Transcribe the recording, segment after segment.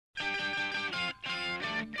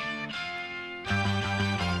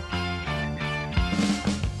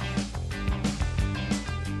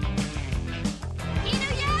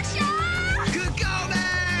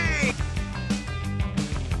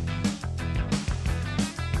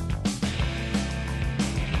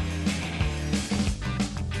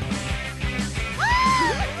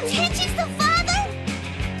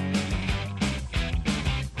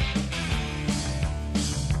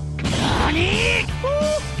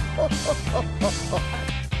Akane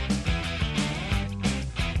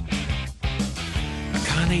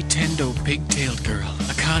Tendo pigtailed girl.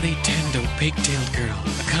 Akane Tendo pigtailed girl.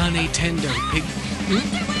 Akane Tendo pig.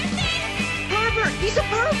 Pervert! He's a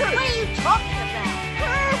pervert! What are you talking about?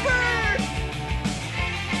 Pervert!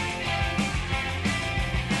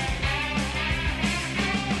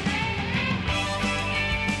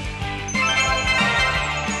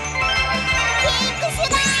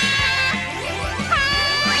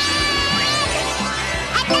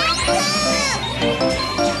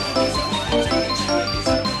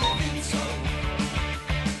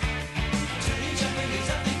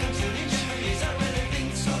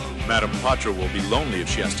 Madame Patra will be lonely if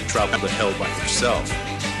she has to travel to hell by herself.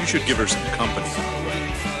 You should give her some company on the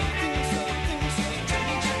way.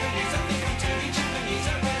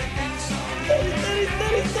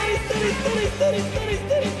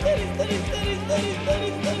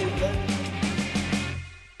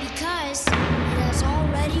 Because it has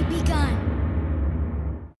already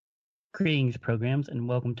begun. Greetings, programs, and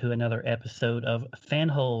welcome to another episode of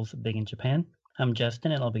Fanholes Big in Japan. I'm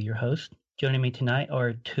Justin, and I'll be your host. Joining me tonight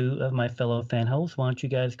are two of my fellow fanholes. Why don't you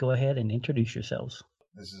guys go ahead and introduce yourselves?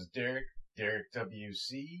 This is Derek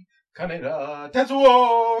WC. Kaneda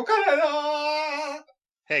Tetsuo Kaneda!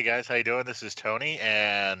 Hey guys, how you doing? This is Tony,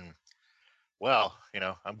 and well,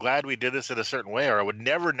 I'm glad we did this in a certain way, or I would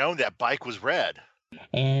never known that bike was red.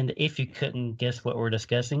 And if you couldn't guess what we're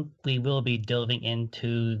discussing, we will be delving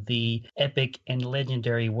into the epic and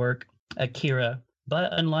legendary work Akira.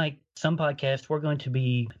 But unlike some podcasts, we're going to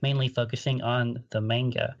be mainly focusing on the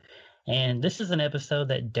manga. And this is an episode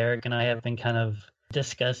that Derek and I have been kind of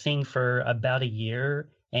discussing for about a year.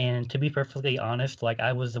 And to be perfectly honest,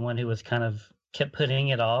 I was the one who was kind of kept putting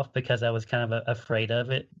it off because I was kind of afraid of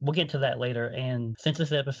it. We'll get to that later. And since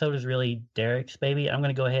this episode is really Derek's baby, I'm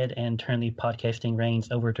going to go ahead and turn the podcasting reins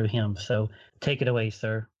over to him. So take it away,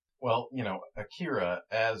 sir. Well, Akira,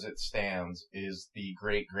 as it stands, is the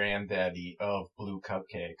great-granddaddy of Blue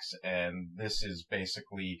Cupcakes, and this is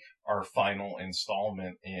basically our final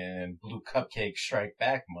installment in Blue Cupcake Strike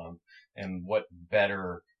Back Month, and what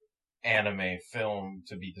better anime film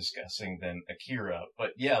to be discussing than Akira.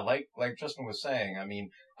 But yeah, like Justin was saying, I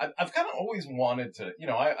mean, I've kind of always wanted to,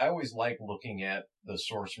 I always like looking at the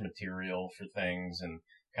source material for things, and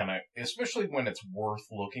kind of, especially when it's worth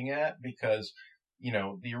looking at, because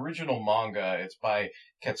the original manga, it's by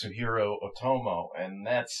Katsuhiro Otomo, and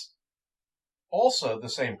that's also the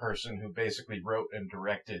same person who basically wrote and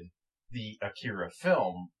directed the Akira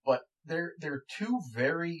film, but they're two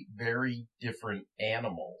very, very different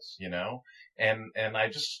animals, and I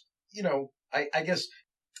just, I guess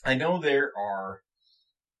I know there are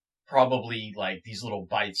probably these little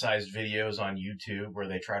bite-sized videos on YouTube where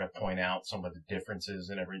they try to point out some of the differences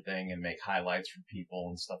and everything and make highlights for people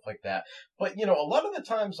and stuff like that. But, a lot of the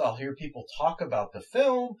times I'll hear people talk about the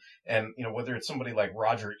film and, whether it's somebody like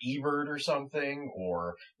Roger Ebert or something,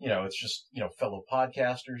 or, it's just, fellow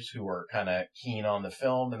podcasters who are kind of keen on the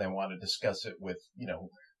film and they want to discuss it with,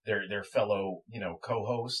 their fellow,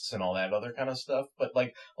 co-hosts and all that other kind of stuff. But a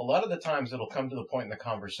lot of the times it'll come to the point in the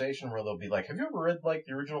conversation where they'll be like, have you ever read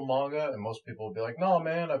the original manga? And most people will be like, no,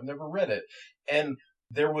 man, I've never read it. And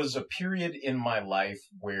there was a period in my life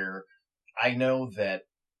where I know that,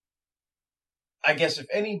 I guess if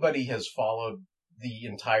anybody has followed the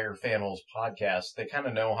entire Fanholes podcast, they kind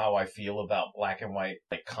of know how I feel about black and white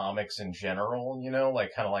comics in general,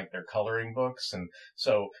 kind of like their coloring books. And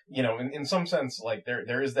so, in some sense,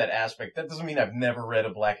 there is that aspect. That doesn't mean I've never read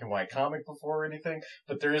a black and white comic before or anything,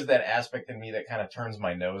 but there is that aspect in me that kind of turns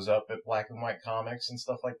my nose up at black and white comics and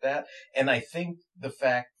stuff like that. And I think the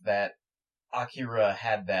fact that Akira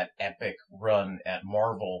had that epic run at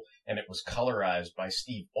Marvel and it was colorized by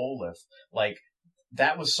Steve Oliff,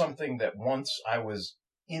 that was something that once I was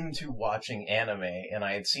into watching anime and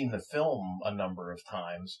I had seen the film a number of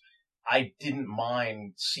times, I didn't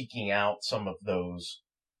mind seeking out some of those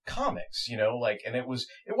comics, and it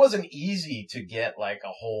wasn't easy to get a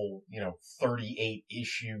whole, 38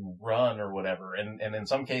 issue run or whatever. And in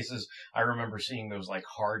some cases, I remember seeing those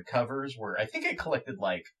hardcovers where I think I collected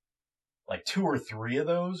like 2 or 3 of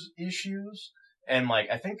those issues. And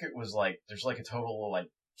I think it was there's a total of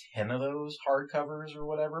 10 of those hardcovers or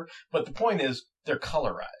whatever. But the point is, they're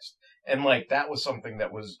colorized. And that was something that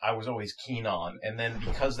I was always keen on. And then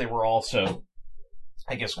because they were also,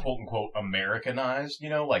 I guess, quote unquote, Americanized,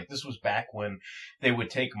 this was back when they would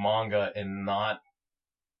take manga and not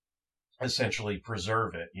essentially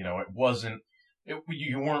preserve it. It wasn't,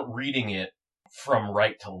 you weren't reading it from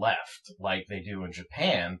right to left like they do in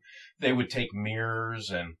Japan. They would take mirrors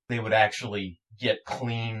and they would actually get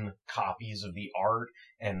clean copies of the art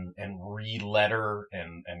and re-letter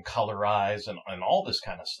and colorize and all this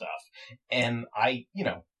kind of stuff. And I,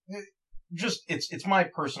 just, it's my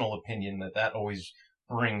personal opinion that always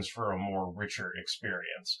brings for a more richer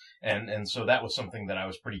experience. And so that was something that I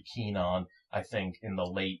was pretty keen on, I think, in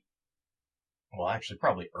the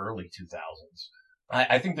probably early 2000s.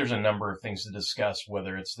 I think there's a number of things to discuss,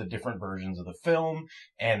 whether it's the different versions of the film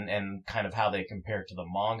and kind of how they compare to the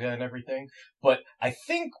manga and everything. But I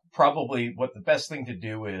think probably what the best thing to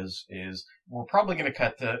do is we're probably going to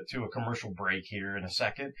cut to a commercial break here in a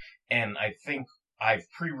second. And I think I've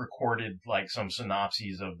pre-recorded like some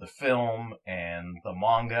synopses of the film and the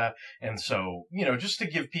manga. And so, just to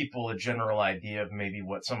give people a general idea of maybe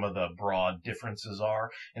what some of the broad differences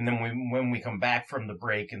are. And then when we come back from the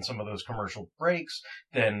break and some of those commercial breaks,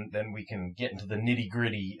 then we can get into the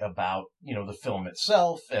nitty-gritty about, the film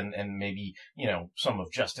itself and maybe, some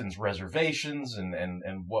of Justin's reservations and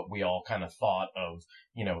what we all kind of thought of,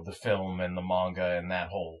 the film and the manga and that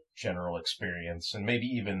whole general experience, and maybe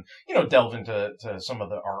even, delve into some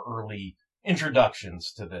of our early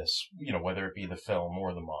introductions to this, whether it be the film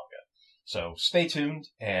or the manga. So stay tuned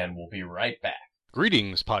and we'll be right back.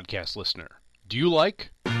 Greetings, podcast listener. Do you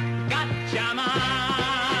like Gatchaman!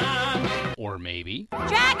 Or maybe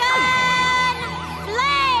Dragon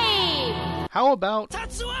Flame! how about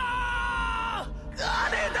Tatsuo!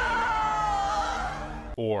 Kaneda!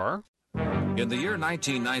 or In the year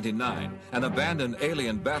 1999, an abandoned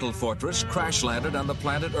alien battle fortress crash-landed on the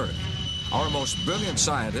planet Earth. Our most brilliant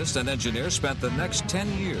scientists and engineers spent the next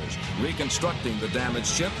 10 years reconstructing the damaged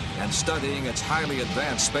ship and studying its highly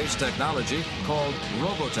advanced space technology called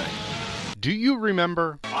Robotech. do you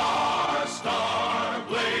remember Our Star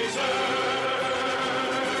Blazers!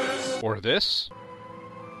 or this?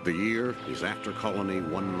 The year is after Colony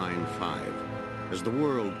 195. As the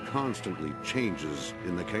world constantly changes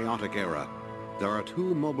in the chaotic era, there are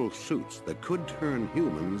two mobile suits that could turn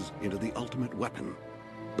humans into the ultimate weapon.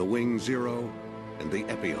 The Wing Zero and the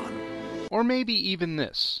Epion. Or maybe even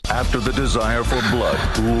this. After the desire for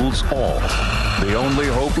blood rules all, the only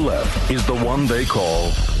hope left is the one they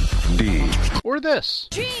call D. Or this.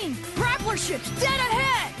 Gene! Grappler ship's dead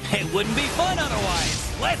ahead! It wouldn't be fun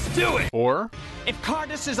otherwise! Let's do it! Or if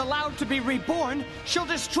Cardus is allowed to be reborn, she'll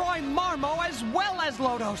destroy Marmo as well as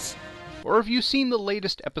Lodos. Or have you seen the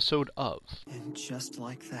latest episode of? And just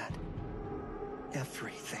like that,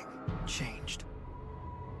 everything changed.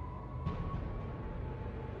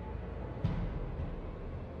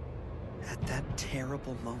 At that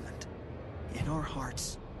terrible moment, in our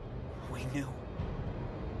hearts, we knew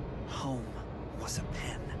home was a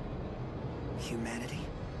pen. Humanity,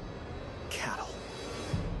 cattle.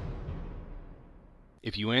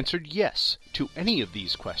 If you answered yes to any of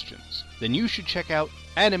these questions, then you should check out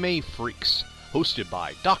Anime Freaks, hosted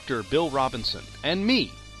by Dr. Bill Robinson and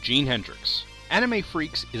me, Gene Hendricks. Anime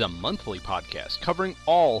Freaks is a monthly podcast covering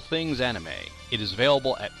all things anime. It is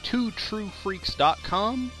available at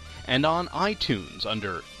twotruefreaks.com and on iTunes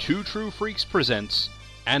under Two True Freaks Presents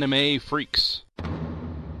Anime Freaks.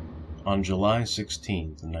 On July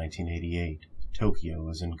 16th, 1988, Tokyo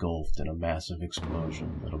is engulfed in a massive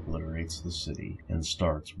explosion that obliterates the city and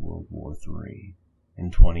starts World War III. In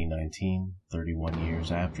 2019, 31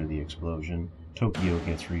 years after the explosion, Tokyo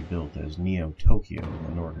gets rebuilt as Neo-Tokyo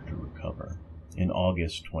in order to recover. In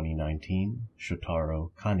August 2019,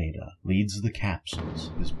 Shotaro Kaneda leads the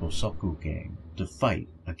Capsules, his Bosoku gang, to fight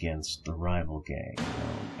against the rival gang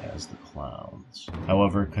known as the Clowns.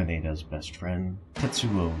 However, Kaneda's best friend,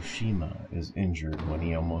 Tetsuo Shima, is injured when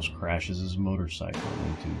he almost crashes his motorcycle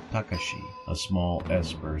into Takashi, a small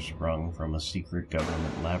esper sprung from a secret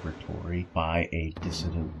government laboratory by a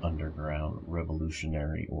dissident underground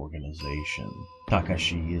revolutionary organization.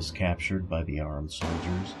 Takashi is captured by the armed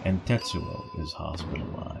soldiers, and Tetsuo is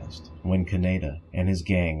hospitalized. When Kaneda and his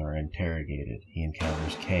gang are interrogated, he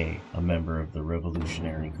encounters Kei, a member of the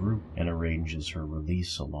revolutionary group, and arranges her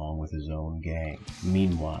release along with his own gang.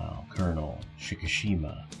 Meanwhile, Colonel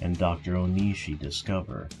Shikishima and Dr. Onishi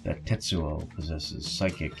discover that Tetsuo possesses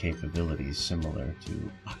psychic capabilities similar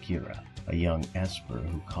to Akira, a young esper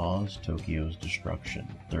who caused Tokyo's destruction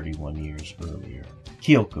 31 years earlier.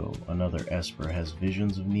 Kyoko, another Esper, has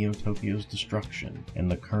visions of Neo-Tokyo's destruction, and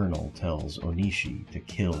the Colonel tells Onishi to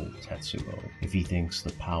kill Tetsuo if he thinks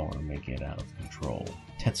the power may get out of control.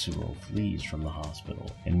 Tetsuo flees from the hospital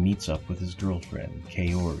and meets up with his girlfriend,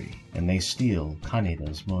 Kaori, and they steal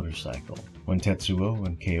Kaneda's motorcycle. When Tetsuo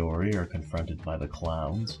and Kaori are confronted by the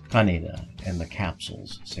clowns, Kaneda and the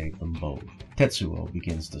capsules save them both. Tetsuo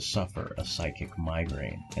begins to suffer a psychic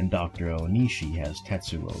migraine, and Dr. Onishi has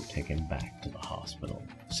Tetsuo taken back to the hospital.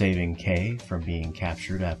 Saving Kei from being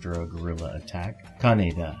captured after a guerrilla attack,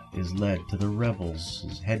 Kaneda is led to the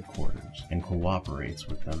rebels' headquarters and cooperates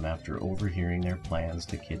with them after overhearing their plans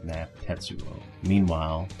to kidnap Tetsuo.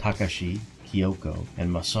 Meanwhile, Takashi, Kyoko,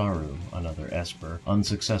 and Masaru, another Esper,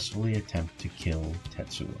 unsuccessfully attempt to kill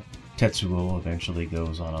Tetsuo. Tetsuo eventually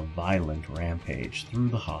goes on a violent rampage through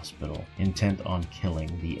the hospital, intent on killing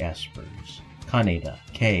the Espers. Kaneda,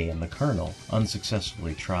 Kei, and the Colonel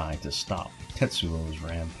unsuccessfully try to stop Tetsuo's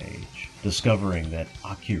rampage. Discovering that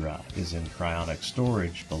Akira is in cryonic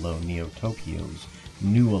storage below Neo-Tokyo's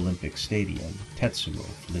new Olympic Stadium, Tetsuo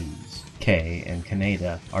flees. Kei and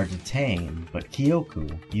Kaneda are detained, but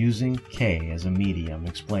Kyoko, using Kei as a medium,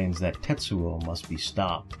 explains that Tetsuo must be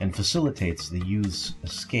stopped and facilitates the youth's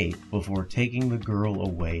escape before taking the girl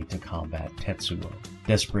away to combat Tetsuo.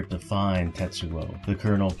 Desperate to find Tetsuo, the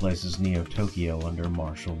Colonel places Neo-Tokyo under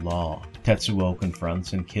martial law. Tetsuo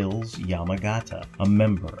confronts and kills Yamagata, a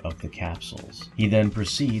member of the capsules. He then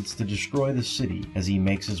proceeds to destroy the city as he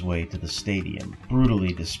makes his way to the stadium,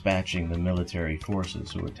 brutally dispatching the military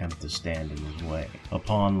forces who attempt to stand in his way.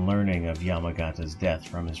 Upon learning of Yamagata's death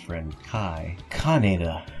from his friend Kai,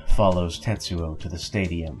 Kaneda follows Tetsuo to the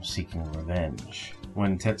stadium seeking revenge.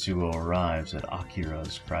 When Tetsuo arrives at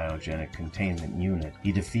Akira's cryogenic containment unit,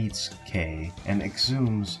 he defeats Kei and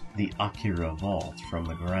exhumes the Akira vault from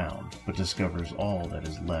the ground, but discovers all that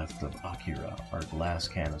is left of Akira are glass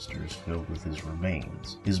canisters filled with his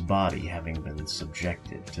remains, his body having been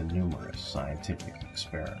subjected to numerous scientific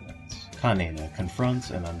experiments. Kaneda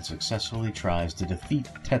confronts and unsuccessfully tries to defeat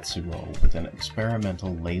Tetsuo with an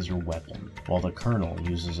experimental laser weapon, while the Colonel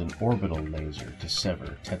uses an orbital laser to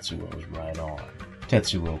sever Tetsuo's right arm.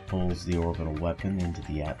 Tetsuo pulls the orbital weapon into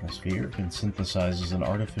the atmosphere and synthesizes an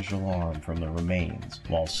artificial arm from the remains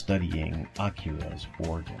while studying Akira's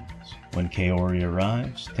organs. When Kaori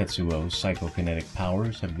arrives, Tetsuo's psychokinetic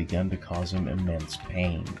powers have begun to cause him immense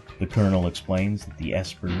pain. The Colonel explains that the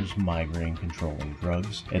Esper's migraine-controlling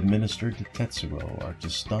drugs administered to Tetsuo are to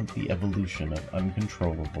stunt the evolution of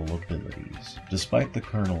uncontrollable abilities. Despite the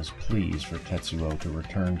Colonel's pleas for Tetsuo to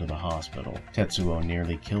return to the hospital, Tetsuo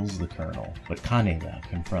nearly kills the Colonel, but Kaneda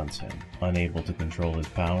confronts him. Unable to control his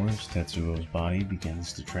powers, Tetsuo's body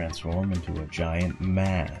begins to transform into a giant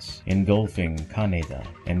mass, engulfing Kaneda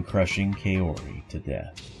and crushing Kaori to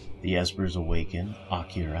death. The Espers awaken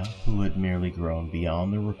Akira, who had merely grown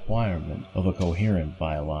beyond the requirement of a coherent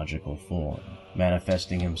biological form.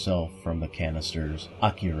 Manifesting himself from the canisters,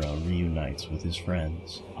 Akira reunites with his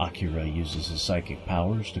friends. Akira uses his psychic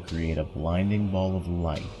powers to create a blinding ball of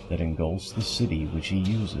light that engulfs the city, which he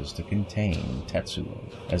uses to contain Tetsuo.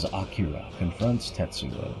 As Akira confronts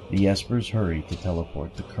Tetsuo, the Espers hurry to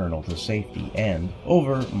teleport the Colonel to safety, and,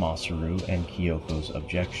 over Masaru and Kyoko's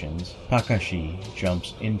objections, Takashi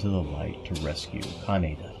jumps into the light to rescue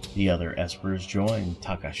Kaneda. The other Espers join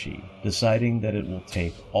Takashi, deciding that it will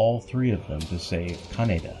take all three of them to save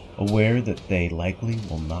Kaneda, aware that they likely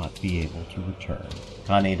will not be able to return.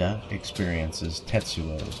 Kaneda experiences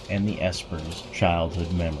Tetsuo's and the Espers'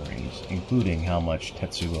 childhood memories, including how much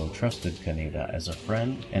Tetsuo trusted Kaneda as a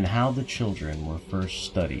friend and how the children were first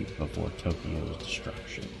studied before Tokyo's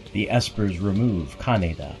destruction. The Espers remove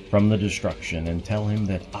Kaneda from the destruction and tell him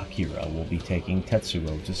that Akira will be taking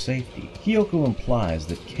Tetsuo to safety. Kyoko implies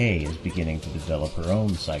that Kei is beginning to develop her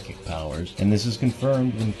own psychic powers, and this is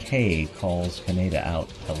confirmed when Kei calls Kaneda out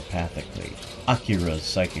telepathically. Akira's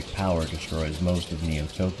psychic power destroys most of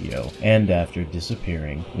Neo-Tokyo, and after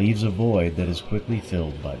disappearing, leaves a void that is quickly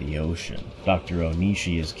filled by the ocean. Dr.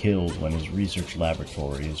 Onishi is killed when his research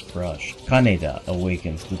laboratory is crushed. Kaneda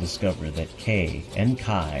awakens to discover that Kei and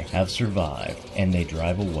Kai have survived, and they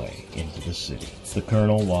drive away into the city. The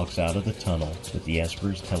Colonel walks out of the tunnel that the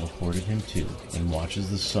Espers teleported him to and watches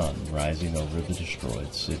the sun rising over the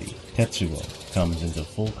destroyed city. Tetsuo comes into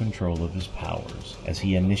full control of his powers as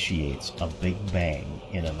he initiates a Big Bang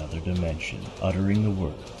in another dimension, uttering the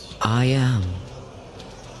words, "I am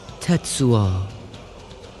Tetsuo."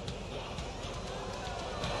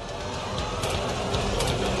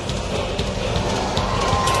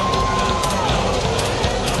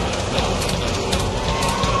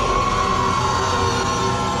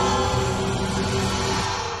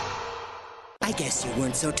 I guess you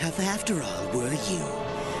so tough after all, were you?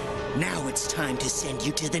 Now it's time to send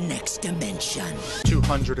you to the next dimension.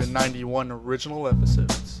 291 original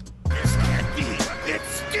episodes. This can't be.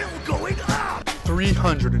 It's still going up.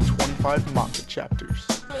 325 manga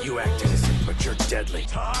chapters. You act innocent, but you're deadly.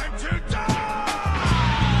 Time to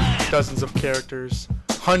die! Dozens of characters,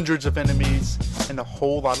 hundreds of enemies, and a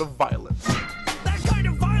whole lot of violence. That kind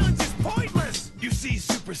of violence is pointless! You see,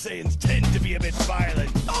 Super Saiyans tend to be a bit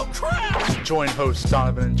violent. Oh, crap! Join hosts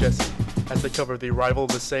Donovan and Jesse as they cover the arrival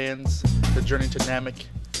of the Saiyans, the journey to Namek,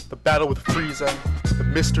 the battle with Frieza, the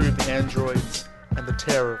mystery of the androids, and the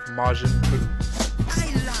terror of Majin Buu. I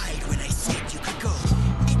lied when I said you could go.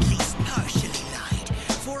 At least partially lied,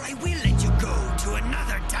 for I will let you go to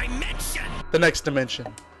another dimension. The Next Dimension,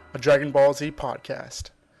 a Dragon Ball Z podcast.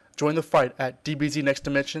 Join the fight at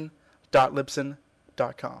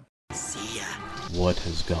dbznextdimension.libsyn.com. See ya. What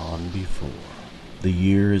has gone before? The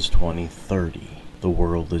year is 2030. The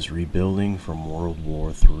world is rebuilding from World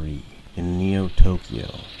War III. In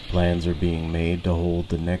Neo-Tokyo, plans are being made to hold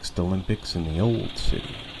the next Olympics in the old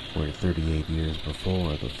city, where 38 years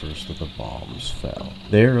before the first of the bombs fell.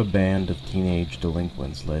 There, a band of teenage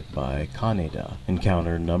delinquents led by Kaneda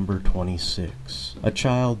encounter number 26, a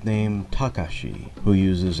child named Takashi, who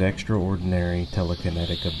uses extraordinary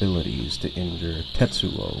telekinetic abilities to injure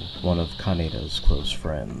Tetsuo, one of Kaneda's close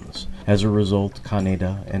friends. As a result,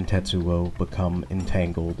 Kaneda and Tetsuo become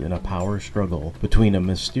entangled in a power struggle between a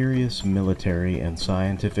mysterious military and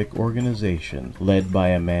scientific organization led by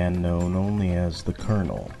a man known only as the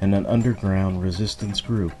Colonel, and an underground resistance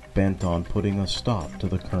group bent on putting a stop to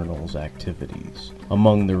the Colonel's activities.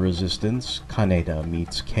 Among the resistance, Kaneda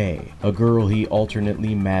meets Kei, a girl he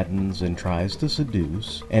alternately maddens and tries to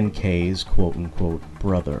seduce, and Kei's quote-unquote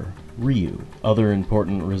brother, Ryu. Other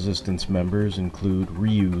important resistance members include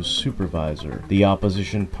Ryu's supervisor, the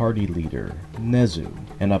opposition party leader, Nezu,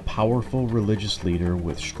 and a powerful religious leader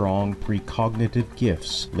with strong precognitive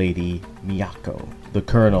gifts, Lady Miyako. The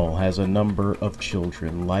Colonel has a number of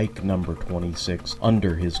children like number 26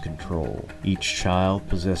 under his control. Each child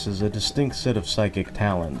possesses a distinct set of psychic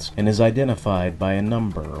talents and is identified by a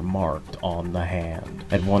number marked on the hand.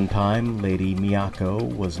 At one time, Lady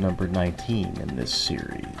Miyako was number 19 in this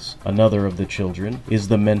series. Another of the children is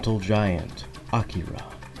the mental giant, Akira,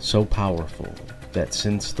 so powerful that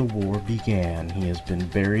since the war began he has been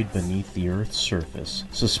buried beneath the Earth's surface,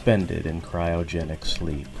 suspended in cryogenic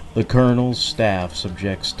sleep. The Colonel's staff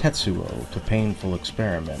subjects Tetsuo to painful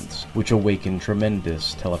experiments, which awaken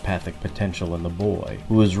tremendous telepathic potential in the boy,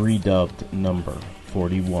 who is redubbed number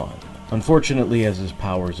 41. Unfortunately, as his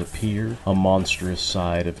powers appear, a monstrous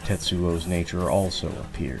side of Tetsuo's nature also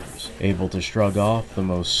appears. Able to shrug off the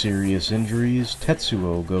most serious injuries,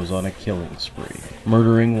 Tetsuo goes on a killing spree,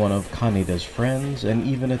 murdering one of Kaneda's friends and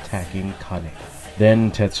even attacking Kaneda.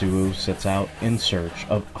 Then Tetsuo sets out in search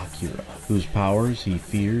of Akira, whose powers he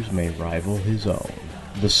fears may rival his own.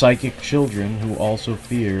 The psychic children, who also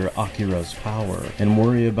fear Akira's power and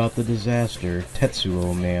worry about the disaster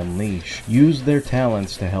Tetsuo may unleash, use their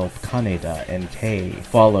talents to help Kaneda and Kei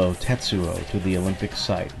follow Tetsuo to the Olympic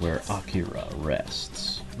site where Akira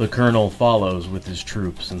rests. The Colonel follows with his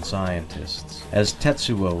troops and scientists, as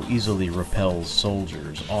Tetsuo easily repels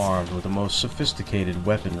soldiers armed with the most sophisticated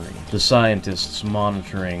weaponry. The scientists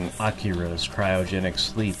monitoring Akira's cryogenic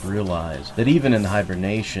sleep realize that even in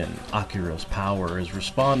hibernation, Akira's power is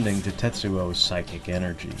responding to Tetsuo's psychic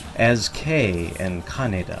energy. As Kei and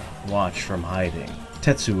Kaneda watch from hiding,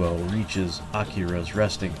 Tetsuo reaches Akira's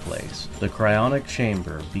resting place. The cryonic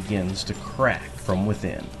chamber begins to crack from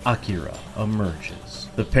within. Akira emerges.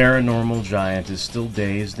 The paranormal giant is still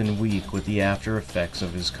dazed and weak with the after effects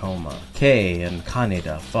of his coma. Kei and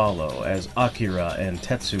Kaneda follow as Akira and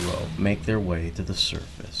Tetsuo make their way to the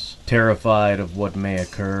surface. Terrified of what may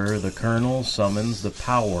occur, the Colonel summons the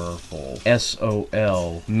powerful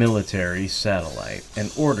SOL military satellite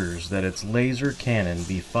and orders that its laser cannon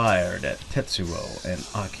be fired at Tetsuo and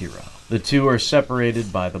Akira. The two are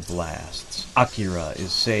separated by the blasts. Akira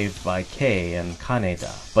is saved by Kei and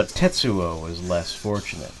Kaneda, but Tetsuo is less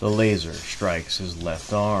fortunate. The laser strikes his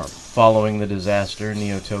left arm. Following the disaster,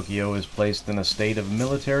 Neo-Tokyo is placed in a state of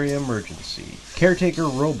military emergency. Caretaker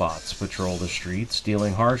robots patrol the streets,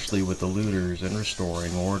 dealing harshly with the looters and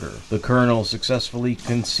restoring order. The Colonel successfully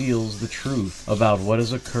conceals the truth about what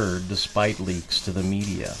has occurred despite leaks to the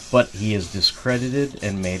media, but he is discredited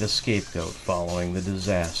and made a scapegoat following the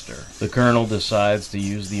disaster. The Colonel decides to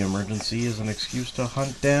use the emergency as an excuse to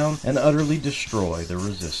hunt down and utterly destroy the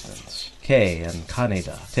resistance. Kei and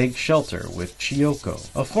Kaneda take shelter with Chiyoko,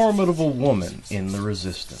 a formidable woman in the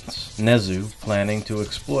resistance. Nezu, planning to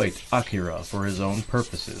exploit Akira for his own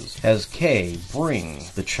purposes, has Kei bring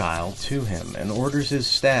the child to him and orders his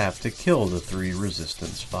staff to kill the 3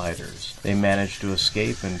 resistance fighters. They manage to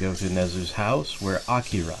escape and go to Nezu's house, where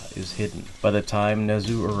Akira is hidden. By the time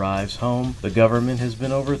Nezu arrives home, the government has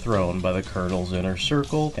been overthrown by the Colonel's inner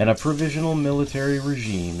circle, and a provisional military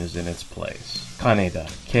regime is in its place. Kaneda,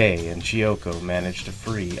 Kei, and Chiyoko manage to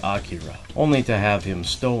free Akira, only to have him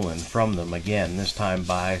stolen from them again, this time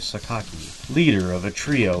by Sakaki, leader of a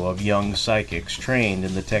trio of young psychics trained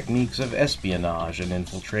in the techniques of espionage and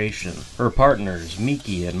infiltration. Her partners,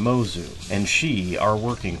 Miki and Mozu, and she are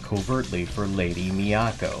working covertly for Lady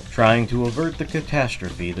Miyako, trying to avert the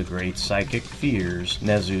catastrophe the great psychic fears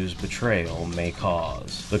Nezu's betrayal may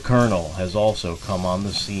cause. The Colonel has also come on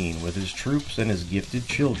the scene with his troops and his gifted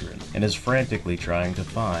children, and is frantically trying to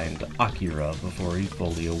find Akira before he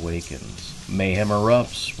fully awakens. Mayhem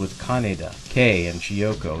erupts with Kaneda, Kei, and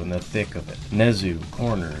Chiyoko in the thick of it. Nezu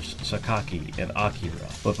corners Sakaki and Akira,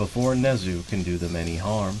 but before Nezu can do them any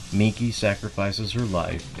harm, Miki sacrifices her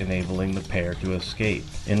life, enabling the pair to escape.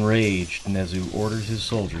 Enraged, Nezu orders his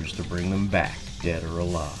soldiers to bring them back, dead or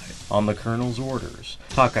alive. On the Colonel's orders,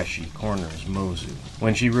 Takashi corners Mozu.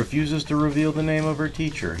 When she refuses to reveal the name of her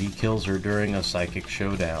teacher, he kills her during a psychic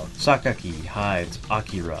showdown. Sakaki hides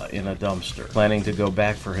Akira in a dumpster, planning to go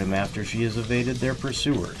back for him after she has evaded their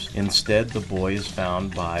pursuers. Instead, the boy is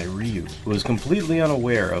found by Ryu, who is completely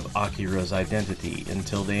unaware of Akira's identity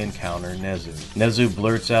until they encounter Nezu. Nezu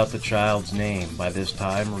blurts out the child's name. By this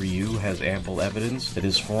time, Ryu has ample evidence that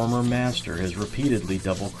his former master has repeatedly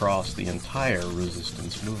double-crossed the entire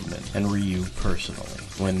resistance movement, and Ryu personally.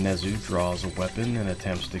 When Nezu draws a weapon and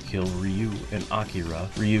attempts to kill Ryu and Akira,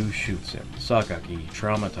 Ryu shoots him. Sakaki,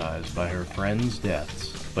 traumatized by her friends'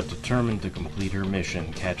 deaths, but determined to complete her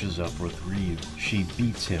mission, catches up with Ryu. She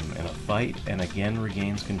beats him in a fight and again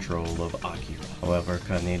regains control of Akira. However,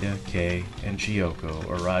 Kaneda, Kei, and Chiyoko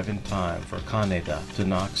arrive in time for Kaneda to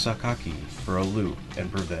knock Sakaki for a loop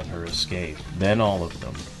and prevent her escape. Then all of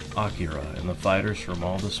them, Akira and the fighters from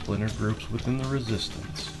all the splintered groups within the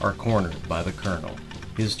resistance, are cornered by the Colonel,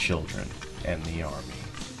 his children, and the army.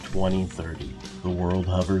 2030. The world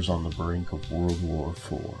hovers on the brink of World War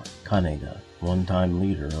IV. Kaneda, one-time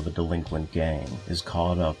leader of a delinquent gang, is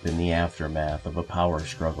caught up in the aftermath of a power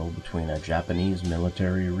struggle between a Japanese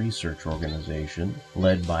military research organization,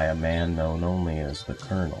 led by a man known only as the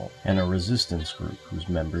Colonel, and a resistance group whose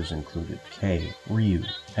members included Kei, Ryu,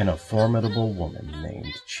 and a formidable woman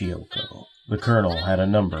named Chiyoko. The Colonel had a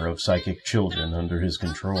number of psychic children under his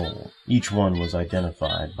control. Each one was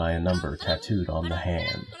identified by a number tattooed on the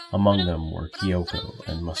hand. Among them were Kyoko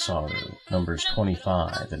and Masaru, numbers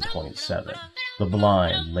 25 and 27. The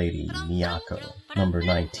blind Lady Miyako, number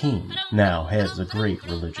 19, now heads a great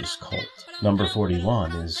religious cult. Number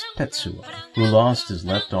 41 is Tetsuo, who lost his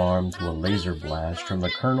left arm to a laser blast from the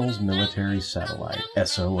Colonel's military satellite,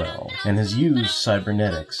 SOL, and has used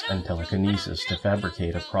cybernetics and telekinesis to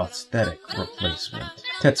fabricate a prosthetic replacement.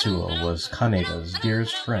 Tetsuo was Kaneda's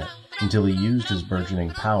dearest friend, until he used his burgeoning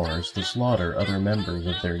powers to slaughter other members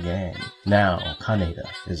of their gang. Now Kaneda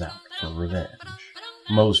is out for revenge.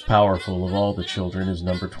 Most powerful of all the children is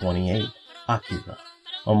number 28, Akira.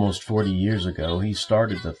 Almost 40 years ago, he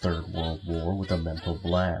started the Third World War with a mental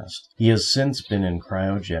blast. He has since been in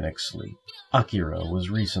cryogenic sleep. Akira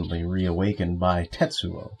was recently reawakened by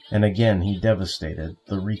Tetsuo, and again he devastated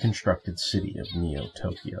the reconstructed city of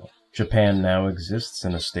Neo-Tokyo. Japan now exists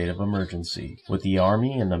in a state of emergency, with the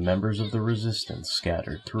army and the members of the resistance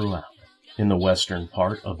scattered throughout. In the western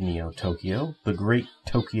part of Neo-Tokyo, the Great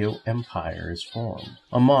Tokyo Empire is formed,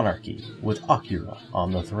 a monarchy with Akira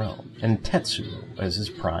on the throne, and Tetsuo as his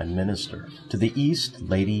prime minister. To the east,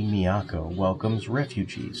 Lady Miyako welcomes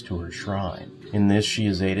refugees to her shrine. In this she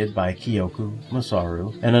is aided by Kyoku,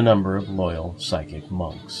 Masaru, and a number of loyal psychic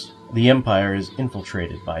monks. The Empire is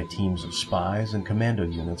infiltrated by teams of spies and commando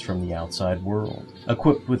units from the outside world,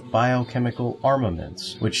 equipped with biochemical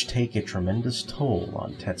armaments which take a tremendous toll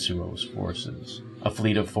on Tetsuo's forces. A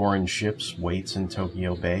fleet of foreign ships waits in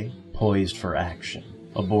Tokyo Bay, poised for action.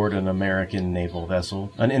 Aboard an American naval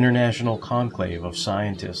vessel, an international conclave of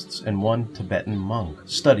scientists and one Tibetan monk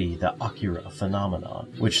study the Akira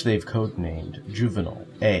phenomenon, which they've codenamed Juvenile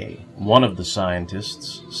A. One of the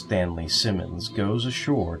scientists, Stanley Simmons, goes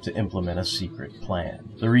ashore to implement a secret plan.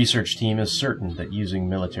 The research team is certain that using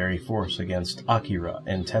military force against Akira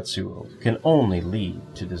and Tetsuo can only lead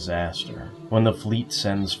to disaster. When the fleet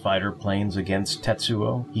sends fighter planes against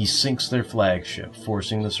Tetsuo, he sinks their flagship,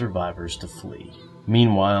 forcing the survivors to flee.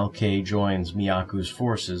 Meanwhile, Kei joins Miyaku's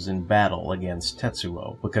forces in battle against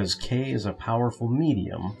Tetsuo, because Kei is a powerful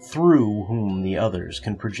medium through whom the others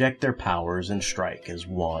can project their powers and strike as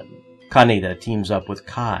one. Kaneda teams up with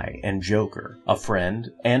Kai and Joker, a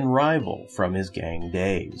friend and rival from his gang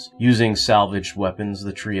days. Using salvaged weapons,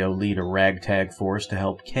 the trio lead a ragtag force to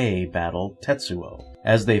help Kei battle Tetsuo.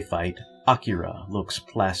 As they fight, Akira looks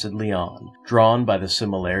placidly on, drawn by the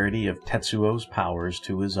similarity of Tetsuo's powers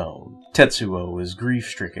to his own. Tetsuo is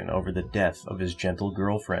grief-stricken over the death of his gentle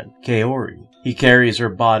girlfriend, Kaori. He carries her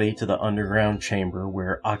body to the underground chamber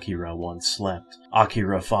where Akira once slept.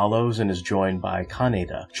 Akira follows and is joined by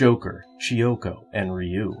Kaneda, Joker, Chiyoko, and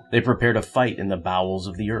Ryu. They prepare to fight in the bowels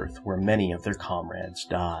of the earth where many of their comrades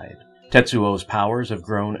died. Tetsuo's powers have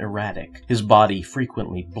grown erratic. His body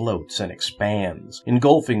frequently bloats and expands,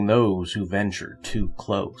 engulfing those who venture too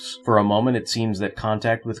close. For a moment it seems that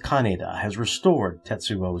contact with Kaneda has restored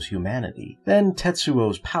Tetsuo's humanity. Then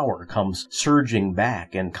Tetsuo's power comes surging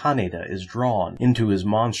back and Kaneda is drawn into his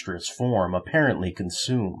monstrous form, apparently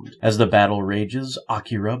consumed. As the battle rages,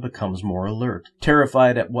 Akira becomes more alert.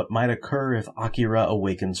 Terrified at what might occur if Akira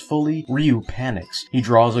awakens fully, Ryu panics. He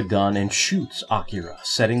draws a gun and shoots Akira,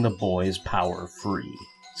 setting the boy's power free.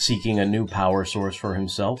 Seeking a new power source for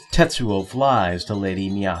himself, Tetsuo flies to Lady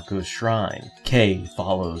Miyako's shrine. Kei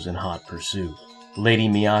follows in hot pursuit. Lady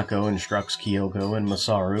Miyako instructs Kyoko and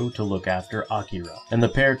Masaru to look after Akira, and the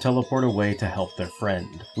pair teleport away to help their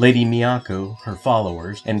friend. Lady Miyako, her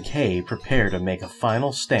followers, and Kei prepare to make a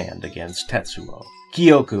final stand against Tetsuo.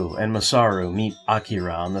 Kyoko and Masaru meet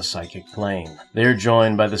Akira on the psychic plane. They are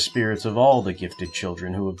joined by the spirits of all the gifted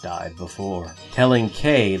children who have died before. Telling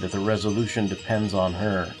Kei that the resolution depends on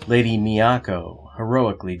her, Lady Miyako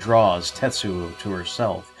heroically draws Tetsuo to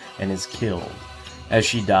herself and is killed. As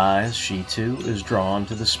she dies, she too is drawn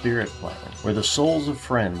to the spirit plane, where the souls of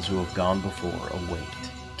friends who have gone before await.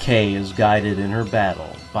 Kei is guided in her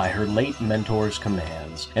battle by her late mentor's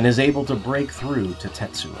commands and is able to break through to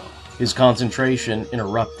Tetsuo. His concentration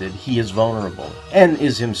interrupted, he is vulnerable, and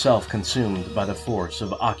is himself consumed by the force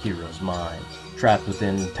of Akira's mind. Trapped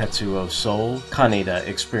within Tetsuo's soul, Kaneda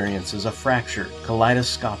experiences a fractured,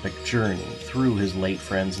 kaleidoscopic journey through his late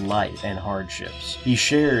friend's life and hardships. He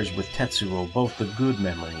shares with Tetsuo both the good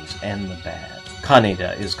memories and the bad.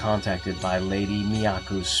 Kaneda is contacted by Lady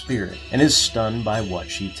Miyako's spirit and is stunned by what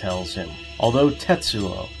she tells him. Although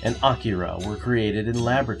Tetsuo and Akira were created in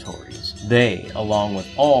laboratories, they, along with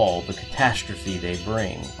all the catastrophe they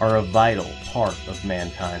bring, are a vital part of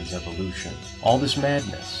mankind's evolution. All this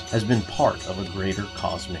madness has been part of a greater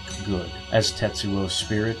cosmic good. As Tetsuo's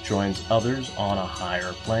spirit joins others on a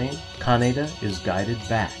higher plane, Kaneda is guided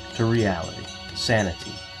back to reality,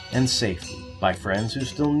 sanity, and safety by friends who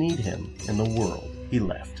still need him in the world he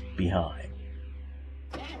left behind.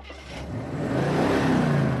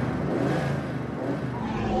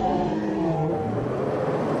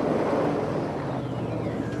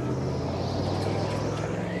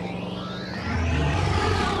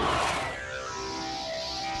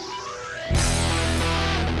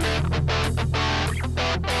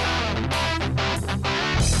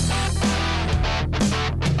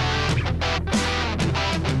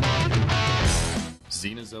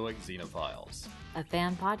 Xenozoic Xenophiles, a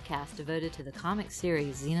fan podcast devoted to the comic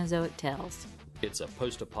series Xenozoic Tales. It's a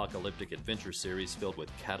post-apocalyptic adventure series filled with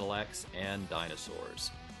Cadillacs and dinosaurs.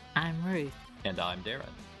 I'm Ruth. And I'm Darren.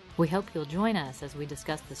 We hope you'll join us as we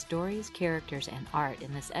discuss the stories, characters, and art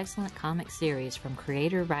in this excellent comic series from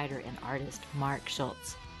creator, writer, and artist Mark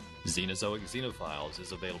Schultz. Xenozoic Xenophiles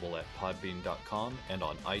is available at podbean.com and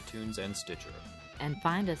on iTunes and Stitcher. And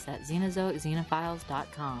find us at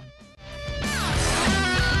xenozoicxenophiles.com.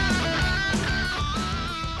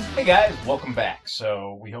 Hey guys, welcome back.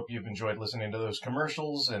 So we hope you've enjoyed listening to those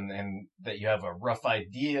commercials and that you have a rough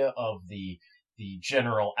idea of the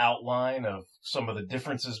general outline of some of the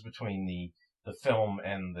differences between the film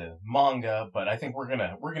and the manga. But I think we're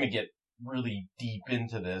gonna get really deep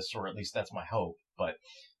into this, or at least that's my hope. But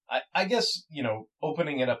I guess,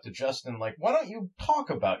 opening it up to Justin, like, why don't you talk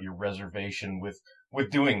about your reservation with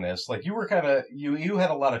doing this? Like, you were you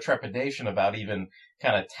had a lot of trepidation about even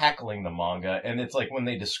kind of tackling the manga. And it's like when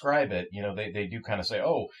they describe it, they do kind of say,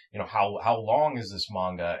 oh, how long is this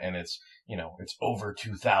manga? And it's, it's over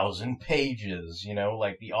 2,000 pages,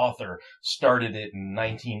 like the author started it in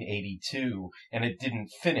 1982 and it didn't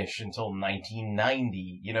finish until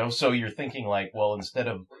 1990, so you're thinking like, well, instead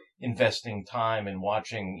of investing time in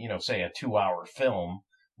watching, say a 2-hour film,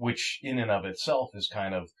 which in and of itself is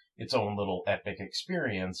kind of its own little epic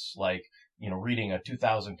experience, like, reading a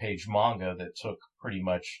 2,000 page manga that took pretty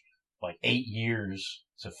much like 8 years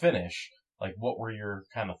to finish. Like, what were your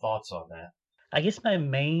kind of thoughts on that? I guess my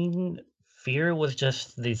main fear was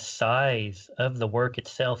just the size of the work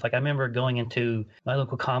itself. Like I remember going into my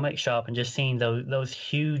local comic shop and just seeing those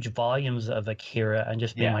huge volumes of Akira and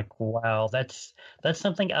just being like, wow, that's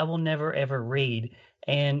something I will never ever read.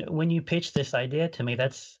 And when you pitched this idea to me,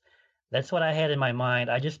 that's what I had in my mind.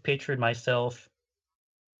 I just pictured myself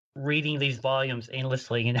reading these volumes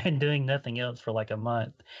endlessly and doing nothing else for like a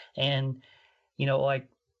month. And like,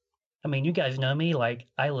 I mean, you guys know me, like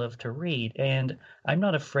I love to read and I'm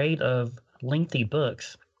not afraid of lengthy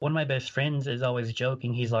books. One of my best friends is always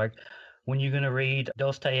joking. He's like, when you're going to read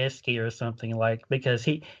Dostoevsky or something, like, because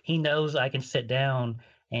he knows I can sit down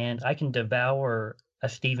and I can devour a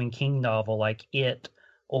Stephen King novel like It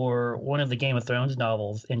or one of the Game of Thrones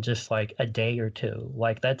novels in just like a day or two.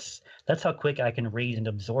 Like that's how quick I can read and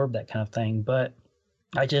absorb that kind of thing. But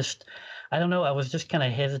I don't know. I was just kind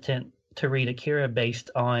of hesitant to read Akira based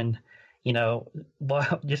on,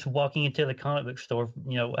 just walking into the comic book store,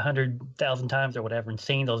 100,000 times or whatever and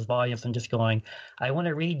seeing those volumes and just going, I want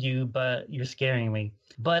to read you, but you're scaring me.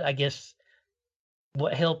 But I guess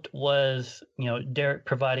what helped was, Derek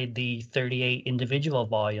provided the 38 individual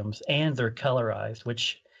volumes and they're colorized,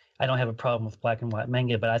 which I don't have a problem with black and white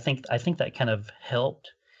manga, but I think that kind of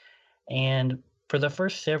helped. And for the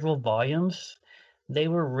first several volumes, they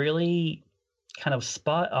were really kind of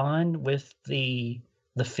spot on with the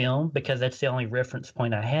film because that's the only reference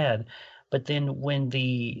point I had. But then when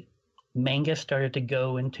the manga started to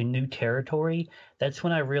go into new territory, that's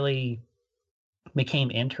when I really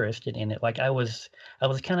became interested in it. Like I was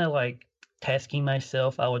kind of like tasking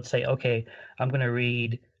myself. I would say, okay, I'm going to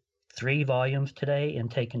read 3 volumes today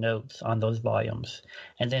and take notes on those volumes.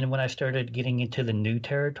 And then when I started getting into the new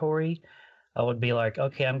territory, I would be like,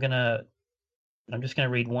 okay, I'm just going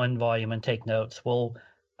to read 1 volume and take notes. Well,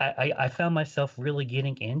 I found myself really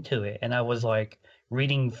getting into it, and I was like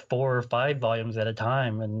reading 4 or 5 volumes at a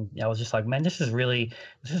time, and I was just like, man, this is really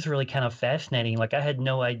kind of fascinating. Like I had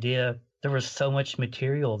no idea there was so much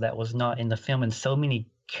material that was not in the film, and so many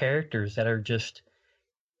characters that are just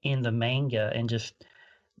in the manga, and just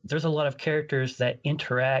there's a lot of characters that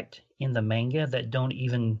interact in the manga that don't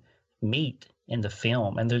even meet in the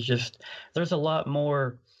film, and there's a lot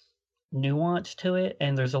more nuance to it,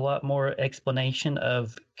 and there's a lot more explanation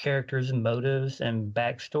of characters and motives and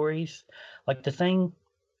backstories. Like the thing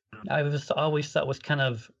I always thought was kind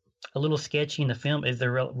of a little sketchy in the film is the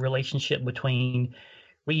relationship between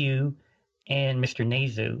Ryu and Mr.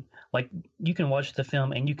 Nezu. Like you can watch the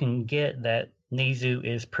film and you can get that Nezu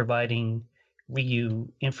is providing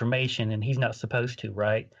Ryu information and he's not supposed to,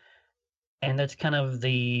 right? And that's kind of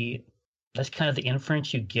the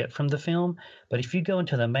inference you get from the film. But if you go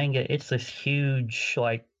into the manga, it's this huge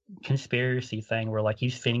like conspiracy thing where like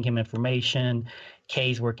he's feeding him information,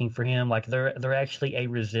 Kei's working for him, like they're actually a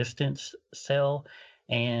resistance cell,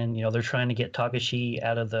 and they're trying to get Takashi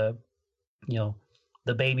out of the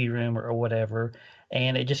the baby room or whatever,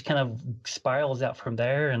 and it just kind of spirals out from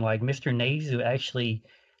there. And like Mr. Nezu actually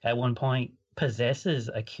at one point possesses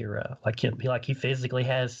Akira, like he physically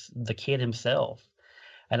has the kid himself.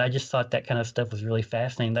 And I just thought that kind of stuff was really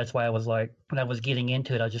fascinating. That's why I was like, when I was getting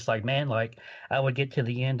into it, I was just like, man, like I would get to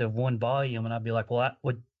the end of 1 volume and I'd be like, well,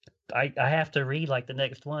 I have to read like the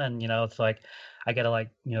next one. It's like I gotta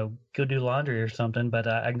like go do laundry or something. But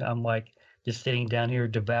I'm like just sitting down here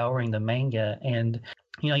devouring the manga. And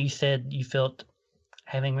you said you felt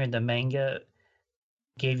having read the manga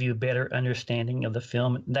gave you a better understanding of the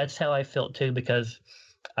film. That's how I felt too, because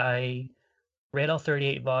I read all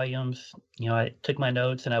 38 volumes. I took my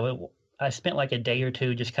notes and I spent like a day or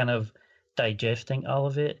two just kind of digesting all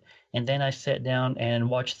of it. And then I sat down and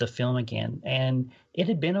watched the film again. And it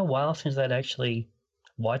had been a while since I'd actually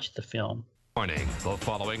watched the film. Warning, the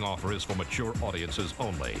following offer is for mature audiences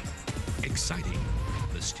only. Exciting,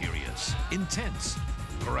 mysterious, intense,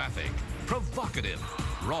 graphic, provocative,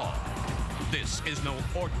 raw. This is no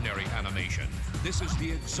ordinary animation. This is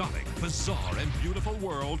the exotic, bizarre, and beautiful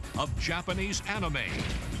world of Japanese anime.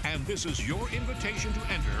 And this is your invitation to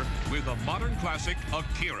enter with the modern classic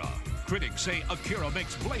Akira. Critics say Akira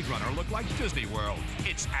makes Blade Runner look like Disney World.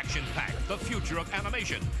 It's action-packed, the future of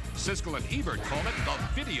animation. Siskel and Ebert call it the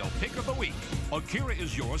video pick of the week. Akira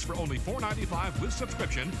is yours for only $4.95 with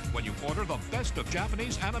subscription when you order the Best of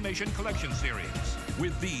Japanese Animation Collection Series.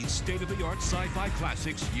 With these state-of-the-art sci-fi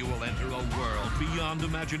classics, you will enter a world beyond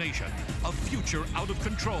imagination, a future out of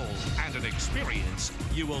control, and an experience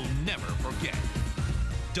you will never forget.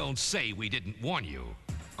 Don't say we didn't warn you.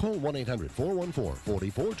 Call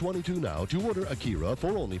 1-800-414-4422 now to order Akira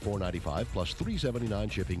for only $4.95 plus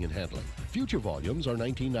 $3.79 shipping and handling. Future volumes are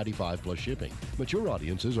 $19.95 plus shipping. Mature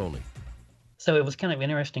audiences only. So it was kind of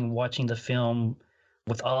interesting watching the film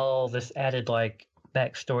with all this added like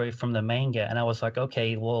backstory from the manga, and I was like,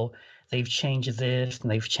 okay, well, they've changed this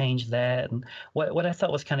and they've changed that, and what I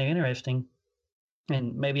thought was kind of interesting,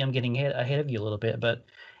 and maybe I'm getting ahead of you a little bit, but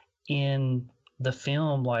in the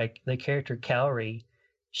film, like the character Kaori,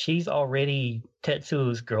 she's already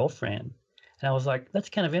Tetsuo's girlfriend, and I was like, that's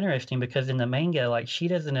kind of interesting because in the manga, like she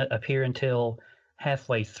doesn't appear until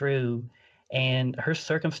halfway through, and her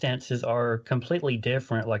circumstances are completely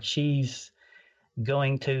different. Like she's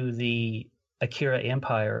going to the Akira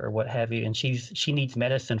Empire or what have you, and she needs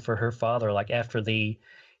medicine for her father, like after the,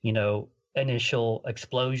 you know, initial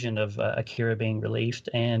explosion of Akira being released,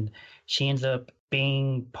 and she ends up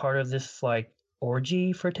being part of this like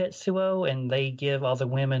orgy for Tetsuo, and they give all the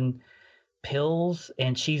women pills,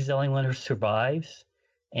 and she's the only one who survives.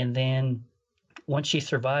 And then once she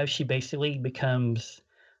survives, she basically becomes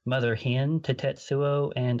mother hen to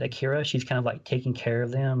Tetsuo and Akira. She's kind of like taking care of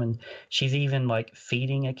them, and she's even like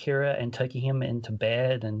feeding Akira and tucking him into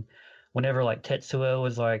bed. And whenever like Tetsuo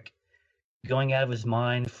is like going out of his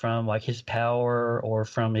mind from like his power or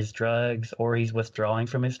from his drugs, or he's withdrawing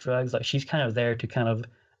from his drugs, like she's kind of there to kind of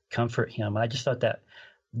comfort him. I just thought that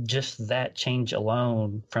just that change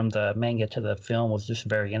alone from the manga to the film was just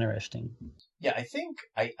very interesting. Yeah, I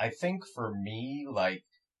think for me, like,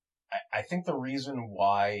 I think the reason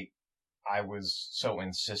why I was so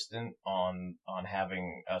insistent on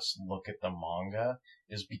having us look at the manga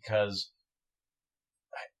is because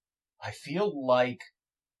I feel like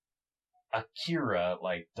Akira,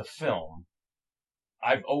 like the film,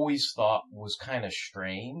 I've always thought was kind of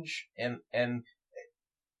strange, and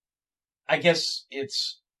I guess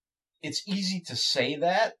it's easy to say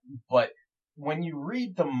that, but when you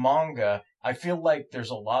read the manga, I feel like there's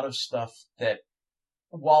a lot of stuff that,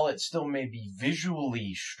 while it still may be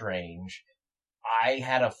visually strange, I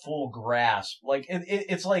had a full grasp. Like,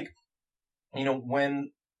 it's like, you know,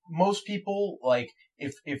 when most people, like,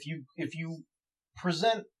 if you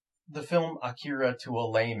present the film Akira to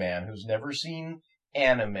a layman who's never seen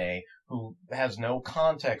anime, who has no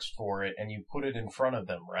context for it, and you put it in front of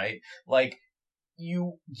them, right? Like,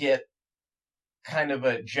 you get kind of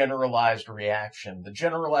a generalized reaction. The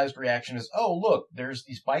generalized reaction is, oh, look, there's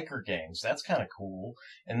these biker gangs. That's kind of cool.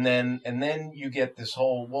 And then you get this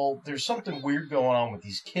whole, well, there's something weird going on with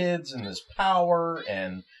these kids and this power,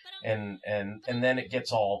 and then it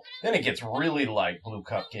gets really like Blue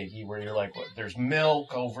Cupcakey, where you're like, what, there's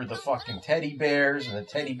milk over the fucking teddy bears, and the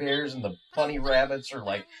teddy bears and the bunny rabbits are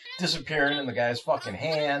like disappearing in the guy's fucking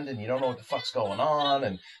hand, and you don't know what the fuck's going on,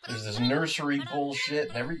 and there's this nursery bullshit,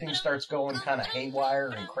 and everything starts going kind of haywire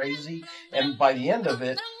and crazy, and by the end of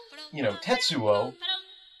it, you know, Tetsuo,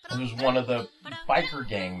 who's one of the biker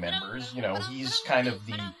gang members, you know, he's kind of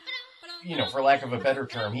the, you know, for lack of a better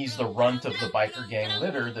term, he's the runt of the biker gang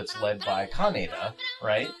litter that's led by Kaneda,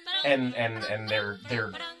 right? And their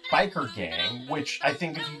biker gang, which I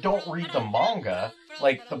think if you don't read the manga,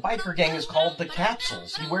 like, the biker gang is called the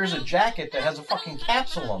Capsules. He wears a jacket that has a fucking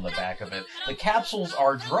capsule on the back of it. The capsules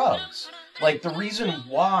are drugs. Like, the reason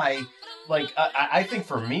why, like, I think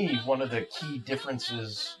for me, one of the key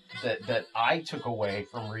differences that I took away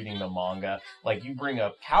from reading the manga, like, you bring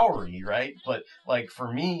up Kaori, right? But, like,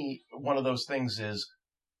 for me, one of those things is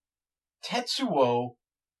Tetsuo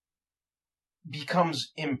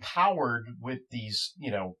becomes empowered with these,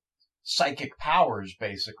 you know, psychic powers,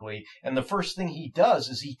 basically, and the first thing he does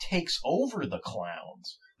is he takes over the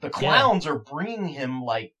clowns. The clowns are bringing him,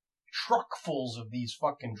 like, truckfuls of these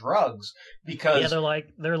fucking drugs, because... Yeah,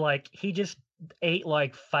 they're like, he just ate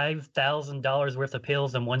like $5,000 worth of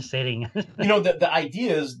pills in one sitting. You know, the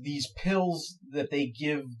idea is these pills that they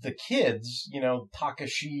give the kids, you know,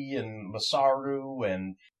 Takashi and Masaru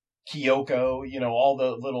and Kyoko, you know, all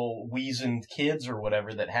the little weazened kids or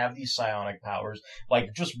whatever that have these psionic powers,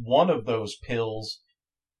 like, just one of those pills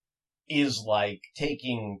is like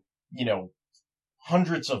taking, you know,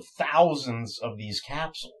 hundreds of thousands of these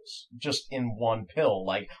capsules just in one pill.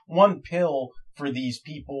 Like, one pill for these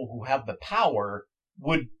people who have the power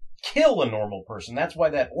would kill a normal person. That's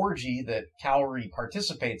why that orgy that Kaori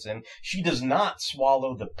participates in, she does not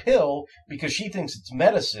swallow the pill because she thinks it's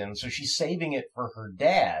medicine, so she's saving it for her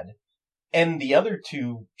dad. And the other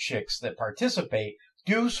two chicks that participate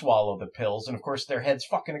do swallow the pills, and of course their heads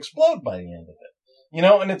fucking explode by the end of it. You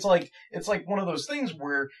know, and it's like one of those things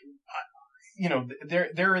where, you know,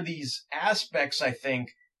 there are these aspects, I think,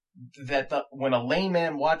 that when a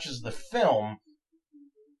layman watches the film,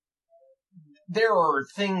 there are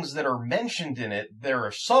things that are mentioned in it. There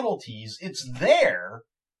are subtleties. It's there.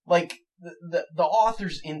 Like, the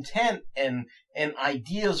author's intent and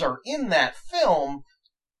ideas are in that film,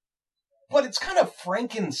 but it's kind of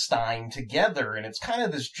Frankenstein together, and it's kind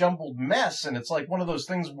of this jumbled mess, and it's like one of those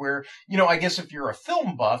things where, I guess if you're a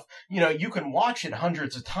film buff, you can watch it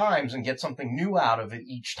hundreds of times and get something new out of it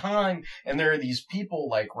each time, and there are these people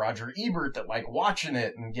like Roger Ebert that like watching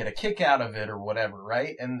it and get a kick out of it or whatever,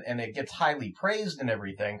 right? And it gets highly praised and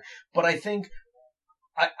everything, but I think,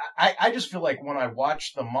 I just feel like when I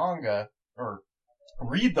watch the manga, or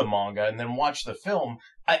read the manga and then watch the film,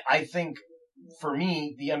 I think, for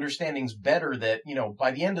me, the understanding's better that,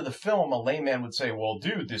 by the end of the film, a layman would say, well,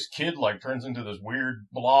 dude, this kid, like, turns into this weird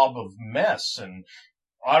blob of mess, and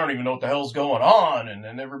I don't even know what the hell's going on, and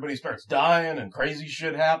then everybody starts dying, and crazy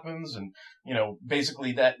shit happens, and,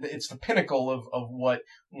 basically that, it's the pinnacle of what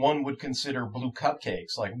one would consider Blue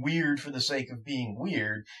Cupcakes, like, weird for the sake of being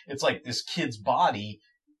weird. It's like this kid's body,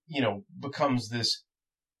 becomes this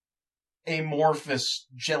amorphous,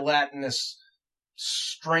 gelatinous,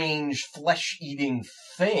 strange flesh-eating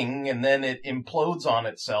thing, and then it implodes on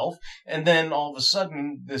itself, and then all of a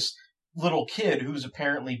sudden this little kid who's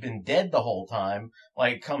apparently been dead the whole time,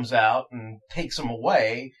 like, comes out and takes him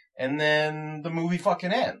away, and then the movie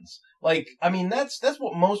fucking ends. Like, I mean, that's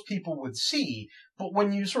what most people would see, but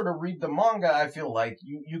when you sort of read the manga, I feel like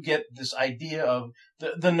you get this idea of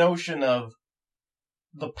the notion of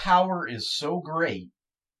the power is so great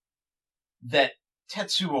that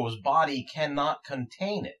Tetsuo's body cannot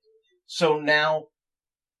contain it. So now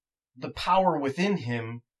the power within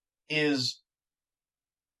him is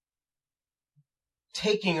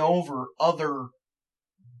taking over other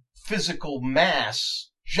physical mass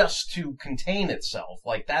just to contain itself.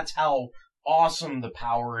 Like, that's how awesome the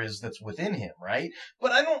power is that's within him, right?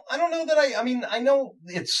 But I don't know that I know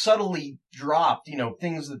it's subtly dropped,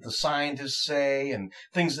 things that the scientists say and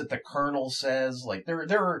things that the Colonel says, like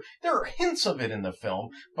there are hints of it in the film,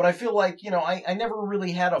 but I feel like, I never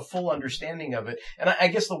really had a full understanding of it. And I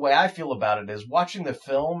guess the way I feel about it is watching the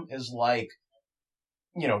film is like,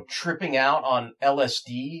 tripping out on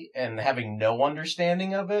LSD and having no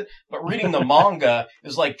understanding of it. But reading the manga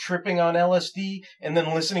is like tripping on LSD and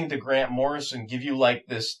then listening to Grant Morrison give you like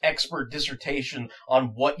this expert dissertation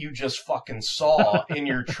on what you just fucking saw in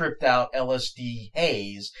your tripped out LSD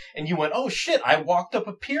haze. And you went, oh shit, I walked up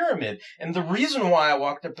a pyramid. And the reason why I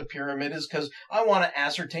walked up the pyramid is because I want to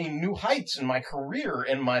ascertain new heights in my career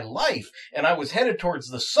and my life. And I was headed towards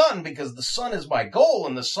the sun because the sun is my goal,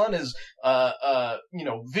 and the sun is,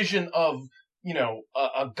 vision of,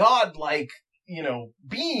 a godlike,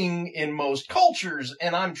 being in most cultures,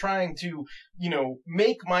 and I'm trying to,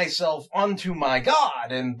 make myself unto my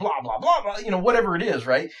God, and blah, blah, blah, blah, whatever it is,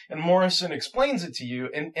 right? And Morrison explains it to you,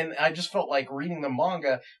 and I just felt like reading the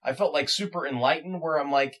manga, I felt like super enlightened, where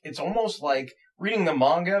I'm like, it's almost like reading the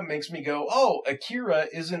manga makes me go, oh, Akira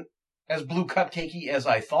isn't as blue cupcakey as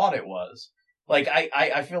I thought it was. Like,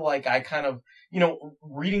 I feel like I kind of,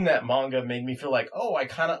 reading that manga made me feel like, oh, I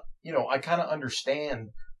kind of understand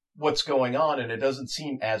what's going on, and it doesn't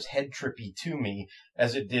seem as head trippy to me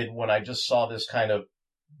as it did when I just saw this kind of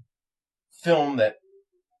film that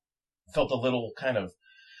felt a little kind of,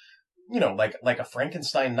 like a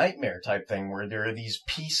Frankenstein nightmare type thing, where there are these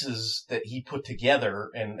pieces that he put together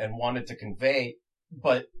and wanted to convey,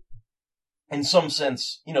 but in some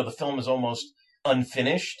sense, the film is almost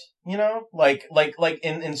unfinished. Like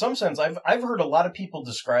in some sense, I've heard a lot of people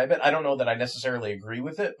describe it. I don't know that I necessarily agree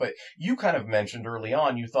with it, but you kind of mentioned early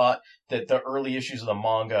on, you thought that the early issues of the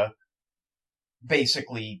manga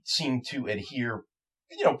basically seemed to adhere,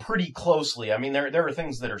 pretty closely. I mean, there are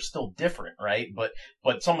things that are still different, right?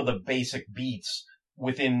 But some of the basic beats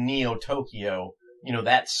within Neo Tokyo,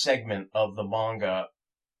 that segment of the manga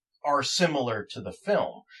are similar to the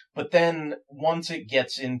film. But then once it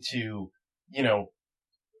gets into,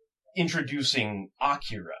 introducing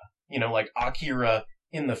Akira, like Akira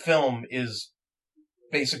in the film is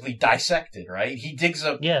basically dissected, right? He digs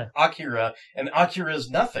up Akira, and Akira is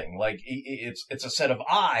nothing. Like, it's a set of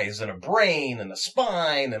eyes and a brain and a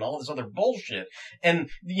spine and all this other bullshit. And,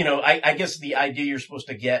 I guess the idea you're supposed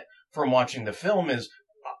to get from watching the film is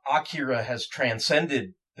Akira has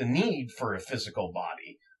transcended the need for a physical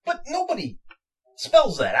body. But nobody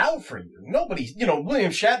spells that out for you. Nobody,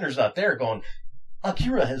 William Shatner's not there going,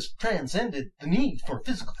 Akira has transcended the need for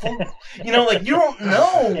physical form. You don't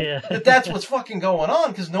know that that's what's fucking going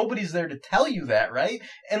on, because nobody's there to tell you that, right?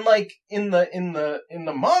 And like in the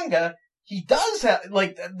manga, he does have,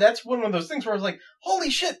 like, that's one of those things where I was like,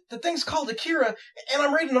 holy shit, the thing's called Akira, and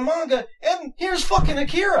I'm reading the manga, and here's fucking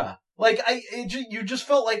Akira. Like, you just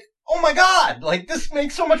felt like, oh my god, like, this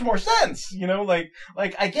makes so much more sense,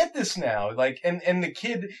 like I get this now, like, and the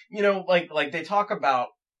kid, like they talk about,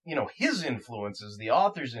 his influences, the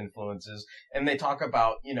author's influences, and they talk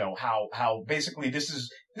about, how basically this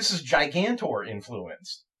is Gigantor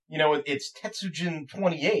influenced. It's Tetsujin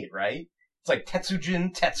 28, right? It's like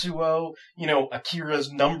Tetsujin, Tetsuo,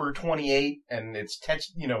 Akira's number 28, and it's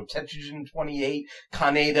Tetsujin 28.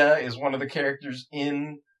 Kaneda is one of the characters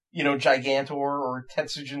in, Gigantor or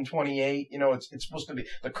Tetsujin 28. It's supposed to be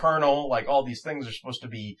the Colonel, like all these things are supposed to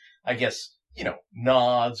be, I guess,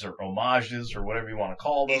 nods or homages or whatever you want to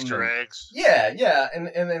call them. Easter eggs. Yeah, yeah.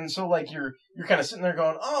 And so like you're kind of sitting there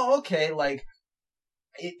going, oh, okay, like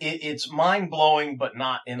it's mind blowing, but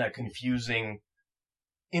not in a confusing,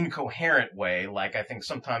 incoherent way. Like I think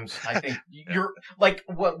you're like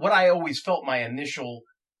what I always felt my initial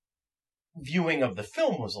viewing of the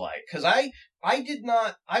film was like, because I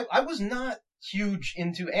was not huge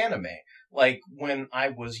into anime like when I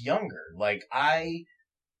was younger. Like I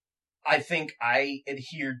think I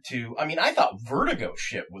adhered to, I thought Vertigo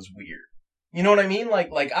shit was weird. You know what I mean?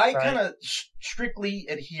 Like I kind of strictly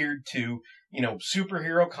adhered to,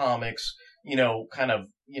 superhero comics, kind of,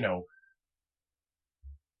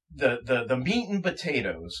 the meat and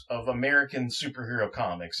potatoes of American superhero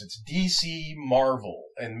comics. It's DC, Marvel,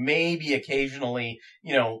 and maybe occasionally,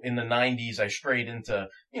 in the 90s I strayed into,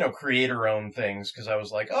 creator-owned things because I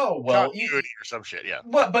was like, oh, well... Continuity or some shit, yeah.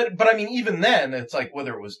 But I mean, even then, it's like,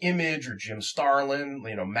 whether it was Image or Jim Starlin,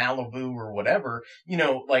 Malibu or whatever,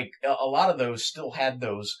 like, a lot of those still had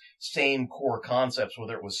those same core concepts,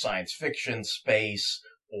 whether it was science fiction, space,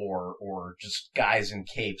 or just guys in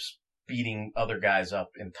capes beating other guys up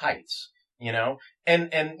in tights, and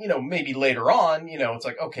maybe later on, it's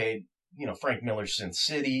like, okay, Frank Miller's Sin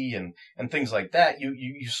City and things like that,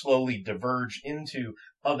 you slowly diverge into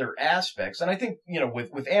other aspects. And I think,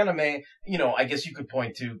 with anime, I guess you could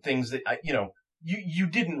point to things that, you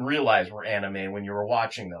didn't realize were anime when you were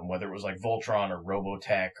watching them, whether it was like Voltron or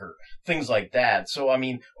Robotech or things like that. So, I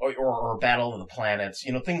mean, or Battle of the Planets,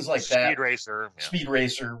 things like that. Speed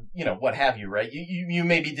Racer, what have you, right? You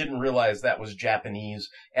maybe didn't realize that was Japanese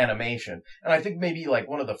animation. And I think maybe like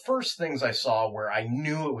one of the first things I saw where I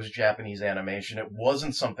knew it was Japanese animation, it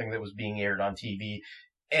wasn't something that was being aired on TV,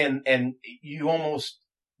 and you almost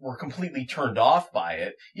were completely turned off by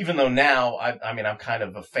it, even though now, I'm kind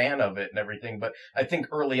of a fan of it and everything, but I think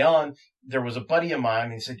early on, there was a buddy of mine,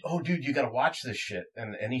 and he said, oh, dude, you gotta watch this shit,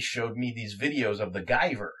 and he showed me these videos of the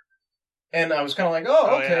Guyver. And I was kind of like,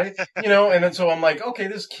 oh, okay, yeah. And then so I'm like, okay,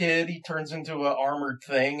 this kid, he turns into an armored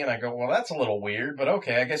thing, and I go, well, that's a little weird, but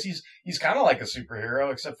okay, I guess he's kind of like a superhero,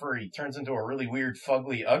 except for he turns into a really weird,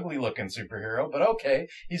 fugly, ugly-looking superhero, but okay,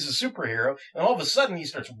 he's a superhero, and all of a sudden he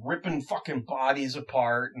starts ripping fucking bodies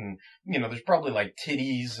apart, and, there's probably like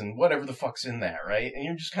titties and whatever the fuck's in that, right? And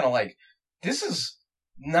you're just kind of like, this is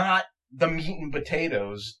not the meat and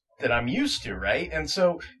potatoes that I'm used to, right? And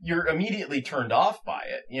so you're immediately turned off by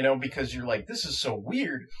it, because you're like, this is so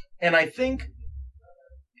weird. And I think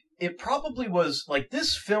it probably was like,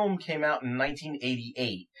 this film came out in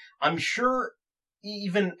 1988. I'm sure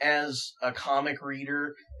even as a comic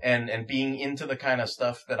reader and being into the kind of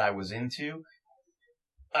stuff that I was into,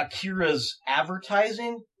 Akira's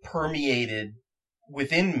advertising permeated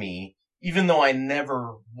within me, even though I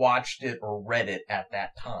never watched it or read it at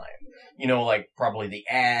that time. Like probably the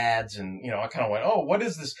ads and, I kind of went, oh, what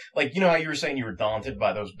is this? Like, how you were saying you were daunted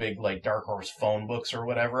by those big, like, Dark Horse phone books or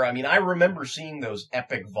whatever. I mean, I remember seeing those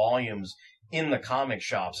epic volumes in the comic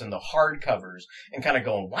shops and the hardcovers and kind of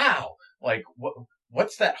going, wow, like,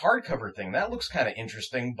 what's that hardcover thing? That looks kind of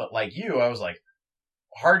interesting. But like you, I was like,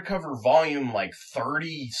 hardcover volume, like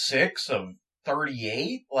 36 of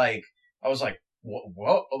 38? Like, I was like,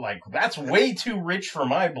 what, like, that's way too rich for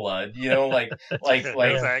my blood, like, no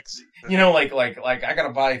thanks. Like I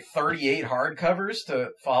gotta buy 38 hardcovers to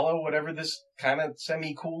follow whatever this kind of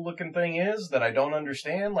semi-cool looking thing is that I don't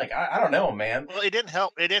understand. Like, I don't know, man. Well, it didn't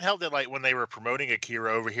help that, like, when they were promoting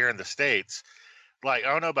Akira over here in the States, like,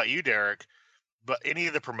 I don't know about you, Derek, but any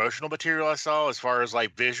of the promotional material I saw, as far as,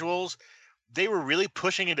 like, visuals, they were really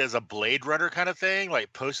pushing it as a Blade Runner kind of thing, like,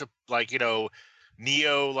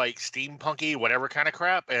 neo, like, steampunky, whatever kind of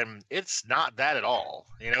crap, and it's not that at all.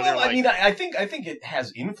 Well, I mean, I think it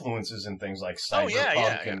has influences in things like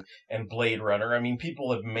Cyberpunk and Blade Runner. I mean,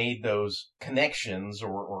 people have made those connections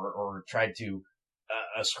or tried to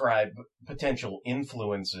ascribe potential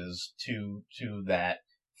influences to that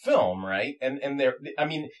film, right? And there, I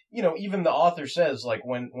mean, even the author says, like,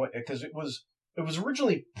 when because it was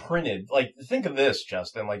originally printed, like, think of this,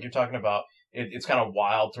 Justin, like, you're talking about it's kind of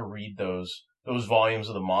wild to read those volumes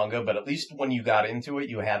of the manga, but at least when you got into it,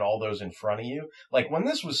 you had all those in front of you. Like, when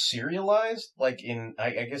this was serialized, like in,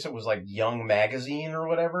 I guess it was like Young Magazine or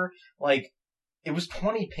whatever, like, it was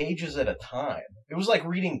 20 pages at a time. It was like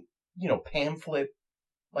reading, pamphlet,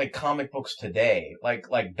 like comic books today, like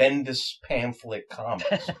Bendis pamphlet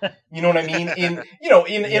comics. You know what I mean?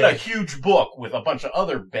 In a huge book with a bunch of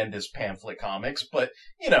other Bendis pamphlet comics, but,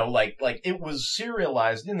 like it was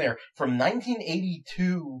serialized in there from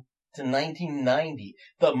 1982 to 1990.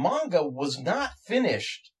 The manga was not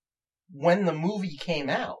finished when the movie came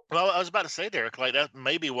out. Well, I was about to say, Derek, like that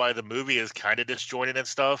may be why the movie is kind of disjointed and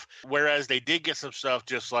stuff. Whereas they did get some stuff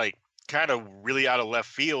just like kind of really out of left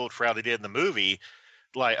field for how they did in the movie.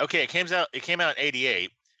 Like, okay, it came out in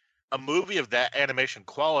 88. A movie of that animation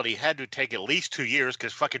quality had to take at least 2 years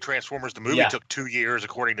because fucking Transformers the movie took 2 years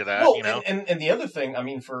according to that. Well, and the other thing, I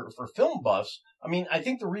mean, for film buffs, I mean, I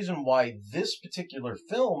think the reason why this particular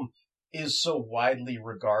film is so widely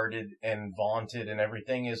regarded and vaunted and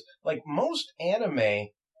everything is, like, most anime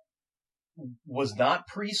was not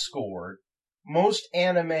pre-scored. Most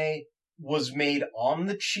anime was made on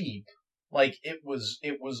the cheap. Like, it was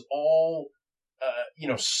all,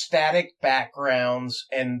 static backgrounds,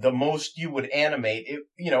 and the most you would animate, it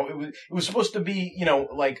was supposed to be,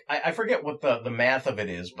 like, I forget what the math of it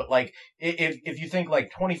is, but, like, if you think,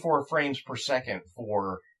 like, 24 frames per second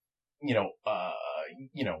for,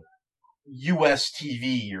 US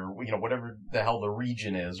TV or, whatever the hell the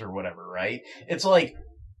region is or whatever, right? It's like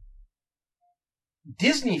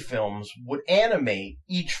Disney films would animate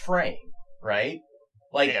each frame, right?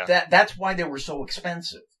 Like that's why they were so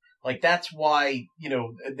expensive. Like that's why,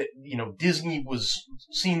 Disney was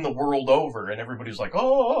seen the world over and everybody was like,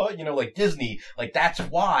 oh, like Disney, like that's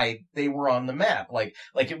why they were on the map. Like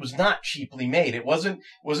it was not cheaply made. It wasn't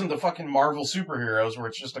the fucking Marvel superheroes where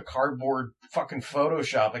it's just a cardboard fucking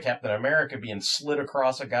Photoshop of Captain America being slid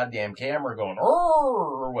across a goddamn camera going,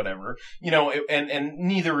 or whatever, and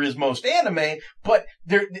neither is most anime, but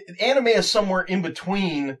anime is somewhere in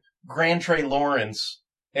between Grand Trey Lawrence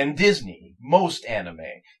and Disney, most anime.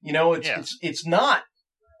 It's not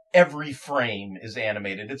every frame is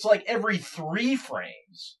animated. It's like every 3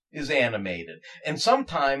 frames is animated. And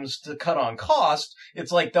sometimes, to cut on cost,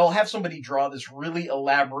 it's like they'll have somebody draw this really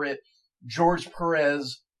elaborate George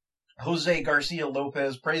Perez, Jose Garcia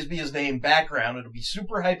Lopez, praise be his name, background. It'll be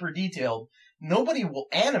super hyper detailed. Nobody will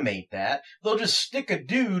animate that. They'll just stick a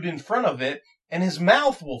dude in front of it and his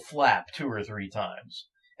mouth will flap 2 or 3 times.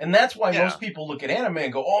 And that's why most people look at anime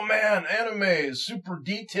and go, oh man, anime is super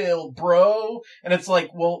detailed, bro. And it's like,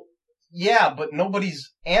 well, yeah, but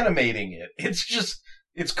nobody's animating it.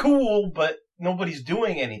 It's cool, but nobody's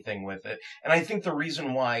doing anything with it. And I think the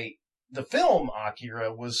reason why the film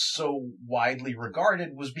Akira was so widely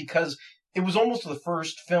regarded was because it was almost the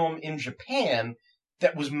first film in Japan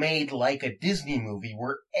that was made like a Disney movie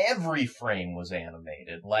where every frame was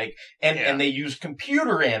animated. Like, and they used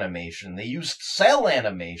computer animation. They used cell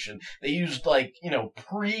animation. They used I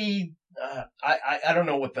don't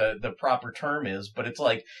know what the proper term is, but it's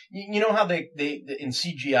like, how they in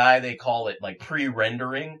CGI, they call it like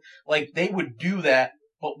pre-rendering. Like they would do that,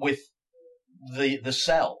 but with the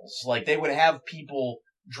cells. Like they would have people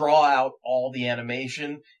draw out all the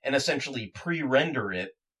animation and essentially pre-render it,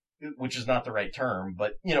 which is not the right term,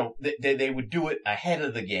 but, they would do it ahead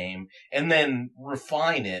of the game and then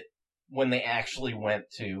refine it when they actually went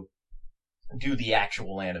to do the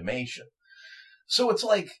actual animation. So it's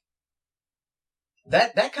like,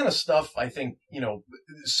 that kind of stuff, I think,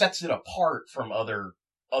 sets it apart from other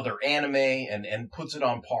anime and puts it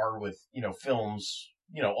on par with, films,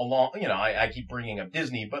 I keep bringing up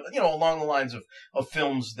Disney, but, along the lines of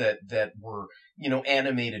films that were,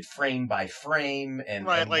 animated frame by frame and,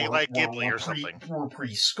 right, and like Ghibli or something. Were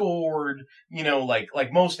pre-scored,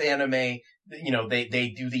 like most anime,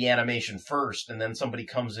 they do the animation first and then somebody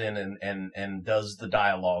comes in and does the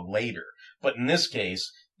dialogue later. But in this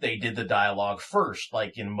case, they did the dialogue first,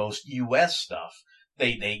 like in most US stuff.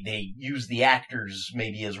 They use the actors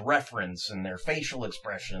maybe as reference and their facial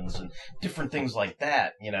expressions and different things like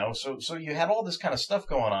that, So you had all this kind of stuff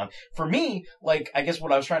going on. For me, like, I guess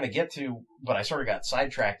what I was trying to get to, but I sort of got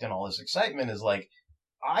sidetracked in all this excitement, is like,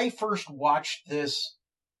 I first watched this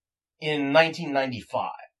in 1995.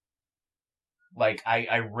 Like,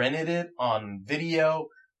 I rented it on video.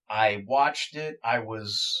 I watched it. It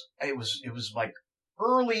was like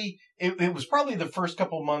early. It was probably the first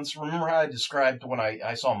couple months. Remember how I described when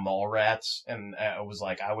I saw Mallrats and I was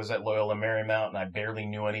at Loyola Marymount and I barely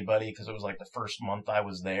knew anybody because it was like the first month I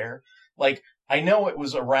was there. Like, I know it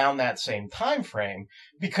was around that same time frame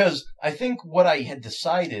because I think what I had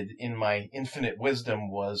decided in my infinite wisdom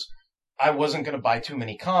was I wasn't going to buy too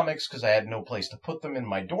many comics because I had no place to put them in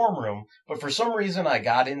my dorm room. But for some reason I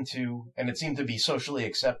got into, and it seemed to be socially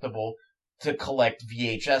acceptable, to collect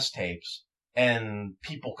VHS tapes and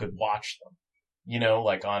people could watch them, you know,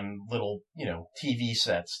 like on little, you know, TV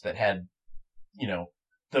sets that had, you know,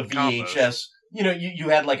 the VHS, Combos. you know, you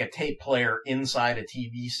had like a tape player inside a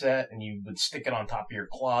TV set and you would stick it on top of your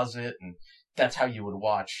closet and that's how you would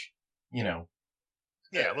watch, you know,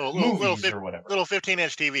 Yeah, movies or whatever. Little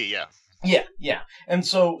 15-inch TV, yeah. Yeah, yeah. And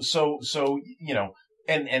so, you know,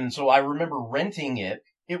 and so I remember renting it.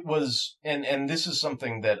 It was, and this is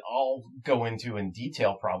something that I'll go into in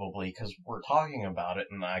detail probably because we're talking about it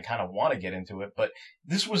and I kind of want to get into it, but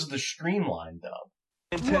this was the streamlined dub.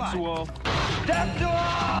 Tetsuo!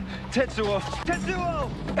 Tetsuo! Tetsuo! Tetsuo!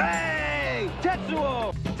 Hey!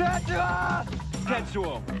 Tetsuo! Tetsuo!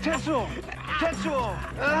 Tetsuo! Tetsuo! Tetsuo!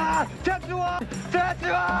 Ah! Tetsuo!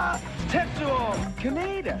 Tetsuo! Tetsuo!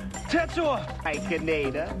 Kaneda! Tetsuo! Hey,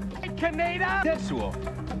 Kaneda! Kaneda! Tetsuo!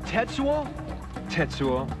 Tetsuo!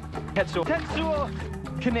 Tetsuo! Tetsuo! Tetsuo!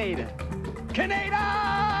 Kaneda! Kaneda!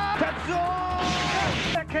 Tetsuo!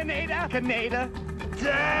 Kaneda! Kaneda!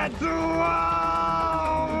 Tetsuo!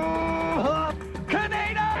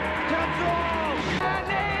 Kaneda! Tetsuo!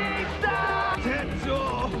 Kaneda! Tetsuo!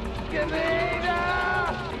 Kaneda!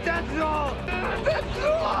 Tetsuo!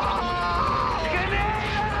 Tetsuo!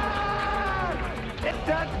 Kaneda!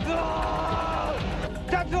 Tetsuo!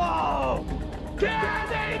 Tetsuo!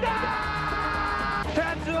 Kaneda!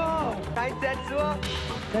 Tetsuo! Hi, Tetsuo!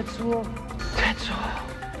 Tetsuo! Tetsuo!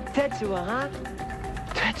 Tetsuo, huh?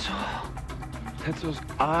 Tetsuo! Tetsuo's.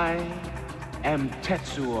 I am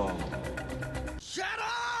Tetsuo. Shut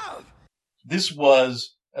up! This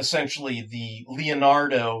was essentially the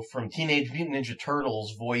Leonardo from Teenage Mutant Ninja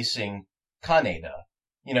Turtles voicing Kaneda.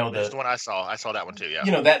 You know, That's the one I saw. I saw that one too, yeah.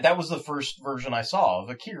 You know, that was the first version I saw of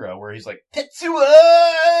Akira, where he's like,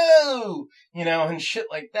 Tetsuo! You know, and shit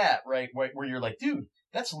like that, right? Where you're like, dude,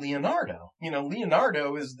 that's Leonardo. You know,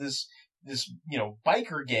 Leonardo is this, you know,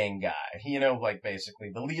 biker gang guy, you know, like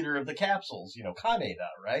basically the leader of the capsules, you know,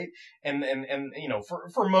 Kaneda, right? And, you know,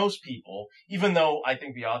 for most people, even though I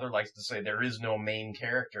think the author likes to say there is no main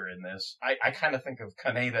character in this, I kind of think of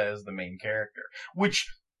Kaneda as the main character, which,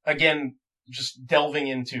 again, just delving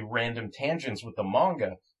into random tangents with the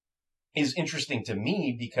manga is interesting to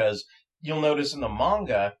me because you'll notice in the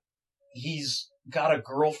manga, he's got a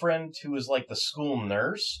girlfriend who is like the school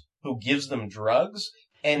nurse who gives them drugs.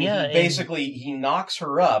 And he knocks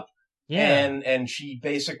her up and she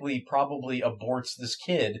basically probably aborts this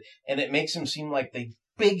kid and it makes him seem like the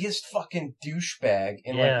biggest fucking douchebag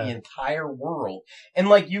in like the entire world. And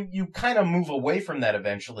like you kind of move away from that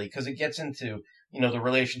eventually because it gets into, you know, the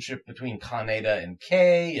relationship between Kaneda and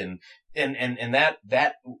Kei and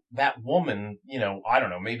that woman, you know, I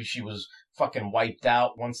don't know, maybe she was fucking wiped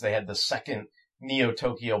out once they had the second Neo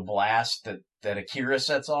Tokyo blast that Akira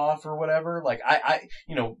sets off or whatever. Like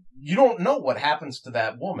you know, you don't know what happens to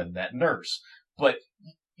that woman, that nurse, but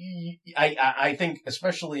I think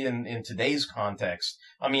especially in today's context,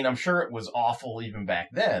 I mean, I'm sure it was awful even back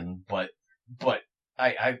then, but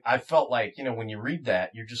I felt like, you know, when you read that,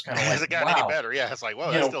 you're just kind of like, it got wow. any better. Yeah. It's like,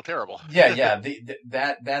 well, that's still terrible. Yeah.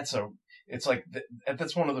 It's like,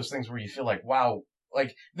 that's one of those things where you feel like, wow.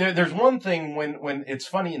 Like there's one thing when it's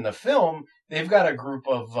funny in the film, they've got a group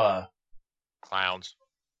of clowns.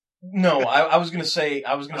 No, I was gonna say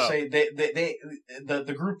the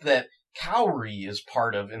group that Cowrie is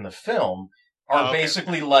part of in the film are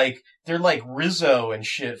basically like they're like Rizzo and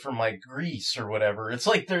shit from like Greece or whatever. It's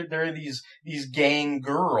like they're these gang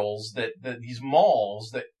girls that these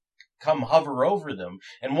malls that come hover over them,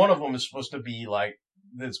 and one of them is supposed to be like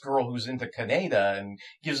this girl who's into Kaneda and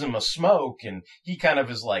gives him a smoke, and he kind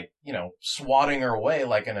of is like, you know, swatting her away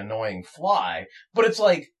like an annoying fly. But it's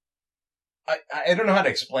like, I don't know how to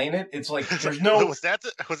explain it. It's like there's no. Was that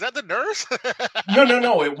the nurse?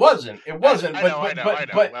 No, it wasn't. It wasn't. I know.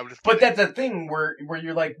 But that's the thing where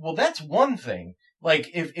you're like, well, that's one thing.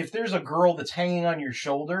 Like, if there's a girl that's hanging on your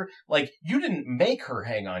shoulder, like, you didn't make her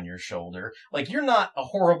hang on your shoulder. Like, you're not a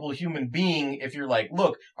horrible human being if you're like,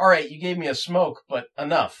 look, alright, you gave me a smoke, but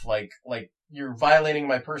enough. Like, you're violating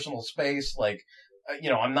my personal space. Like,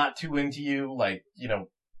 you know, I'm not too into you. Like, you know,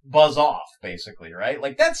 buzz off, basically, right?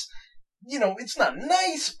 Like, that's, you know, it's not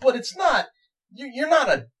nice, but it's not, you're not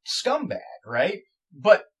a scumbag, right?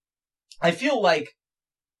 But I feel like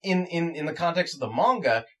in the context of the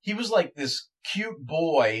manga, he was like this cute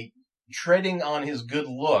boy treading on his good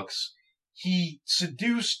looks. He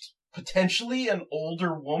seduced potentially an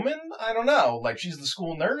older woman. I don't know. Like, she's the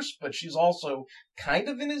school nurse, but she's also kind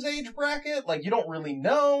of in his age bracket. Like, you don't really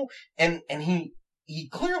know. And he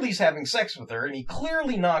clearly is having sex with her, and he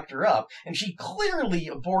clearly knocked her up, and she clearly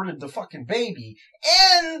aborted the fucking baby.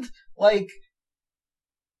 And, like,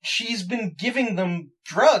 she's been giving them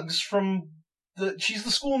drugs from she's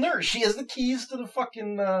the school nurse. She has the keys to the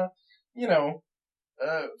fucking,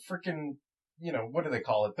 freaking, what do they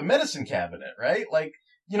call it? The medicine cabinet, right? Like,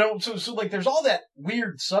 so like there's all that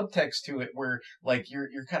weird subtext to it where like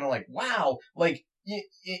you're kind of like, wow, like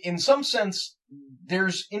in some sense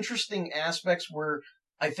there's interesting aspects where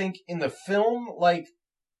I think in the film, like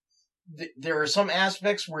there are some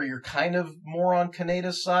aspects where you're kind of more on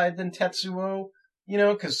Kaneda's side than Tetsuo,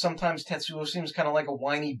 because sometimes Tetsuo seems kind of like a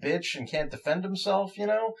whiny bitch and can't defend himself,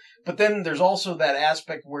 but then there's also that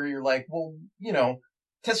aspect where you're like, well,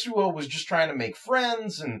 Tetsuo was just trying to make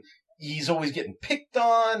friends, and he's always getting picked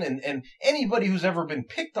on, and anybody who's ever been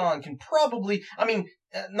picked on can probably, I mean,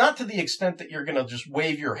 not to the extent that you're gonna just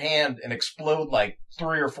wave your hand and explode like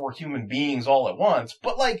 3 or 4 human beings all at once,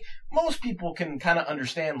 but like, most people can kind of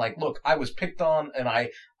understand, like, look, I was picked on, and I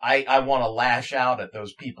want to lash out at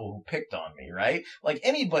those people who picked on me, right? Like,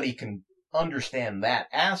 anybody can understand that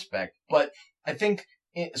aspect, but I think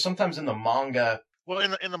sometimes in the manga... Well,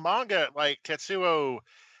 in the manga, like, Tetsuo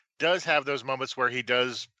does have those moments where he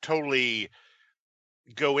does totally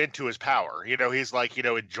go into his power. He's like,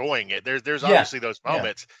 enjoying it. There's obviously those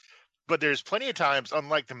moments, but there's plenty of times,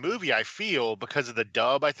 unlike the movie, I feel, because of the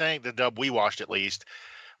dub, I think, the dub we watched at least,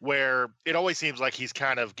 where it always seems like he's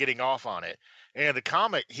kind of getting off on it. And the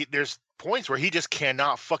comic, there's points where he just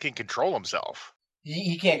cannot fucking control himself.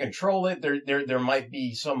 He can't control it. There might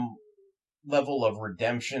be some level of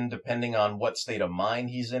redemption depending on what state of mind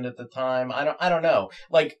he's in at the time. I don't know.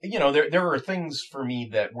 Like, there are things for me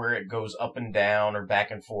that where it goes up and down or back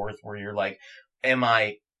and forth where you're like, am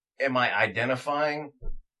I identifying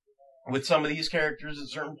with some of these characters at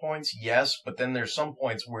certain points? Yes, but then there's some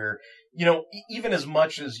points where, even as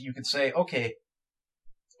much as you could say, okay,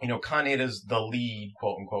 Kaneda's the lead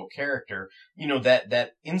quote unquote character,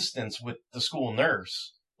 that instance with the school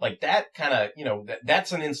nurse, like that kind of,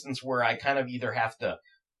 that's an instance where I kind of either have to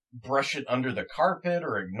brush it under the carpet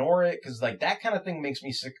or ignore it, because like that kind of thing makes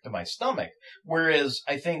me sick to my stomach. Whereas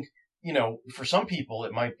I think, for some people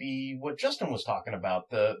it might be what Justin was talking about,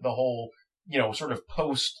 the whole, sort of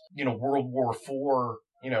post, World War IV,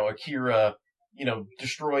 Akira,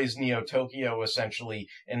 destroys Neo Tokyo essentially,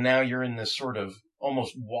 and now you're in this sort of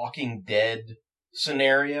almost Walking Dead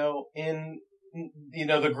scenario in,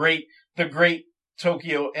 the great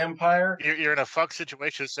Tokyo Empire. You're in a fuck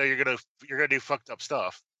situation, so you're gonna do fucked up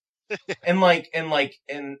stuff. and the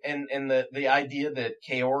idea that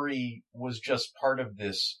Kaori was just part of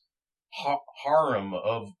this harem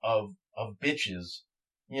of bitches,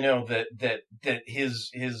 that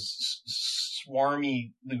his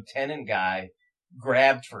swarmy lieutenant guy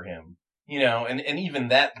grabbed for him, and even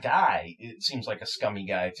that guy, it seems like a scummy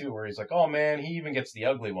guy too, where he's like, oh man, he even gets the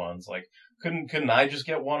ugly ones. Like, couldn't I just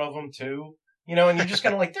get one of them too? And you're just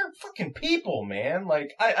kind of like, they're fucking people, man.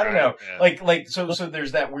 Like, I don't know. Yeah. So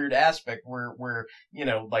there's that weird aspect where,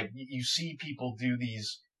 like you see people do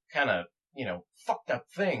these kind of, fucked up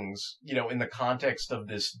things, in the context of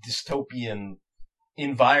this dystopian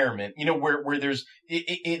environment, where there's,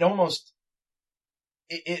 it almost,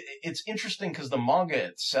 it's interesting because the manga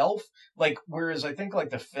itself, like, whereas I think like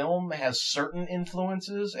the film has certain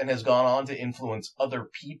influences and has gone on to influence other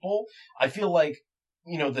people, I feel like,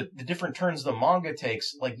 the different turns the manga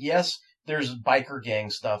takes, like, yes, there's biker gang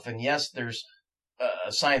stuff, and yes, there's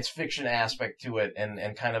a science fiction aspect to it, and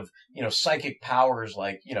kind of, psychic powers,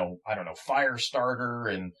 like, I don't know,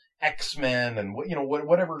 Firestarter and X-Men and,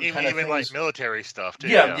 whatever kind of things. Even like military stuff, too.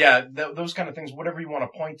 Yeah, those kind of things, whatever you want to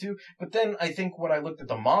point to. But then I think when I looked at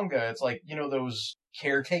the manga, it's like, those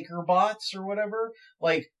caretaker bots or whatever,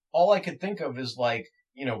 like, all I could think of is like,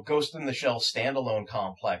 Ghost in the Shell standalone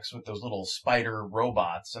complex with those little spider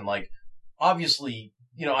robots. And like, obviously,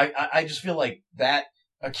 I just feel like that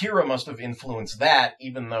Akira must have influenced that,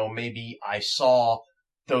 even though maybe I saw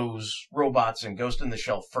those robots in Ghost in the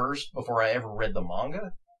Shell first before I ever read the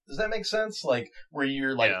manga. Does that make sense? Like, where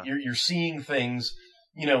you're like, you're seeing things,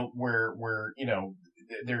 where,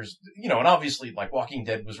 there's, and obviously like Walking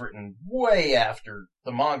Dead was written way after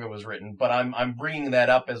the manga was written, but I'm bringing that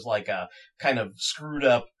up as like a kind of screwed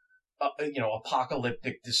up,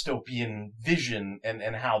 apocalyptic dystopian vision,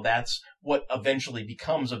 and how that's what eventually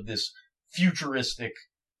becomes of this futuristic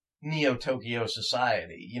Neo-Tokyo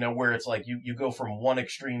society, where it's like you go from one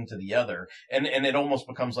extreme to the other, and it almost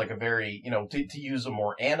becomes like a very, to use a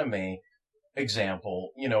more anime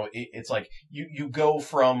example, it's like you go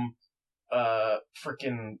from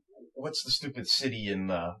frickin' what's the stupid city in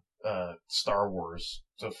Star Wars?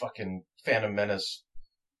 So fucking Phantom Menace.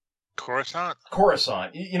 Coruscant.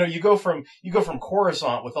 You go from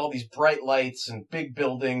Coruscant with all these bright lights and big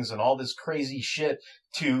buildings and all this crazy shit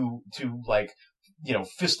to like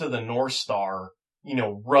Fist of the North Star,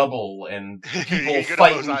 rubble and people You're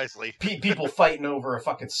fighting, people fighting over a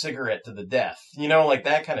fucking cigarette to the death, like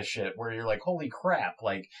that kind of shit where you're like, holy crap,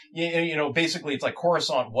 like, basically it's like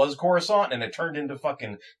Coruscant was Coruscant and it turned into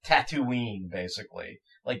fucking Tatooine, basically.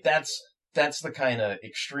 Like that's the kind of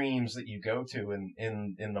extremes that you go to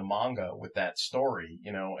in the manga with that story,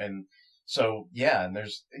 and so, yeah, and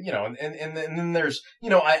there's, and then there's,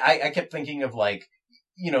 I kept thinking of like,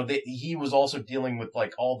 he was also dealing with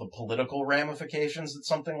like all the political ramifications that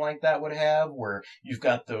something like that would have, where you've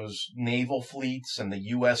got those naval fleets and the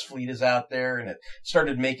U.S. fleet is out there, and it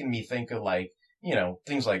started making me think of like,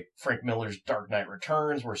 things like Frank Miller's Dark Knight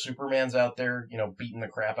Returns, where Superman's out there, beating the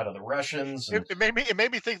crap out of the Russians. And, it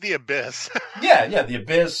made me think the Abyss. yeah, the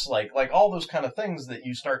Abyss, like all those kind of things that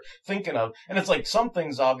you start thinking of, and it's like some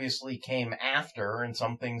things obviously came after and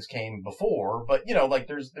some things came before, but like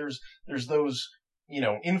there's those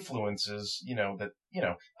influences, that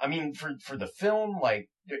I mean for the film, like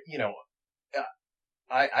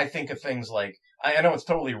I think of things like I know it's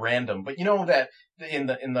totally random, but that in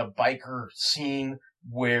the biker scene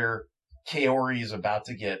where Kaori is about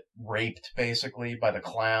to get raped basically by the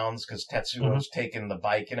clowns because Tetsuo's taken the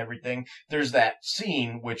bike and everything. There's that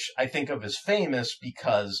scene which I think of as famous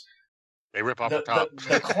because they rip off the top.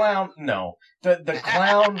 The clown, no, the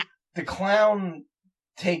clown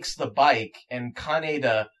takes the bike and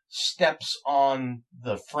Kaneda steps on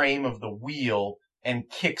the frame of the wheel and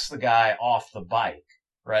kicks the guy off the bike.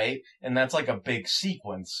 Right? And that's like a big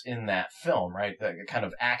sequence in that film, right? The kind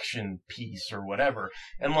of action piece or whatever.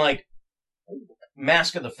 And like,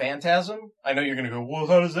 Mask of the Phantasm, I know you're gonna go, well,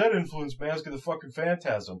 how does that influence Mask of the fucking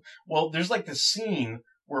Phantasm? Well, there's like this scene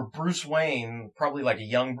where Bruce Wayne, probably like a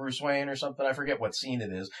young Bruce Wayne or something, I forget what scene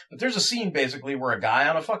it is, but there's a scene basically where a guy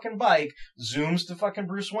on a fucking bike zooms to fucking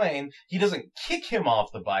Bruce Wayne. He doesn't kick him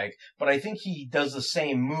off the bike, but I think he does the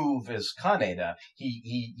same move as Kaneda.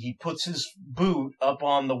 He puts his boot up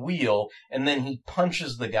on the wheel and then he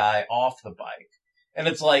punches the guy off the bike. And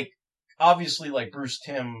it's like, obviously, like Bruce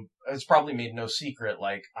Timm, it's probably made no secret,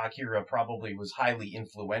 like Akira probably was highly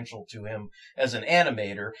influential to him as an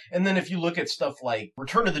animator. And then if you look at stuff like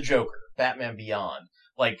Return of the Joker, Batman Beyond,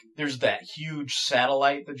 like there's that huge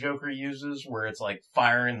satellite the Joker uses where it's like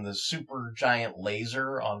firing the super giant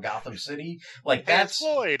laser on Gotham City. Like that's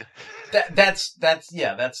Floyd. That's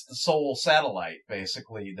the Soul satellite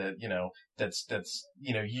basically that, that's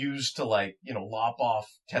used to like, lop off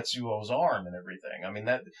Tetsuo's arm and everything. I mean,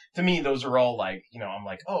 that to me, those are all like, I'm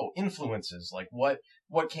like, oh, influences, like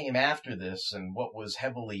what came after this and what was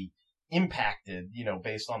heavily impacted,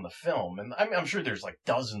 based on the film. And I'm sure there's like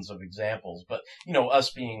dozens of examples, but,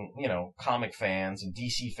 us being, comic fans and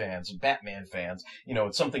DC fans and Batman fans,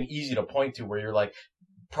 it's something easy to point to where you're like,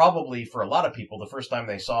 probably for a lot of people, the first time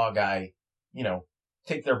they saw a guy,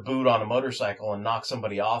 take their boot on a motorcycle and knock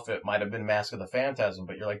somebody off it might have been Mask of the Phantasm,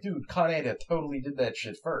 but you're like, dude, Kaneda totally did that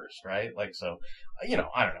shit first, right? Like, so, I don't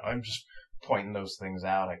know. I'm just pointing those things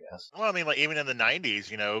out, I guess. Well, I mean, like even in the 90s,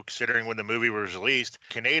 considering when the movie was released,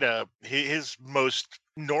 Kaneda, his most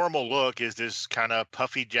normal look is this kind of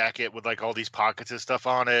puffy jacket with like all these pockets and stuff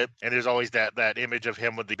on it. And there's always that image of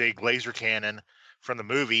him with the big laser cannon from the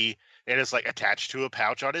movie. And it's like attached to a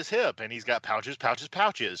pouch on his hip. And he's got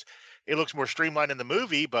pouches. It looks more streamlined in the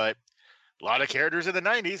movie, but a lot of characters in the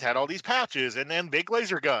 90s had all these pouches and then big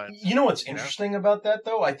laser guns. You know what's interesting about that,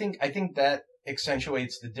 though? I think that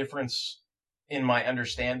accentuates the difference in my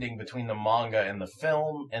understanding between the manga and the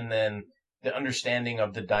film, and then the understanding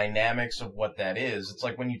of the dynamics of what that is. It's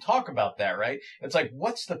like when you talk about that, right? It's like,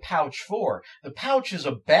 what's the pouch for? The pouch is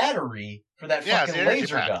a battery for that fucking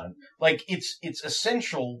laser gun. Like, it's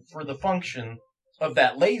essential for the function of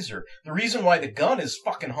that laser. The reason why the gun is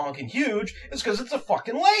fucking honking huge is because it's a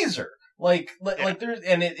fucking laser. Like there's,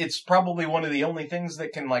 and it's probably one of the only things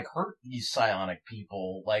that can like hurt these psionic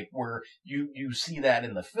people. Like where you see that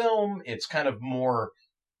in the film, it's kind of more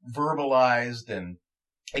verbalized and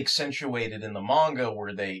accentuated in the manga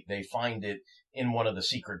where they find it in one of the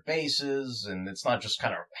secret bases, and it's not just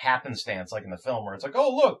kind of happenstance like in the film where it's like,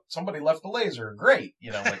 oh look, somebody left the laser, great,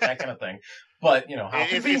 like that kind of thing. But how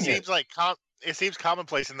convenient. It seems like it seems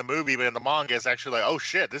commonplace in the movie, but in the manga, it's actually like, oh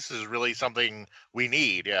shit, this is really something we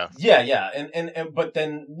need. Yeah. Yeah. And but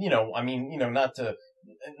then, I mean,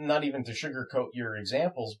 not even to sugarcoat your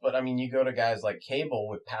examples, but I mean, you go to guys like Cable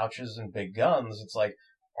with pouches and big guns. It's like,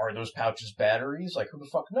 are those pouches batteries? Like, who the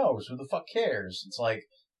fuck knows? Who the fuck cares? It's like,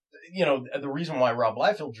 the reason why Rob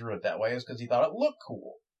Liefeld drew it that way is because he thought it looked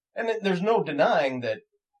cool. And there's no denying that,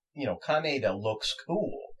 Kaneda looks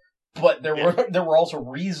cool. But there were also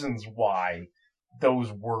reasons why those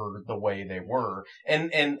were the way they were.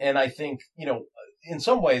 And I think, in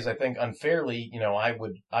some ways, I think unfairly, I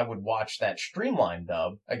would watch that streamlined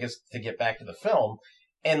dub, I guess, to get back to the film,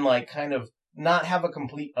 and like kind of not have a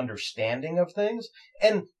complete understanding of things.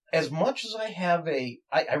 And as much as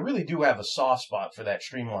I really do have a soft spot for that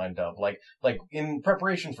streamlined dub. Like in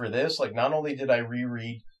preparation for this, like not only did I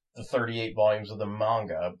reread the 38 volumes of the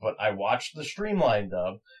manga, but I watched the streamlined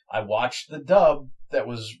dub. I watched the dub that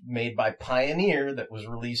was made by Pioneer that was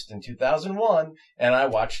released in 2001, and I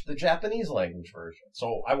watched the Japanese language version.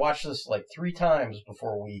 So I watched this like 3 times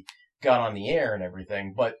before we got on the air and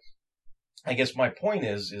everything. But I guess my point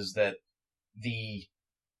is that the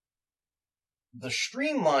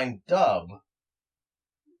streamlined dub,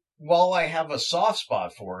 while I have a soft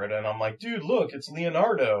spot for it, and I'm like, dude, look, it's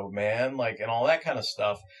Leonardo, man, like, and all that kind of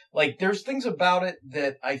stuff. Like, there's things about it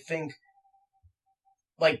that I think,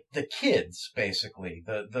 like, the kids, basically,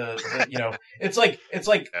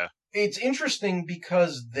 it's interesting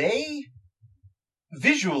because they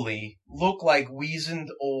visually look like weazened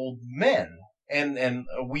old men and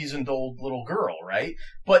a weazened old little girl, right?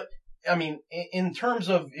 But I mean, in terms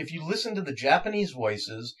of, if you listen to the Japanese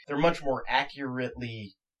voices, they're much more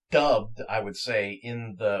accurately dubbed, I would say,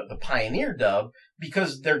 in the Pioneer dub,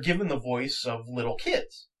 because they're given the voice of little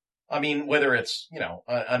kids. I mean, whether it's,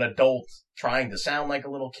 an adult trying to sound like a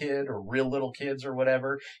little kid or real little kids or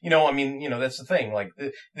whatever, that's the thing. Like,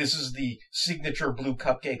 this is the signature Blue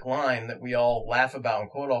Cupcake line that we all laugh about and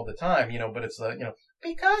quote all the time, but it's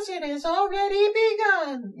because it has already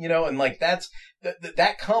begun, and like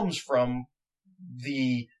that comes from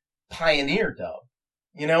the Pioneer dub,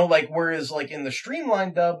 whereas like in the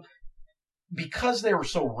streamlined dub, because they were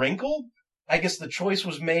so wrinkled, I guess the choice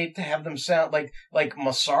was made to have them sound like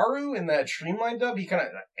Masaru in that streamlined dub. He kind of,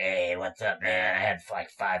 hey, what's up, man? I had like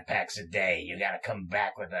 5 packs a day. You gotta come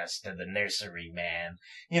back with us to the nursery, man.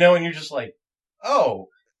 And you're just like, oh.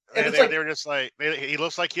 And they were just like, he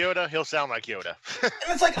looks like Yoda, he'll sound like Yoda. And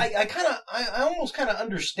it's like, I almost kind of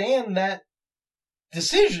understand that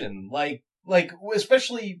decision. Like,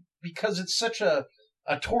 especially because it's such a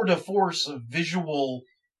tour de force of visual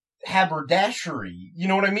haberdashery. You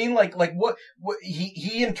know what I mean? Like what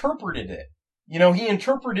he interpreted it. He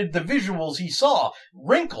interpreted the visuals he saw.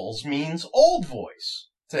 Wrinkles means old voice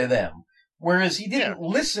to them. Whereas he didn't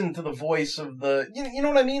listen to the voice of the, you know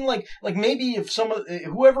what I mean? Like maybe if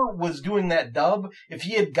whoever was doing that dub, if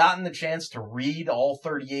he had gotten the chance to read all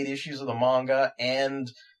 38 issues of the manga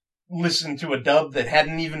and listen to a dub that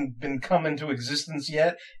hadn't even been come into existence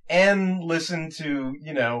yet, and listen to,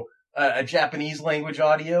 a Japanese language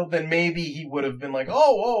audio, then maybe he would have been like,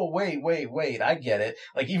 wait, I get it.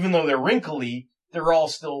 Like, even though they're wrinkly, they're all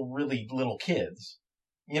still really little kids.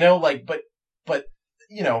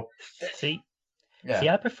 See,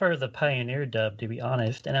 I prefer the Pioneer dub, to be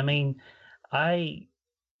honest. And I mean, I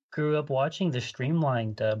grew up watching the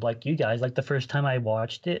streamlined dub like you guys. Like, the first time I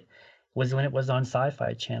watched it was when it was on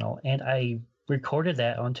Sci-Fi Channel, and I recorded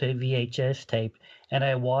that onto a VHS tape, and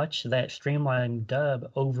I watched that streamlined dub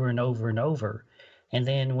over and over and over. And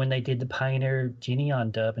then when they did the Pioneer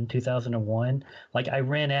Geneon dub in 2001, like, I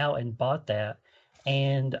ran out and bought that,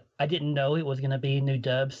 and I didn't know it was going to be a new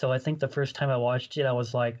dub. So I think the first time I watched it, I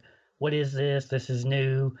was like, what is this? This is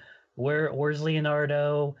new. Where's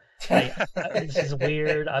Leonardo? This is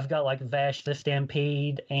weird. I've got like Vash the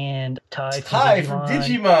Stampede and Ty from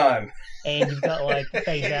Digimon. And you've got like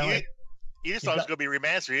Faye Valentine. You just thought it was going to be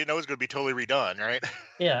remastered. You didn't know it was going to be totally redone, right?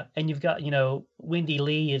 Yeah, and you've got, Wendy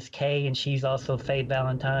Lee is Kay, and she's also Faye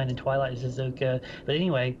Valentine, and Twilight Suzuka. But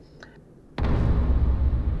anyway,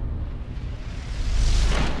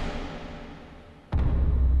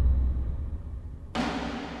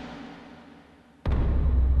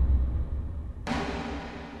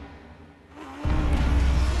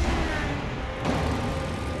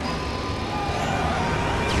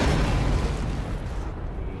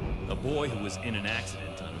 in an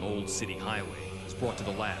accident on an old city highway was brought to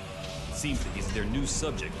the lab. It seems that he's their new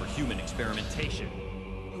subject for human experimentation.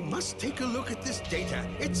 You must take a look at this data.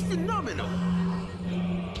 It's phenomenal.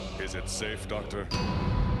 Is it safe, Doctor?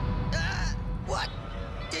 What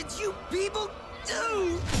did you people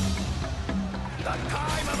do? The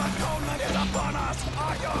time of atonement is upon us.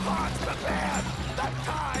 Are your hearts prepared? The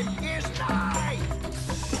time is nigh.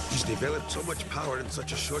 He's developed so much power in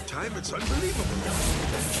such a short time, it's unbelievable.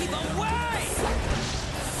 Keep away!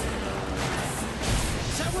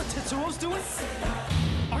 Is that what Tetsuo's doing?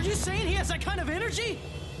 Are you saying he has that kind of energy?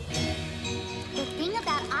 The thing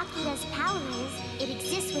about Akira's power is, it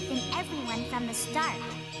exists within everyone from the start.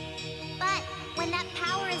 But when that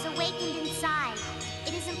power is awakened inside,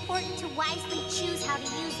 it is important to wisely choose how to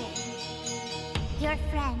use it. Your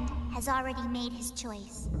friend has already made his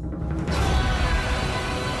choice.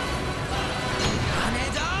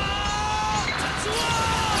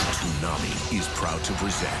 Toonami is proud to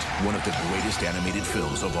present one of the greatest animated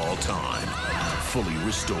films of all time, fully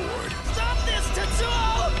restored. Stop this,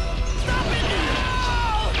 Tetsuo! Stop it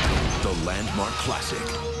now! The landmark classic,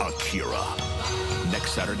 Akira.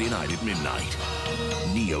 Next Saturday night at midnight,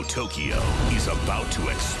 Neo Tokyo is about to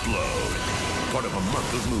explode. Part of a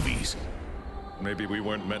month of movies. Maybe we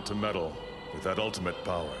weren't meant to meddle with that ultimate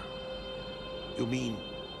power. You mean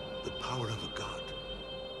the power of a god?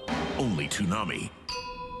 Only Toonami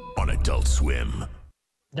on Adult Swim.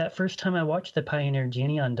 That first time I watched the Pioneer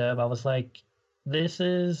Genie on dub, I was like, this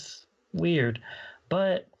is weird.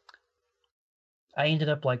 But I ended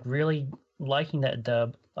up like really liking that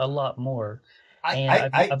dub a lot more.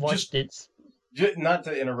 I've watched it. Not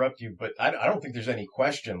to interrupt you, but I don't think there's any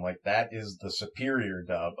question. Like, that is the superior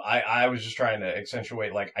dub. I was just trying to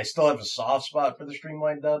accentuate, like, I still have a soft spot for the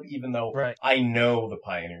streamlined dub, even though I know the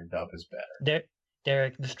Pioneer dub is better.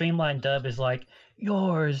 Derek, the streamlined dub is like,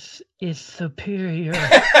 yours is superior.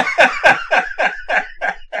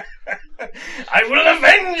 I will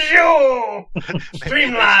avenge you!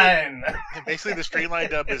 Streamline! Basically, the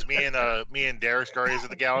streamlined dub is me and Derek's Guardians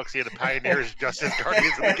of the Galaxy, and the Pioneers Justice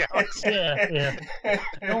Guardians of the Galaxy. Yeah.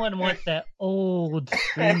 No one wants that old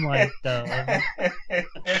streamlined dub.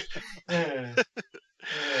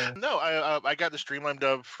 No, I got the streamlined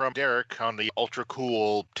dub from Derek on the ultra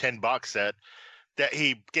cool 10 box set that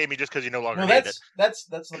he gave me just because he no longer needed it. That's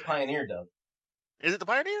the Pioneer dub. Is it the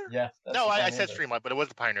Pioneer? Yeah. No, I said Streamline, but it was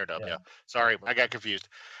the Pioneer dub. Yeah. Sorry, I got confused.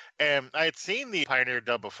 And I had seen the Pioneer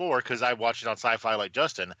dub before because I watched it on Sci-Fi like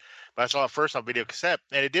Justin, but I saw it first on video cassette,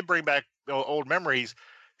 and it did bring back old memories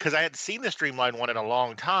because I hadn't seen the Streamline one in a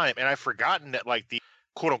long time, and I'd forgotten that like the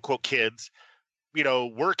quote unquote kids,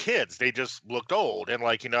 were kids. They just looked old, and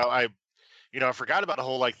like I forgot about the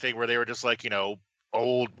whole like thing where they were just like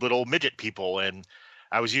old little midget people, and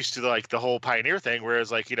I was used to like the whole Pioneer thing,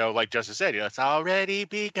 whereas like like Justin said, it's already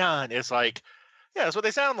begun. It's like, yeah, that's what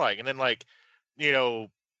they sound like. And then like,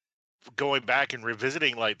 going back and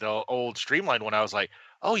revisiting like the old Streamlined one, I was like,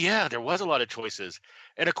 oh yeah, there was a lot of choices.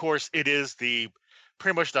 And of course, it is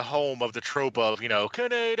pretty much the home of the trope of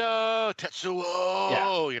Kaneda, Tetsuo.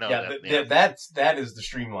 That is the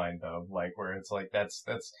streamlined dub, like where it's like that's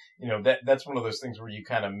that's one of those things where you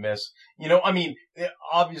kind of miss. I mean,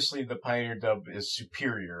 obviously the Pioneer dub is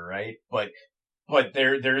superior, right? But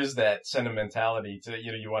there is that sentimentality to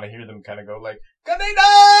you want to hear them kind of go like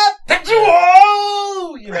Kaneda,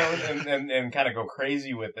 Tetsuo, and kind of go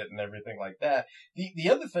crazy with it and everything like that. The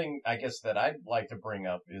other thing I guess that I'd like to bring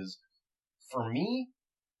up is, for me,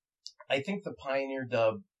 I think the Pioneer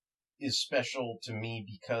dub is special to me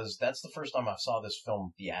because that's the first time I saw this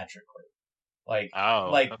film theatrically.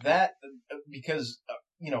 That, because,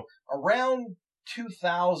 around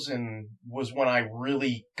 2000 was when I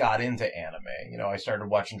really got into anime. I started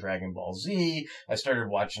watching Dragon Ball Z, I started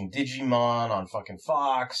watching Digimon on fucking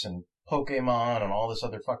Fox and Pokemon and all this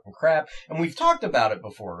other fucking crap. And we've talked about it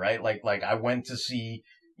before, right? Like I went to see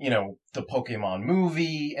the Pokemon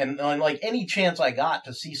movie, and like any chance I got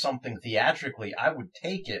to see something theatrically, I would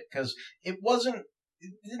take it, because it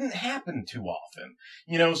didn't happen too often,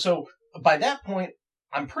 so by that point,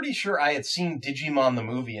 I'm pretty sure I had seen Digimon the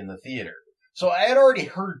movie in the theater. So I had already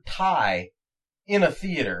heard Tai in a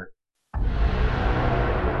theater.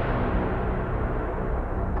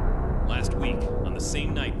 Last week, on the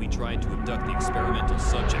same night we tried to abduct the experimental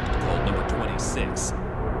subject called number 26,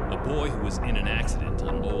 a boy who was in an accident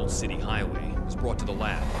on an old city highway was brought to the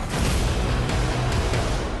lab.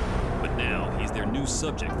 But now he's their new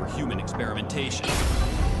subject for human experimentation.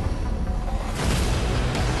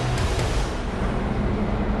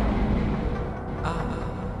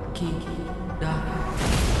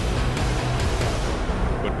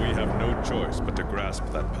 But we have no choice but to grasp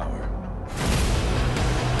that power.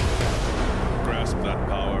 Grasp that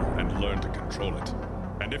power and learn to control it.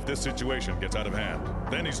 And if this situation gets out of hand,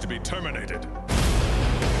 then he's to be terminated.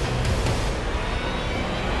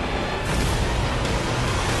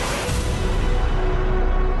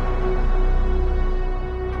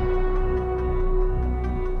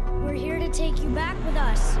 We're here to take you back with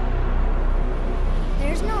us.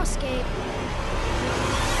 There's no escape.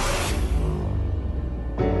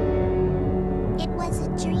 It was a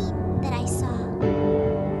dream that I saw.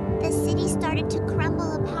 The city started to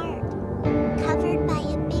crumble apart, covered by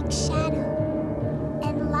a big shadow,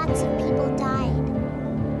 and lots of people died.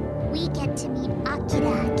 We get to meet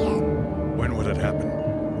Akira again. When will it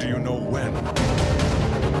happen? Do you know when?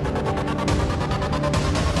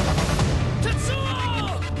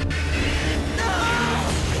 Tetsuo! No!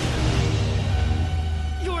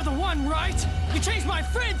 You're the one, right? You changed my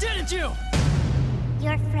friend, didn't you?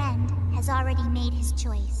 Your friend has already made his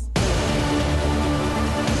choice.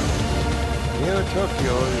 Neo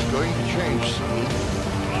Tokyo is going to change soon.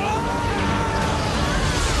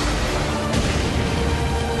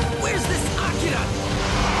 Where's this Akira?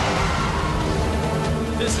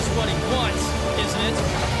 This is what he wants, isn't it?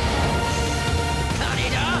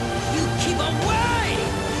 Kaneda, you keep away!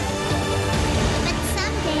 But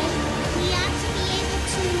someday, we ought to be able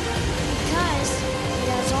to... Because it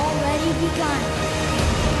has already begun.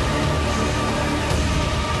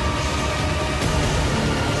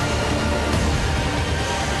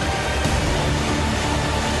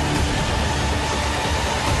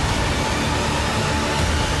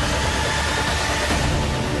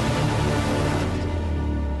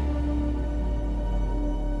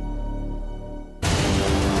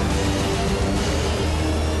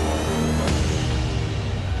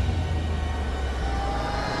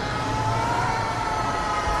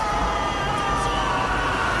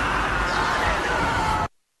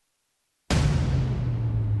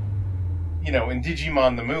 In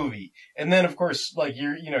Digimon the movie. And then, of course, like,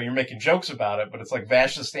 you're making jokes about it, but it's like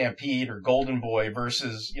Vash the Stampede or Golden Boy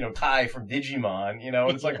versus, Tai from Digimon, and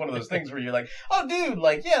it's like one of those things where you're like, oh, dude,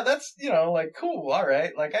 like, yeah, that's, like, cool, all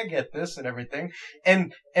right, like, I get this and everything.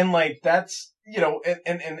 And like, that's,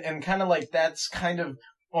 and kind of like, that's kind of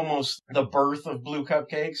almost the birth of Blue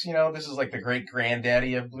Cupcakes, this is like the great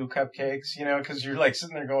granddaddy of Blue Cupcakes, because you're like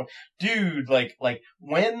sitting there going, dude, like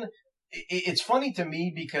when... It's funny to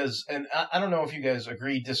me because, and I don't know if you guys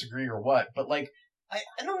agree, disagree, or what, but like, I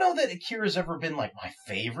don't know that Akira's ever been like my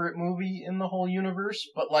favorite movie in the whole universe,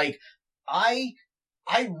 but like, I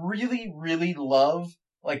really, really love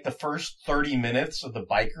like the first 30 minutes of the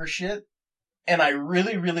biker shit, and I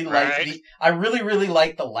really, really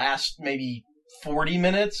like the last maybe 40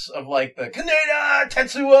 minutes of like the Kaneda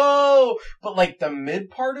Tetsuo, but like the mid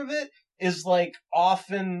part of it is like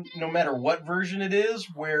often, no matter what version it is,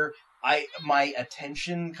 where my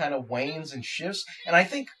attention kind of wanes and shifts. And I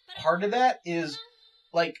think part of that is,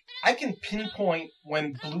 like, I can pinpoint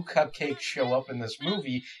when Blue Cupcakes show up in this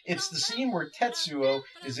movie. It's the scene where Tetsuo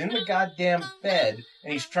is in the goddamn bed,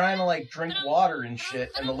 and he's trying to, like, drink water and shit,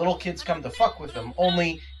 and the little kids come to fuck with him.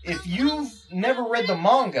 Only, if you've never read the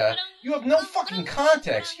manga, you have no fucking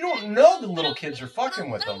context. You don't know the little kids are fucking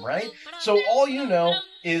with him, right? So all you know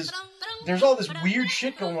is there's all this weird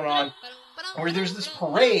shit going on, where there's this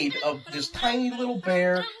parade of this tiny little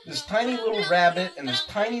bear, this tiny little rabbit, and this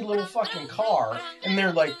tiny little fucking car, and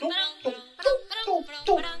they're like, doop, doop, doop, doop,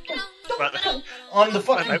 doop, doop, doop, on the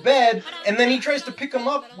fucking bed, and then he tries to pick them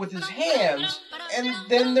up with his hands, and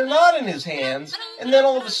then they're not in his hands, and then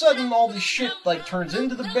all of a sudden all this shit like turns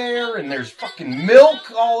into the bear, and there's fucking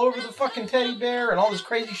milk all over the fucking teddy bear, and all this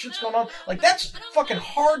crazy shit's going on. Like, that's fucking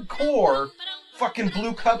hardcore fucking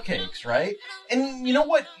Blue Cupcakes, right? And you know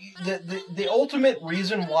what? The ultimate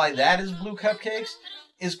reason why that is Blue Cupcakes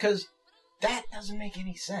is because that doesn't make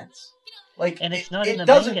any sense. Like, and it's not in the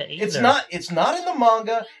manga either. It's not in the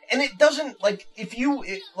manga, and it doesn't, like,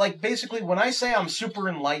 basically, when I say I'm super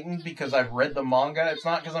enlightened because I've read the manga, it's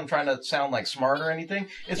not because I'm trying to sound, like, smart or anything.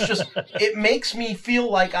 It's just, it makes me feel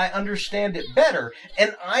like I understand it better,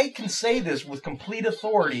 and I can say this with complete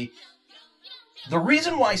authority. The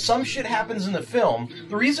reason why some shit happens in the film,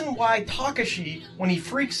 the reason why Takashi, when he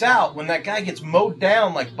freaks out, when that guy gets mowed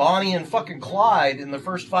down like Bonnie and fucking Clyde in the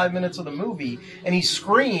first 5 minutes of the movie, and he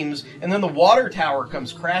screams, and then the water tower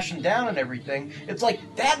comes crashing down and everything, it's like,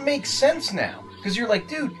 that makes sense now. Because you're like,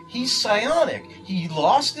 dude, he's psionic. He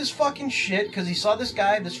lost his fucking shit because he saw this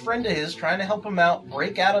guy, this friend of his, trying to help him out,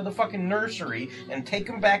 break out of the fucking nursery, and take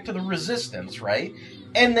him back to the resistance, right?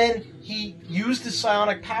 And then he used his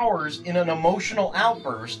psionic powers in an emotional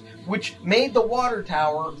outburst, which made the water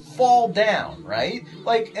tower fall down, right?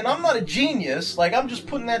 Like, and I'm not a genius, like, I'm just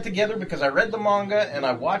putting that together because I read the manga and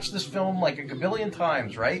I watched this film like a gabillion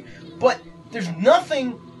times, right? But there's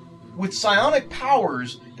nothing with psionic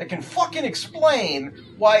powers that can fucking explain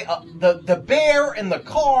why the bear and the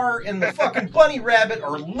car and the fucking bunny rabbit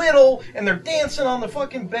are little and they're dancing on the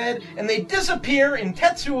fucking bed and they disappear in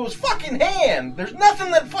Tetsuo's fucking hand. There's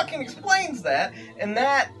nothing that fucking explains that, and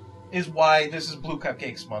that is why this is Blue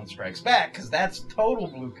Cupcakes Month Strikes Back, because that's total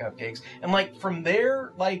Blue Cupcakes. And, like, from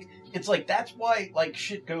there, like, it's like, that's why, like,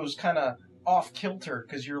 shit goes kind of off kilter,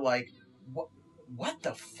 because you're like, what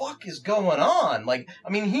the fuck is going on? Like, I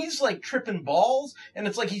mean, he's, like, tripping balls, and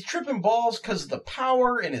it's like he's tripping balls because of the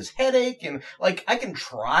power and his headache, and, like, I can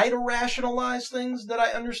try to rationalize things that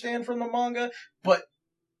I understand from the manga, but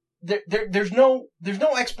there's no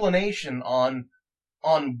explanation on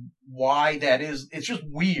why that is. It's just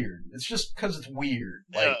weird. It's just because it's weird.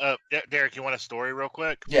 Like, Derek, you want a story real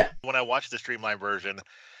quick? Yeah. When I watched the streamlined version,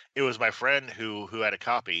 it was my friend who had a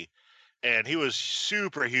copy, and he was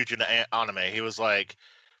super huge into anime. He was like,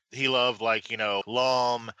 he loved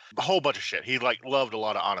Lum, a whole bunch of shit. He loved a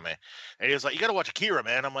lot of anime, and he was like, "You got to watch Akira,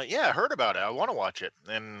 man." I'm like, "Yeah, I heard about it. I want to watch it."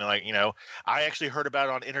 And I actually heard about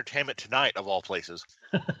it on Entertainment Tonight of all places.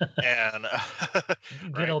 And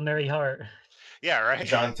good old Mary Hart. Yeah, right.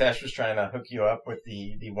 John Tesh was trying to hook you up with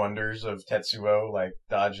the wonders of Tetsuo, like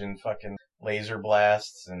dodging fucking laser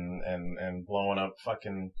blasts and blowing up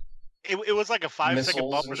fucking. It was like a 5-second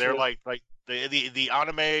bumper there, shit. like the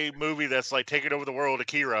anime movie that's like taking over the world,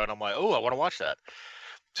 Akira, and I'm like, oh, I want to watch that.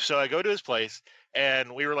 So I go to his place,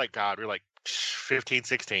 and we were like 15,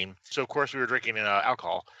 16. So of course we were drinking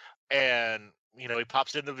alcohol, and he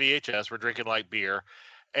pops in the VHS. We're drinking like beer,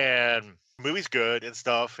 and the movie's good and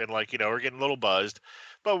stuff, and we're getting a little buzzed,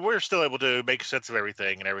 but we're still able to make sense of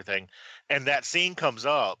everything. And that scene comes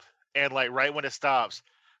up, and right when it stops,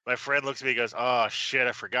 my friend looks at me and goes, "Oh shit,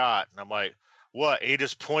 I forgot." And I'm like, "What?" And he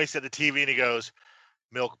just points at the TV and he goes,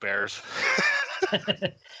 "Milk bears."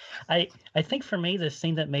 I think for me, the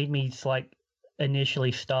scene that made me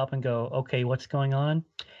initially stop and go, okay, what's going on?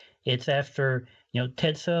 It's after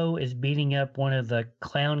Tetsuo is beating up one of the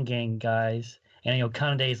clown gang guys, and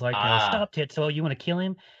Kande's like, "Stop, Tetsuo, you want to kill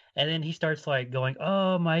him?" And then he starts going,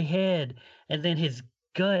 "Oh, my head," and then his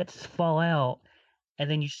guts fall out. And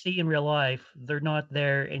then you see in real life, they're not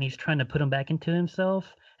there, and he's trying to put them back into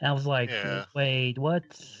himself. And I was like, wait,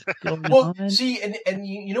 what's going on? Well, see, and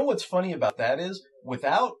you know what's funny about that is,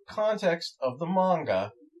 without context of the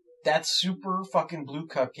manga, that's super fucking blue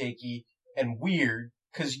cupcakey and weird,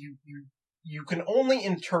 because you can only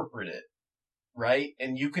interpret it, right?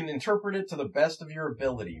 And you can interpret it to the best of your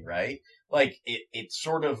ability, right? Like, it's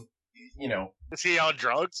sort of, Is he on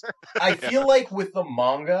drugs? I feel like with the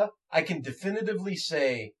manga, I can definitively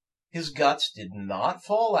say his guts did not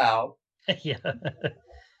fall out. Yeah.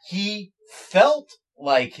 He felt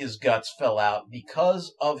like his guts fell out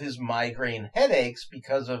because of his migraine headaches,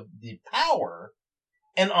 because of the power.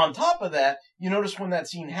 And on top of that, you notice when that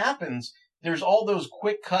scene happens, there's all those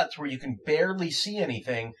quick cuts where you can barely see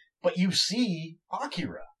anything, but you see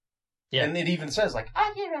Akira. Yeah. And it even says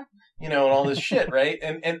Akira, and all this shit, right?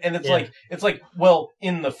 And it's well,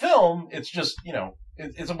 in the film, it's just,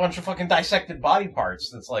 it's a bunch of fucking dissected body parts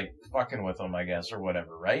that's fucking with them, I guess, or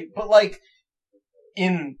whatever, right? But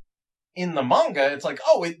in the manga, it's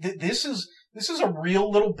this is a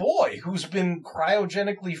real little boy who's been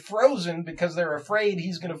cryogenically frozen because they're afraid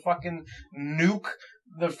he's gonna fucking nuke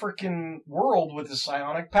the freaking world with his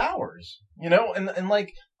psionic powers, and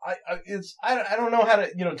I don't know how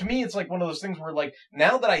to, to me, it's one of those things where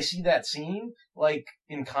now that I see that scene,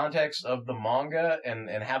 in context of the manga and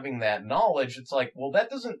having that knowledge, it's well, that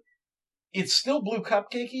doesn't, it's still blue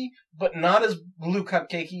cupcakey, but not as blue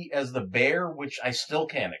cupcakey as the bear, which I still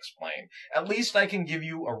can't explain. At least I can give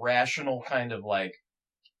you a rational kind of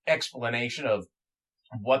explanation of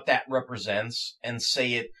what that represents and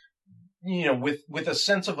say it, with a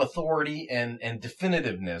sense of authority and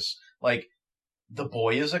definitiveness. The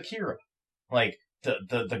boy is Akira.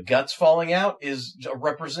 The guts falling out is a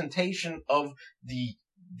representation of the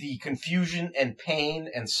confusion and pain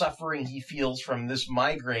and suffering he feels from this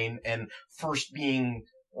migraine and first being,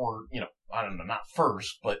 or, I don't know, not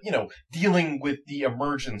first, but, dealing with the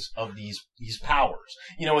emergence of these powers.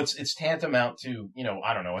 It's tantamount to,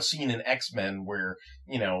 I don't know, a scene in X-Men where,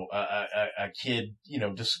 a kid,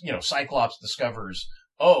 Cyclops discovers,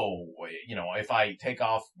 if I take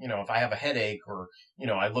off, if I have a headache, or,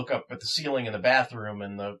 I look up at the ceiling in the bathroom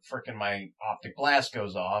and my optic blast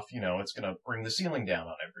goes off, it's going to bring the ceiling down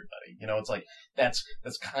on everybody. That's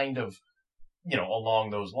kind of,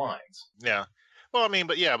 along those lines. Yeah. Well, I mean,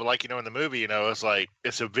 but in the movie, it's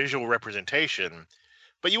it's a visual representation,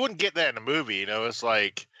 but you wouldn't get that in a movie, it's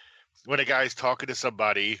when a guy's talking to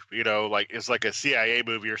somebody, it's like a CIA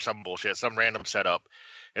movie or some bullshit, some random setup.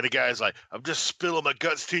 And the guy's like, "I'm just spilling my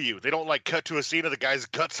guts to you." They don't cut to a scene of the guy's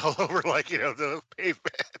guts all over the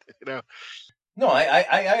pavement, No,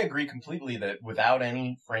 I agree completely that without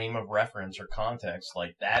any frame of reference or context,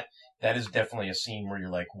 that is definitely a scene where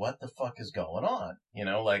you're what the fuck is going on?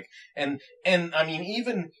 And I mean,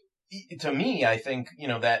 even to me, I think,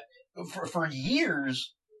 that for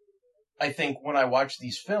years, I think when I watch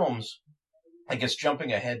these films, I guess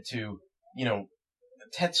jumping ahead to,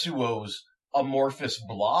 Tetsuo's amorphous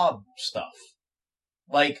blob stuff.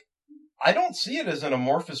 I don't see it as an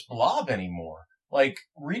amorphous blob anymore.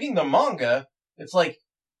 Reading the manga, it's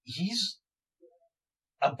he's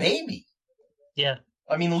a baby. Yeah.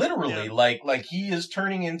 I mean, literally, yeah. Like he is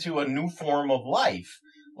turning into a new form of life.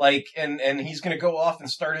 Like, and he's gonna go off and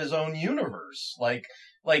start his own universe. Like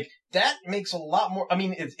that makes a lot more. I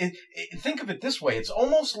mean, think of it this way: it's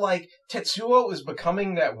almost like Tetsuo is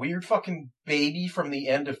becoming that weird fucking baby from the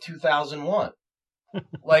end of 2001.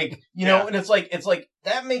 Like, you know, and it's like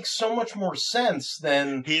that makes so much more sense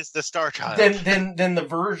than he's the star child than the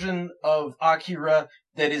version of Akira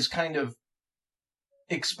that is kind of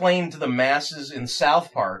explained to the masses in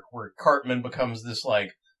South Park, where Cartman becomes this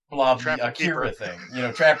like blobby Akira thing, you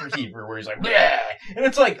know, Trapper Keeper, where he's like, bleh! And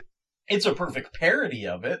it's like, it's a perfect parody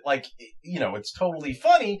of it. Like, you know, it's totally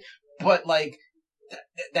funny, but like,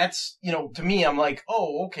 that's, you know, to me, I'm like,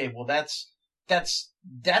 oh, okay, well, that's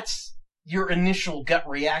your initial gut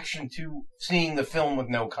reaction to seeing the film with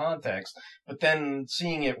no context. But then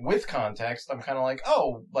seeing it with context, I'm kind of like,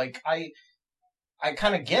 oh, like, I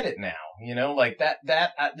kind of get it now, you know, like that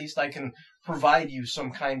at least I can provide you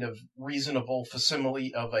some kind of reasonable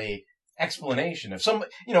facsimile of a explanation. If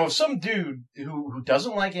some dude who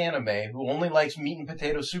doesn't like anime, who only likes meat and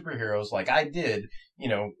potato superheroes like I did, you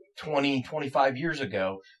know, 25 years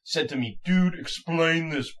ago, said to me, dude, explain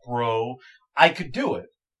this, bro, I could do it.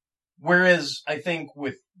 Whereas I think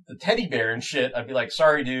with the teddy bear and shit, I'd be like,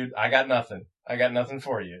 sorry, dude, I got nothing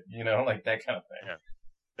for you, you know, like that kind of thing. Yeah.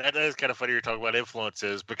 That is kind of funny you're talking about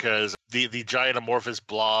influences, because the giant amorphous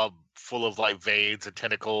blob full of like veins and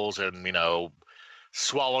tentacles and, you know,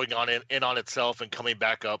 swallowing in on itself and coming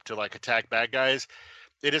back up to like attack bad guys.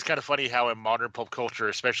 It is kind of funny how in modern pop culture,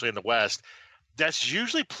 especially in the West, that's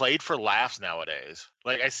usually played for laughs nowadays.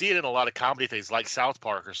 Like I see it in a lot of comedy things like South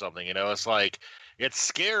Park or something, you know, it's like, it's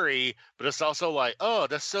scary, but it's also like, oh,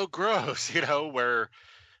 that's so gross, you know, where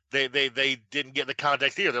they didn't get the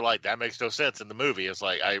context either. They're like, that makes no sense in the movie. It's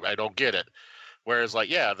like, I don't get it. Whereas like,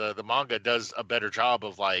 yeah, the manga does a better job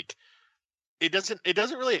of like, it doesn't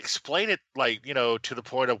really explain it like, you know, to the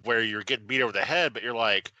point of where you're getting beat over the head, but you're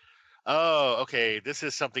like, oh, okay, this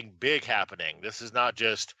is something big happening. This is not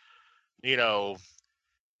just, you know,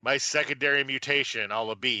 my secondary mutation,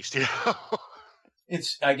 all a beast, you know?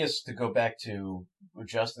 It's, I guess, to go back to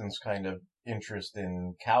Justin's kind of interest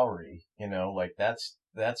in Kaori, you know, like that's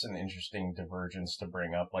an interesting divergence to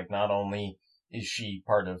bring up. Like, not only is she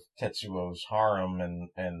part of Tetsuo's harem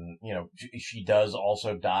and, you know, she does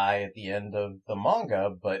also die at the end of the manga,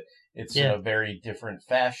 but it's in a very different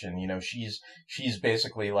fashion. You know, she's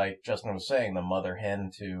basically, like Justin was saying, the mother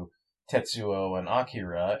hen to Tetsuo and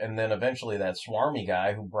Akira, and then eventually that swarmy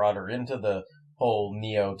guy who brought her into the whole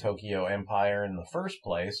Neo Tokyo Empire in the first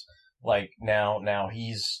place, like now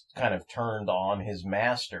he's kind of turned on his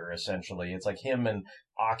master, essentially. It's like him and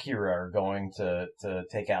Akira are going to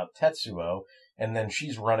take out Tetsuo, and then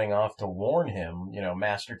she's running off to warn him, you know,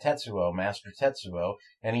 Master Tetsuo,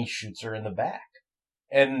 and he shoots her in the back.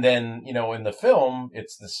 And then, you know, in the film,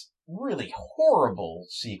 it's this really horrible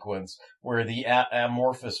sequence where the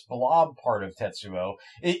amorphous blob part of Tetsuo,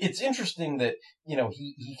 it's interesting that, you know,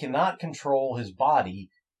 he cannot control his body,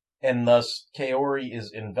 and thus Kaori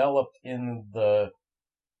is enveloped in the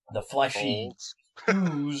fleshy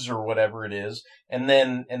ooze or whatever it is, and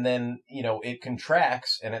then, you know, it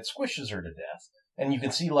contracts and it squishes her to death. And you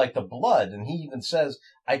can see like the blood, and he even says,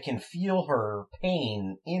 I can feel her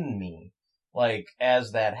pain in me, like,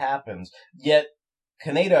 as that happens. Yet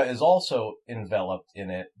Kaneda is also enveloped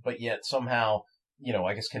in it, but yet somehow, you know,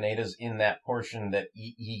 I guess Kaneda's in that portion that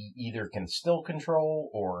he either can still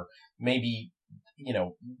control, or maybe, you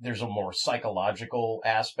know, there's a more psychological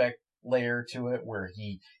aspect layer to it where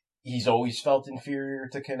he's always felt inferior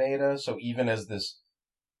to Kaneda. So even as this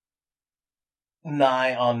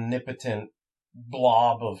nigh omnipotent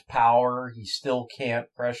blob of power, he still can't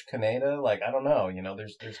crush Kaneda. Like, I don't know, you know,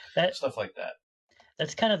 there's stuff like that.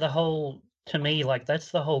 That's kind of the whole, to me, like,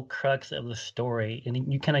 that's the whole crux of the story.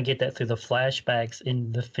 And you kind of get that through the flashbacks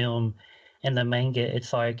in the film and the manga.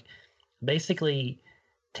 It's like, basically,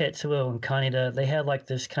 Tetsuo and Kaneda, they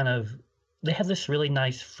have this really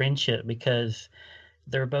nice friendship because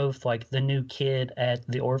they're both like the new kid at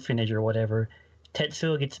the orphanage or whatever.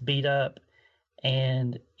 Tetsuo gets beat up,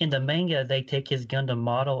 and in the manga, they take his Gundam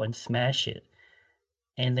model and smash it.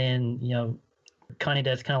 And then, you know,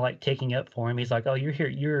 Kaneda's kind of like taking up for him. He's like, oh, you're here.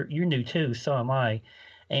 You're new too. So am I.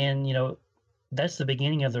 And, you know, that's the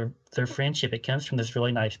beginning of their friendship. It comes from this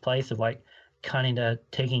really nice place of like Kaneda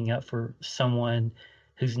taking up for someone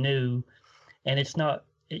who's new. And it's not,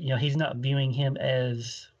 you know, he's not viewing him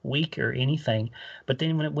as weak or anything. But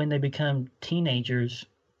then when they become teenagers,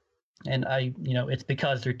 and you know, it's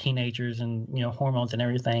because they're teenagers and, you know, hormones and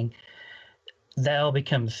everything, that all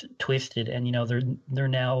becomes twisted. And, you know, they're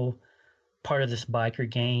now part of this biker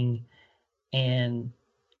gang, and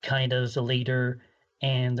Kaneda's the leader,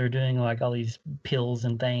 and they're doing like all these pills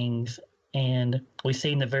and things. And we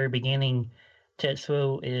see in the very beginning,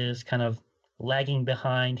 Tetsuo is kind of lagging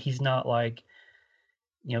behind. He's not like,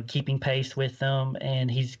 keeping pace with them, and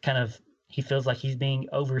he feels like he's being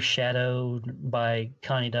overshadowed by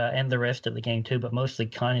Kaneda and the rest of the game too, but mostly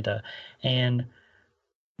Kaneda. And,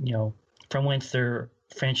 from whence their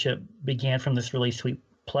friendship began from this really sweet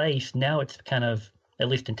place, now it's kind of, at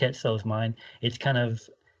least in Tetsuo's mind, it's kind of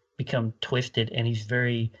become twisted, and he's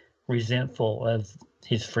very resentful of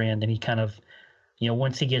his friend, and he kind of,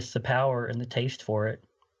 once he gets the power and the taste for it,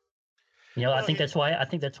 I think that's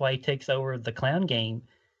why he takes over the clown game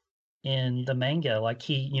in the manga. Like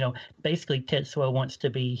basically Tetsuo wants to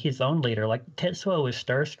be his own leader. Like Tetsuo is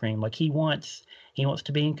Starscream. Like he wants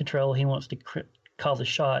to be in control. He wants to call the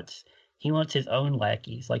shots. He wants his own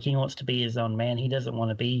lackeys. Like he wants to be his own man. He doesn't want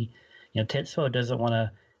to be, Tetsuo doesn't want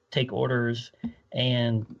to take orders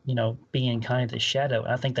and, be in kind of the shadow.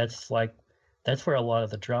 I think that's where a lot of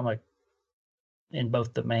the drama in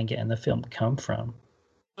both the manga and the film come from.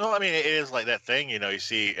 Well, I mean, it is like that thing, you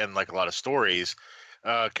see in like a lot of stories.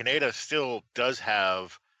 Kaneda still does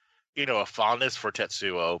have, a fondness for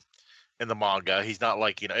Tetsuo in the manga. He's not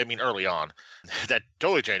like, early on. That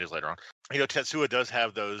totally changes later on. Tetsuo does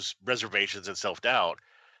have those reservations and self-doubt.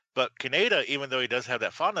 But Kaneda, even though he does have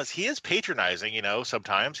that fondness, he is patronizing,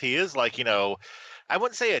 sometimes. He is like, I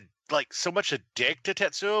wouldn't say so much a dick to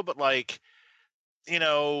Tetsuo, but like,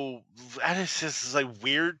 it's just like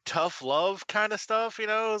weird, tough love kind of stuff,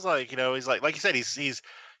 It's like, he's like you said,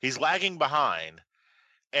 he's lagging behind.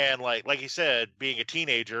 And like you said, being a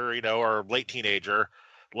teenager, or late teenager,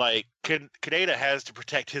 like Kaneda has to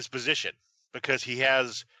protect his position because he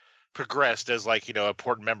has progressed as like,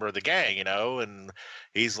 important member of the gang, and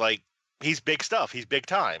he's big stuff. He's big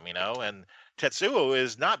time, and Tetsuo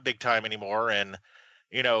is not big time anymore. And,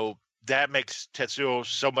 that makes Tetsuo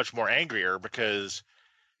so much more angrier because,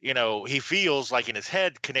 he feels like in his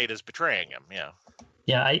head, Kaneda's betraying him. Yeah.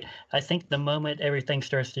 Yeah, I think the moment everything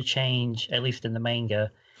starts to change, at least in the manga,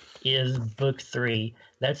 is book 3.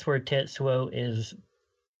 That's where Tetsuo is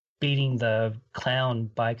beating the clown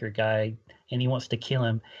biker guy, and he wants to kill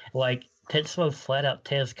him. Like, Tetsuo flat out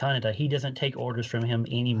tells Kaneda he doesn't take orders from him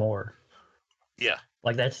anymore. Yeah.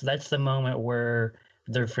 Like, that's the moment where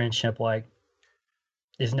their friendship,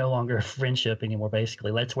 is no longer a friendship anymore,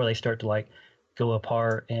 basically. That's where they start to, go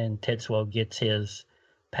apart, and Tetsuo gets his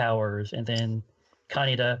powers, and then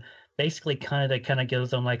Kaneda kind of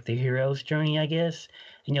goes on the hero's journey, I guess.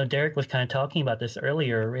 And Derek was kind of talking about this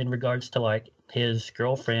earlier in regards to his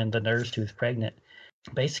girlfriend, the nurse who's pregnant.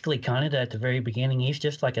 Basically, Kaneda at the very beginning, he's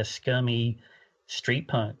just like a scummy street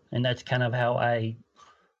punk, and that's kind of how I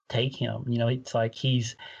take him. It's like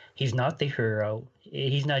he's not the hero.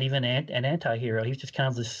 He's not even an anti-hero. He's just kind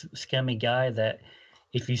of this scummy guy that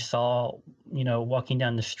if you saw, walking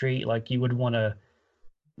down the street, you would want to,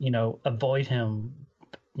 avoid him,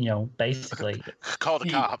 basically. Call the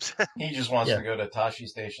cops. He just wants to go to Tashi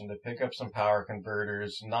Station to pick up some power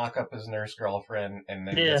converters, knock up his nurse girlfriend, and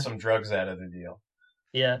then get some drugs out of the deal.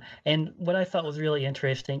 Yeah, and what I thought was really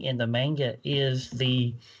interesting in the manga is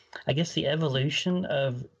the evolution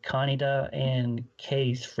of Kaneda and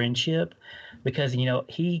Kei's friendship, because,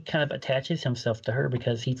 he kind of attaches himself to her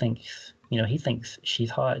because he thinks she's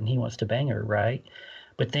hot and he wants to bang her, right?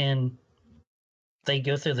 But then they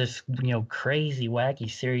go through this, crazy,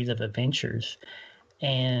 wacky series of adventures.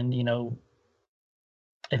 And,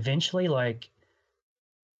 eventually,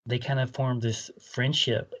 they kind of form this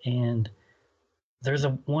friendship. And there's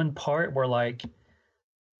one part where, I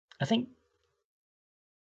think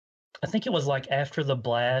it was after the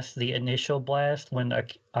blast, the initial blast, when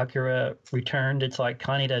Akira returned, it's like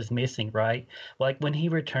Kaneda's missing, right? When he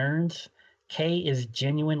returns, Kei is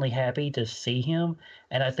genuinely happy to see him,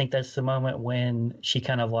 and I think that's the moment when she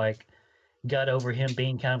kind of got over him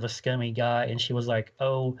being kind of a scummy guy, and she was like,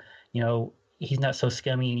 oh, he's not so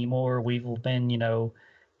scummy anymore. We've been,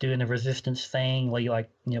 doing the resistance thing,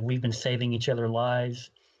 we've been saving each other lives,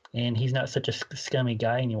 and he's not such a scummy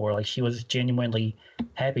guy anymore. She was genuinely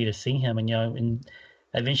happy to see him, and and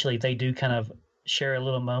eventually they do kind of share a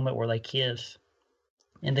little moment where they kiss.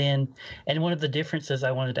 And one of the differences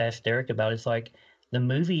I wanted to ask Derek about is the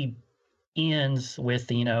movie ends with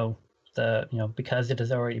because it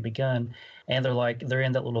has already begun, and they're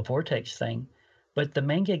in that little vortex thing, but the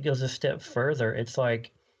manga goes a step further. It's the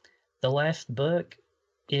last book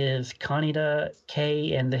is Kaneda,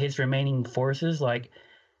 Kei, and his remaining forces.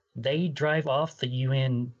 They drive off the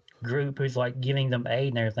UN group who's giving them aid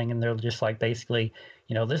and everything, and they're just basically,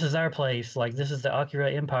 this is our place. This is the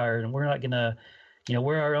Akira Empire, and we're not gonna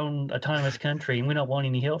we're our own autonomous country and we don't want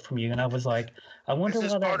any help from you. And I was like, I wonder This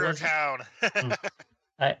is why that Barter wasn't. Town.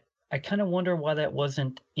 I kind of wonder why that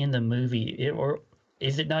wasn't in the movie, or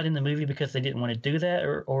is it not in the movie because they didn't want to do that,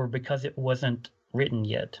 or because it wasn't written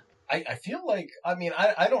yet? I feel like,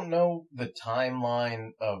 I don't know the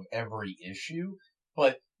timeline of every issue,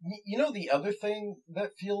 but the other thing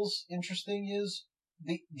that feels interesting is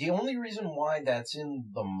the only reason why that's in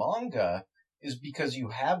the manga is because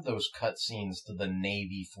you have those cutscenes to the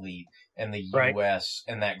Navy fleet and the Right. U.S.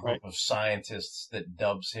 and that group of scientists that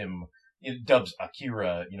dubs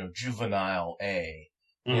Akira, Juvenile A.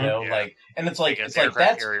 And it's like that's,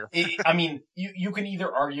 you can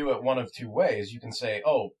either argue it one of two ways. You can say,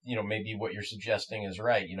 maybe what you're suggesting is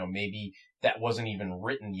right. Maybe that wasn't even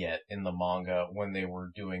written yet in the manga when they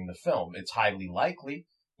were doing the film. It's highly likely,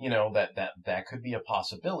 that could be a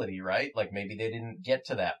possibility, right? Like maybe they didn't get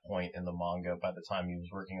to that point in the manga by the time he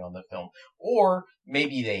was working on the film. Or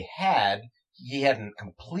maybe he hadn't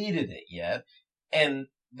completed it yet. And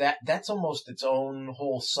that's almost its own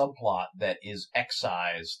whole subplot that is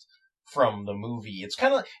excised from the movie. It's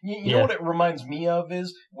kind of, you know what it reminds me of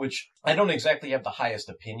is, which I don't exactly have the highest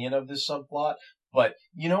opinion of this subplot, but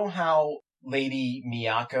you know how Lady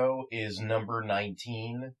Miyako is number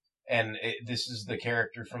 19? And this is the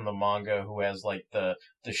character from the manga who has like the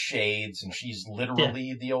shades, and she's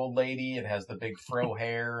literally the old lady and has the big fro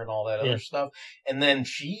hair and all that other stuff. And then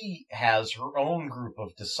she has her own group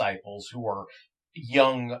of disciples who are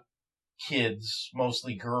young kids,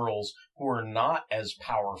 mostly girls, who are not as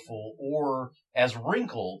powerful or as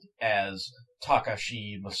wrinkled as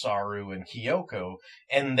Takashi, Masaru, and Kyoko.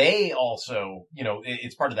 And they also,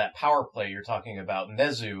 it's part of that power play you're talking about,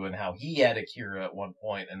 Nezu, and how he had Akira at one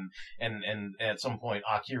point, and at some point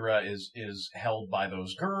Akira is held by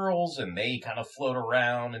those girls, and they kind of float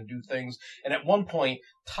around and do things. And at one point,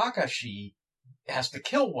 Takashi has to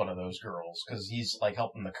kill one of those girls because he's like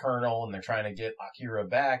helping the colonel and they're trying to get Akira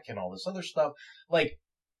back and all this other stuff. Like,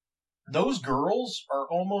 those girls are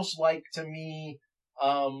almost like, to me,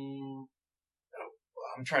 I'm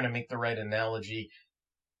trying to make the right analogy.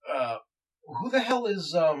 Who the hell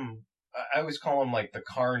is, I always call him like the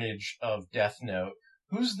Carnage of Death Note.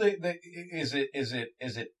 Who's is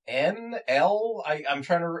it N? L? I'm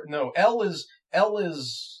trying to, no, L is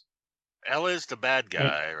the bad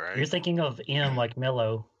guy, right? You're thinking of M like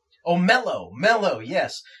Mello. Oh, Mello,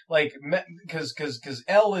 yes. Like, because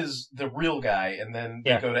L is the real guy, and then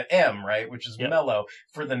they go to M, right? Which is Mello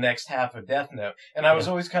for the next half of Death Note. And I was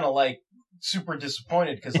always kind of like, super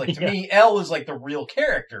disappointed because, like, to me, L is like the real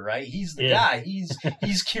character, right? He's the guy.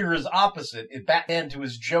 He's Kira's opposite. Batman to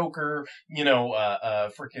his Joker,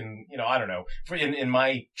 freaking, I don't know. In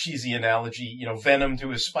my cheesy analogy, Venom to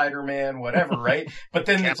his Spider-Man, whatever, right? But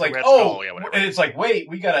then it's like, it's like, wait,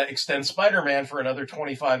 we gotta extend Spider-Man for another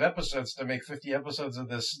 25 episodes to make 50 episodes of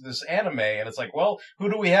this anime. And it's like, well, who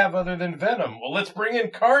do we have other than Venom? Well, let's bring in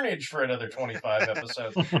Carnage for another 25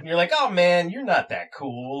 episodes. And you're like, oh man, you're not that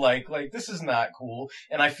cool. Like this is not cool.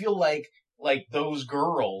 And I feel like those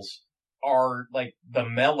girls are like the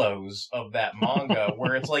mellows of that manga,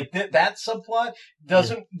 where it's like that subplot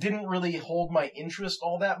didn't really hold my interest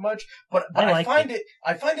all that much, but I find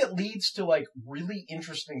it leads to like really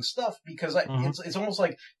interesting stuff because it's almost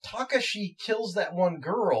like Takashi kills that one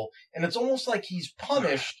girl, and it's almost like he's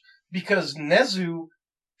punished because Nezu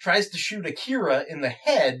tries to shoot Akira in the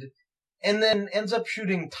head and then ends up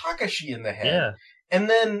shooting Takashi in the head. Yeah. And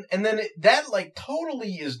then that like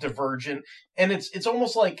totally is divergent, and it's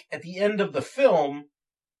almost like at the end of the film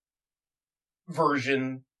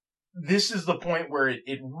version, this is the point where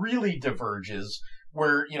it really diverges,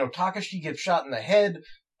 where, Takashi gets shot in the head,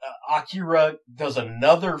 Akira does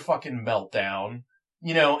another fucking meltdown,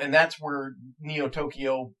 and that's where Neo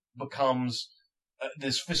Tokyo becomes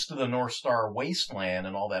this Fist of the North Star wasteland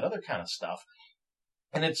and all that other kind of stuff.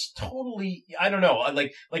 And it's totally, I don't know,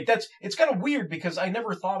 it's kind of weird because I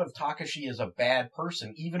never thought of Takashi as a bad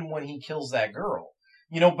person, even when he kills that girl.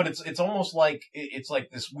 But it's almost like, it's like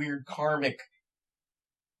this weird karmic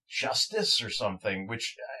justice or something,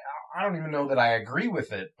 which I don't even know that I agree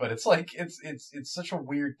with it, but it's like, it's such a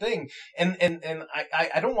weird thing. And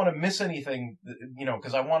I don't want to miss anything,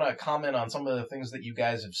 because I want to comment on some of the things that you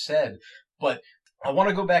guys have said, but I want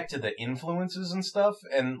to go back to the influences and stuff,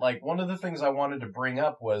 and like one of the things I wanted to bring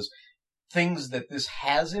up was things that this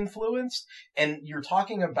has influenced, and you're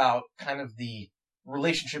talking about kind of the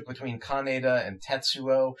relationship between Kaneda and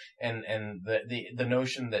Tetsuo, and the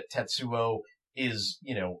notion that Tetsuo is,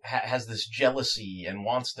 has this jealousy and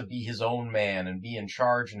wants to be his own man and be in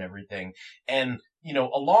charge and everything, and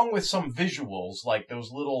along with some visuals like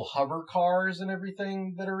those little hover cars and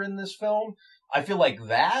everything that are in this film, I feel like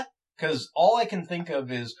that, because all I can think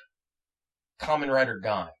of is Kamen Rider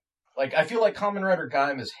Gaim. Like, I feel like Kamen Rider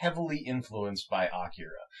Gaim is heavily influenced by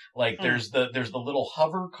Akira. Like, there's the little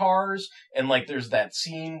hover cars, and like, there's that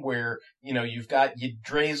scene where, you know, you've got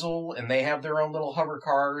Yggdrasil, and they have their own little hover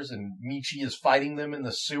cars, and Michi is fighting them in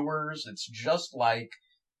the sewers. It's just like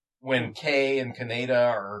when Kei and Kaneda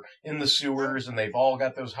are in the sewers, and they've all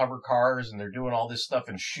got those hover cars, and they're doing all this stuff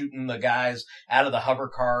and shooting the guys out of the hover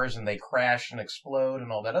cars, and they crash and explode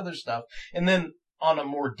and all that other stuff. And then on a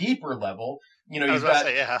more deeper level, you know, you've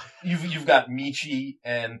got Michi,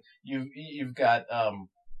 and you've got I'm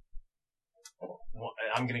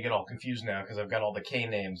gonna get all confused now because I've got all the K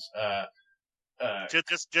names.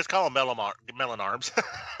 Just call them Melon Arms.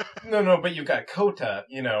 No, but you've got Kota,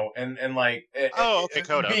 you know, and like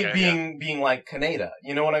Kota, being like Kaneda,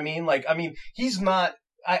 you know what I mean? Like, I mean, he's not.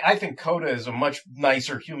 I think Kota is a much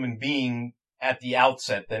nicer human being at the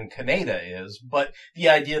outset than Kaneda is, but the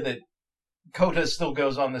idea that Kota still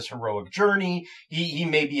goes on this heroic journey. He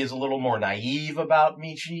maybe is a little more naive about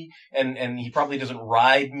Michi, and he probably doesn't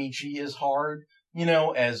ride Michi as hard, you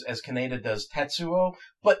know, as Kaneda does Tetsuo.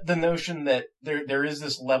 But the notion that there is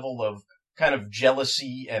this level of kind of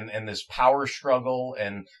jealousy and this power struggle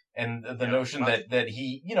and the notion that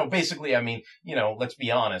he, you know, basically, I mean, you know, let's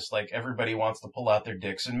be honest, like, everybody wants to pull out their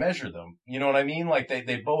dicks and measure them. You know what I mean? Like,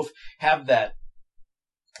 they both have that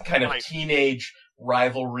kind of teenage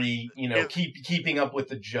rivalry, you know, keeping up with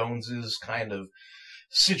the Joneses kind of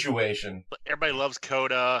situation. Everybody loves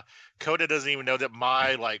Kota. Kota doesn't even know that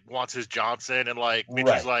Mai like wants his Johnson, and like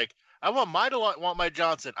Michi's like, I want Mai to want my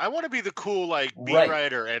Johnson. I want to be the cool like beat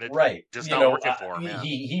writer, and it's just not working for him.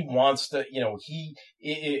 He wants to, you know,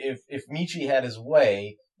 if Michi had his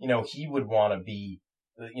way, you know, he would want to be,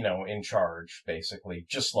 you know, in charge basically,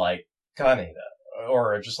 just like Kaneda.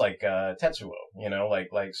 Or just like Tetsuo, you know, like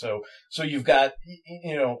so you've got,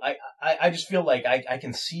 you know, I just feel like I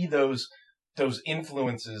can see those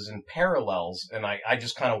influences and parallels, and I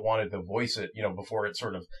just kind of wanted to voice it, you know, before it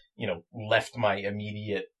sort of, you know, left my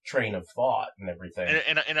immediate train of thought and everything.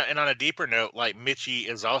 And on a deeper note, like Michi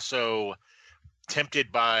is also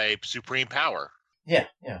tempted by supreme power. Yeah.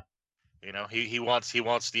 You know, he wants the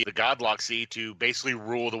Godlock Sea to basically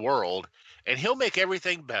rule the world, and he'll make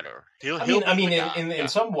everything better. I mean, in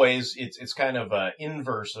some ways, it's kind of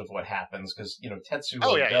inverse of what happens, because, you know,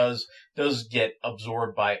 Tetsuo does get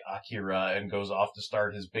absorbed by Akira and goes off to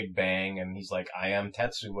start his Big Bang, and he's like, I am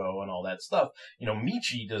Tetsuo and all that stuff. You know,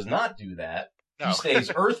 Michi does not do that. No. He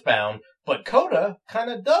stays earthbound, but Kota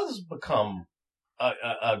kind of does become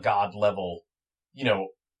a god level, you know,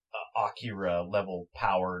 Akira level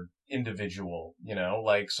powered individual, you know,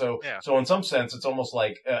 like, so in some sense, it's almost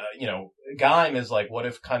like, you know, Gaim is like, what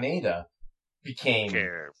if Kaneda became,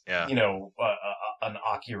 you know, an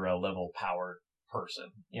Akira level powered person,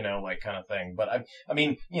 you know, like, kind of thing. But I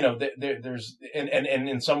mean, you know, there's, and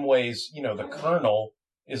in some ways, you know, the Colonel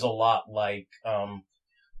is a lot like,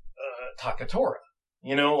 Takatora,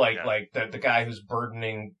 you know, like the guy who's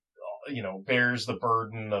burdening, you know, bears the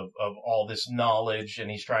burden of all this knowledge, and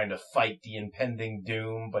he's trying to fight the impending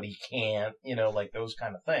doom, but he can't, you know, like those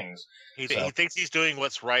kind of things. He thinks he's doing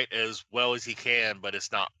what's right as well as he can, but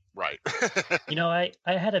it's not right. You know, I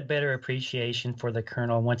had a better appreciation for the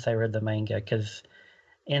Colonel once I read the manga, because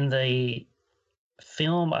in the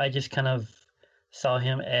film, I just kind of saw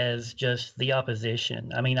him as just the opposition.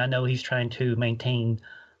 I mean, I know he's trying to maintain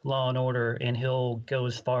law and order, and he'll go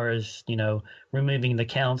as far as, you know, removing the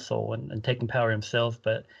council and taking power himself,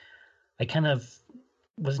 but I kind of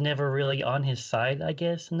was never really on his side, I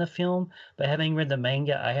guess, in the film. But having read the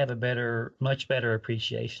manga, I have a much better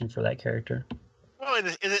appreciation for that character. Well,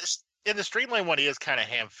 in the Streamline one, he is kind of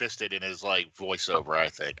ham-fisted in his like voiceover, I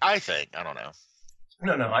think. I don't know.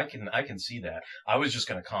 No, I can see that. I was just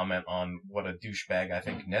going to comment on what a douchebag I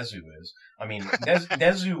think Nezu is. I mean,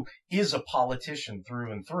 Nezu is a politician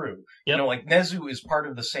through and through. Yep. You know, like, Nezu is part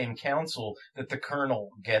of the same council that the Colonel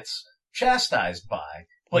gets chastised by,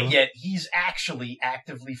 but yet he's actually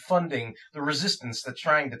actively funding the resistance that's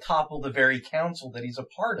trying to topple the very council that he's a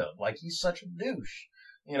part of. Like, he's such a douche.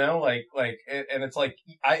 You know, like, and it's like,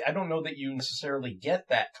 I don't know that you necessarily get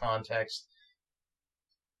that context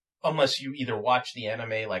unless you either watch the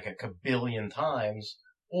anime like a kabillion times,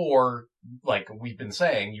 or, like we've been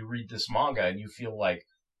saying, you read this manga and you feel like,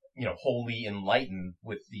 you know, wholly enlightened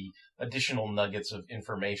with the additional nuggets of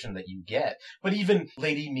information that you get. But even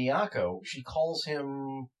Lady Miyako, she calls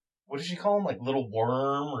him, what does she call him? Like little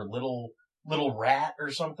worm or little rat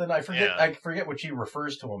or something. I forget what she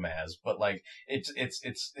refers to him as, but like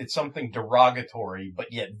it's something derogatory,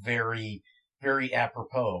 but yet very very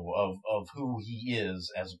apropos of who he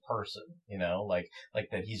is as a person, like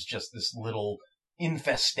that he's just this little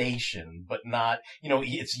infestation, but not,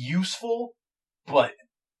 it's useful, but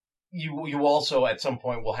you also at some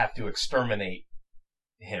point will have to exterminate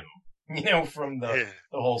him, from the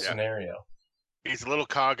whole scenario. He's a little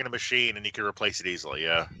cog in a machine, and you can replace it easily.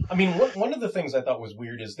 Yeah. I mean, one of the things I thought was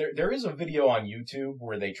weird is there is a video on YouTube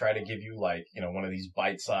where they try to give you one of these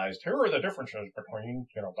bite-sized. Here are the differences between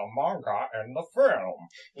the manga and the film.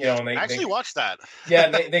 And they watched that. Yeah,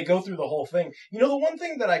 and they go through the whole thing. The one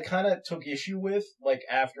thing that I kind of took issue with,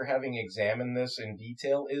 after having examined this in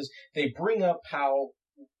detail, is they bring up how.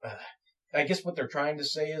 I guess what they're trying to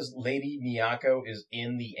say is Lady Miyako is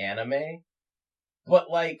in the anime, but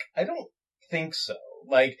I don't think so.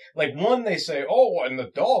 One, they say, oh, and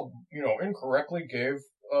the dub, incorrectly gave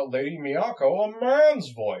Lady Miyako a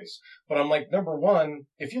man's voice. But I'm like, number one,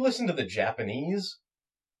 if you listen to the Japanese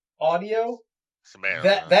audio,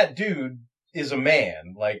 that dude is a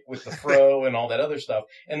man, with the fro and all that other stuff.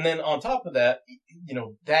 And then on top of that,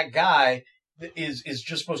 that guy is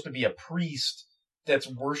just supposed to be a priest that's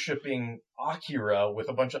worshiping Akira with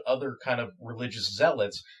a bunch of other kind of religious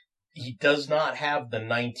zealots. He does not have the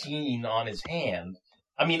 19 on his hand.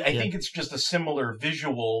 I mean, I think it's just a similar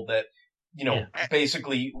visual that,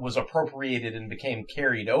 basically was appropriated and became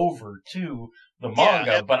carried over to the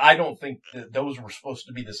manga, but I don't think that those were supposed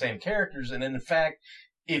to be the same characters. And in fact,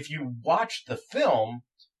 if you watch the film,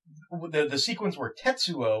 the sequence where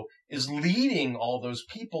Tetsuo is leading all those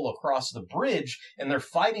people across the bridge and they're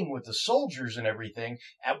fighting with the soldiers and everything,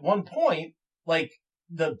 at one point,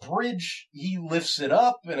 the bridge, he lifts it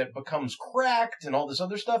up and it becomes cracked and all this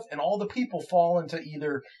other stuff, and all the people fall into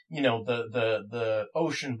either, the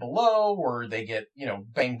ocean below, or they get,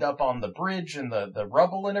 banged up on the bridge and the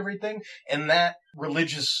rubble and everything. And that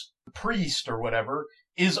religious priest or whatever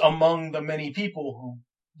is among the many people who,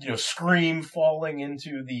 scream falling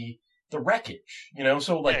into the wreckage,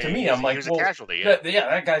 so to me, I'm like, well, a casualty,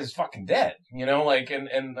 that guy's fucking dead,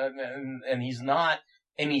 and he's not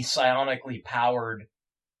any psionically powered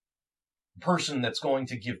person that's going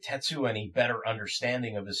to give Tetsuo any better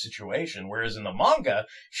understanding of his situation. Whereas in the manga,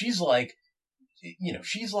 she's like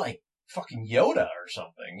fucking Yoda or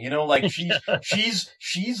something,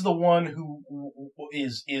 she's the one who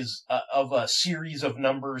is of a series of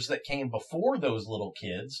numbers that came before those little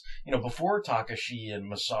kids, before Takashi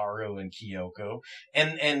and Masaru and Kyoko,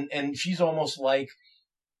 and she's almost like,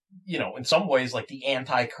 in some ways like the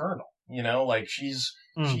anti-Colonel,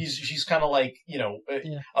 she's kind of like,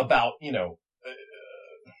 about,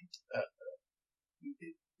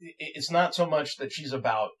 it's not so much that she's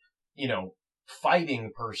about,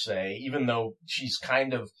 fighting per se, even though she's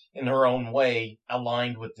kind of in her own way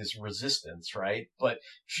aligned with this resistance, right? But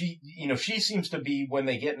she seems to be, when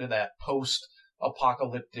they get into that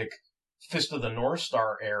post-apocalyptic Fist of the North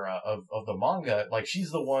Star era of the manga,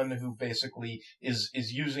 she's the one who basically is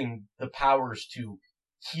using the powers to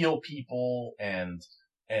heal people and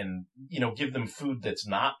give them food that's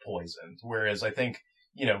not poisoned. Whereas I think,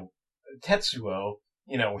 Tetsuo,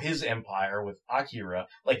 his empire with Akira,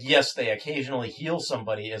 yes, they occasionally heal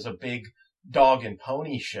somebody as a big dog and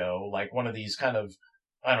pony show, like one of these kind of,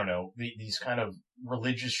 I don't know, these kind of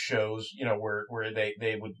religious shows, where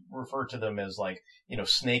they would refer to them as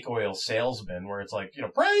snake oil salesmen, where it's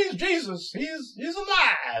praise Jesus, he's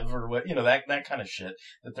alive, or what, that kind of shit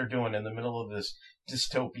that they're doing in the middle of this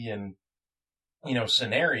dystopian,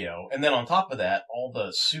 scenario. And then on top of that, all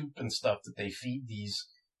the soup and stuff that they feed these,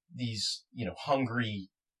 hungry,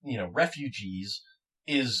 refugees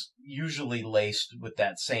is usually laced with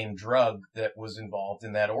that same drug that was involved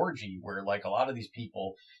in that orgy, where a lot of these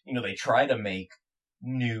people, they try to make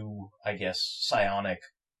new, I guess, psionic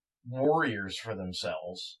warriors for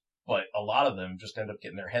themselves, but a lot of them just end up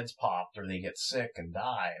getting their heads popped, or they get sick and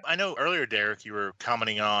die. I know earlier, Derek, you were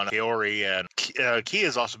commenting on Kaori, and Ki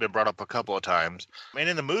has also been brought up a couple of times. And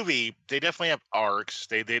in the movie, they definitely have arcs.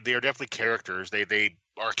 They are definitely characters. They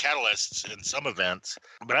are catalysts in some events.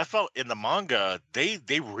 But I felt in the manga, they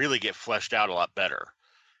really get fleshed out a lot better.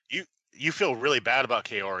 You feel really bad about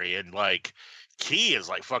Kaori, and Ki is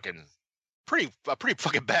fucking a pretty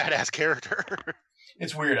fucking badass character.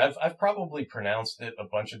 It's weird. I've probably pronounced it a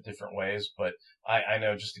bunch of different ways, but I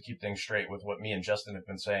know, just to keep things straight with what me and Justin have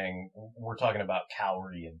been saying, we're talking about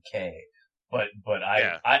Kaori and K. But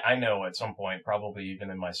I know at some point, probably even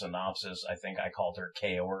in my synopsis, I think I called her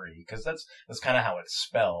Kaori, because that's kind of how it's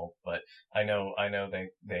spelled. But I know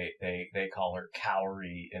they call her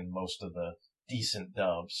Kaori in most of the decent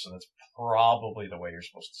dubs, so that's probably the way you're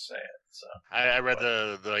supposed to say it. So I read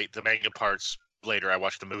the manga parts later I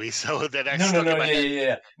watched the movie, so that I No, stuck in my yeah,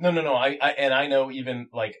 head. yeah. No. I know even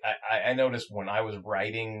like I noticed when I was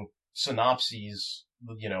writing synopses,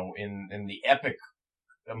 in the epic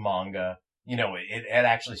manga, it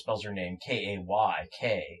actually spells her name Kay,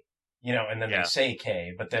 and then they say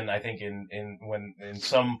K, but then I think in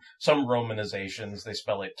some romanizations they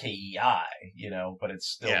spell it Kei, but it's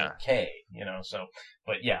still K, so,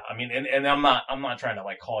 but yeah, I mean, and I'm not trying to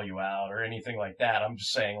like call you out or anything like that. I'm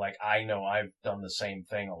just saying like, I know I've done the same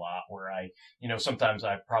thing a lot where sometimes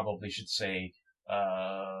I probably should say,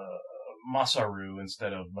 Masaru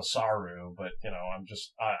instead of Masaru, but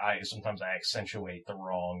I sometimes I accentuate the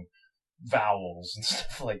wrong vowels and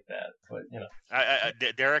stuff like that.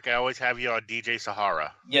 But Derek, I always have you on DJ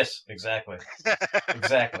Sahara. Yes, exactly,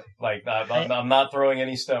 exactly. Like I'm not throwing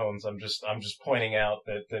any stones. I'm just pointing out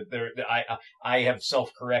that there I have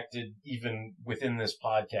self-corrected even within this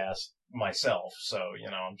podcast myself. So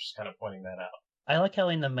I'm just kind of pointing that out. I like how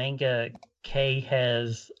in the manga Kay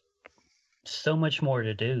has so much more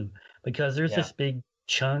to do, because there's this big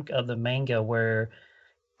chunk of the manga where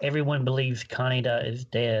everyone believes Kaneda is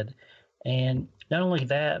dead. And not only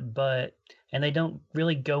that, but, and they don't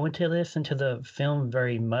really go into this into the film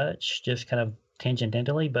very much, just kind of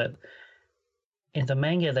tangentially, but in the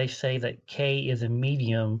manga they say that Kay is a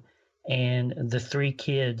medium and the three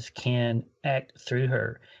kids can act through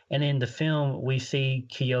her. And in the film we see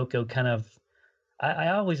Kyoko kind of, I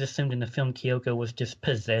always assumed in the film Kyoko was just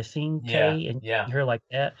possessing Kay and her like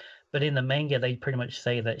that. But in the manga, they pretty much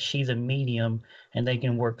say that she's a medium and they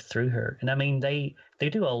can work through her. And I mean, they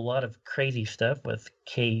do a lot of crazy stuff with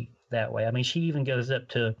Kay that way. I mean, she even goes up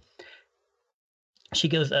to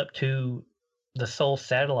the Soul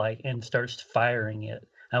satellite and starts firing it.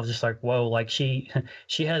 I was just like, whoa! Like she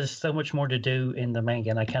has so much more to do in the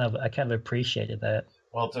manga, and I kind of appreciated that.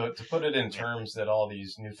 Well, to put it in terms that all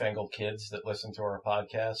these newfangled kids that listen to our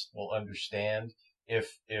podcast will understand,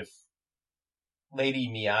 if Lady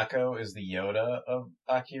Miyako is the Yoda of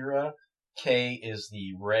Akira, Kay is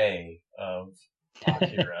the Rey of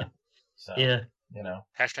Akira. So, yeah.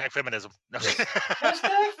 Hashtag feminism. No.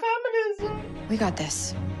 Hashtag feminism. We got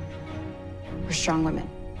this. We're strong women.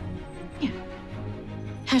 Yeah.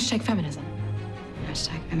 Hashtag feminism.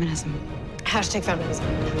 Hashtag feminism. Hashtag feminism.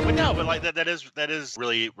 But no, but like that is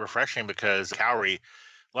really refreshing, because Kaori,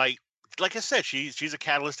 like I said, she's a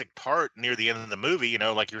catalytic part near the end of the movie,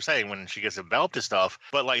 like you were saying, when she gets enveloped and stuff.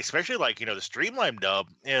 But like, especially like, the Streamline dub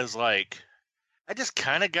is like, I just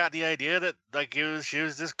kind of got the idea that like she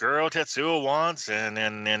was this girl Tetsuo wants,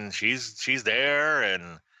 and she's there,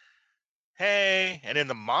 and hey, and in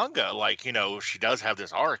the manga, like, she does have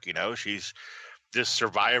this arc, she's this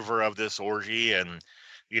survivor of this orgy, and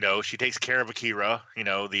she takes care of Akira,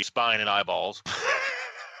 the spine and eyeballs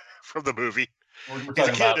from the movie. We're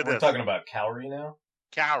talking about Kaori now.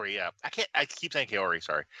 Kaori, yeah. I keep saying Kaori,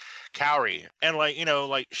 sorry. Kaori. And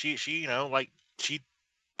like, she she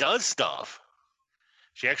does stuff.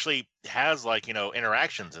 She actually has like,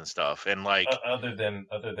 interactions and stuff, and like other than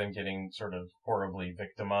getting sort of horribly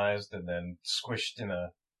victimized and then squished in a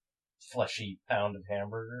fleshy pound of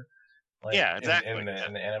hamburger. Like, yeah, exactly. In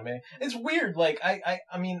the anime, it's weird. Like I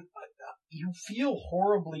mean, you feel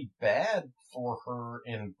horribly bad for her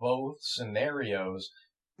in both scenarios.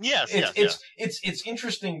 Yes, it's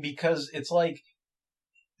interesting because it's like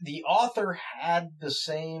the author had the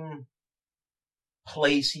same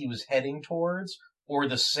place he was heading towards, or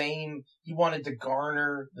he wanted to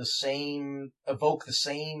evoke the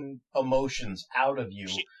same emotions out of you.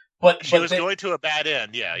 But she was going to a bad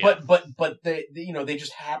end, yeah. But they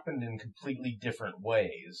just happened in completely different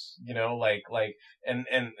ways,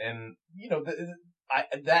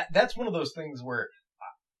 that's one of those things where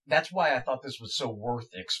that's why I thought this was so worth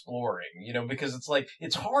exploring, because it's like,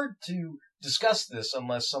 it's hard to discuss this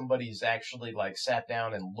unless somebody's actually like sat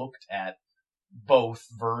down and looked at both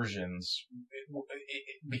versions,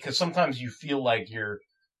 because sometimes you feel like you're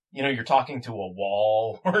talking to a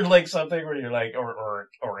wall or like something where you're like, or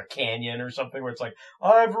a canyon or something where it's like,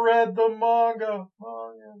 I've read the manga,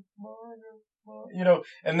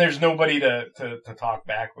 and there's nobody to talk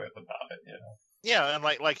back with about it, Yeah, and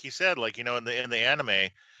like you said, like, in the anime,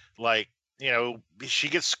 like, she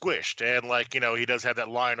gets squished, and like, he does have that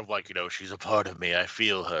line of like, she's a part of me, I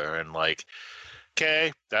feel her, and like,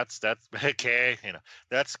 okay, that's okay,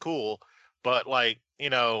 that's cool. But like,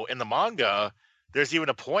 in the manga, there's even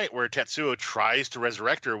a point where Tetsuo tries to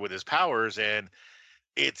resurrect her with his powers, and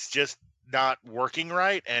it's just not working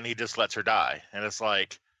right, and he just lets her die. And it's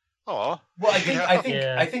like, oh. Well,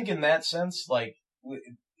 I think in that sense, like,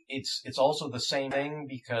 it's also the same thing,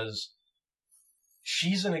 because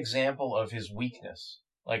she's an example of his weakness.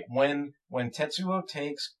 Like when Tetsuo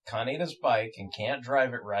takes Kaneda's bike and can't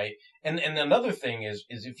drive it right, and another thing is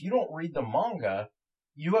if you don't read the manga,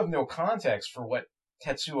 you have no context for what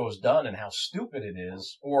Tetsuo's done and how stupid it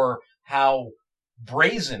is, or how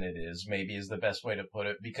brazen it is, maybe is the best way to put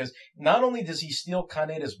it, because not only does he steal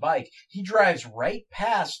Kaneda's bike, he drives right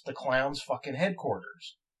past the clown's fucking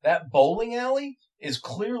headquarters. That bowling alley is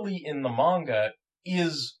clearly in the manga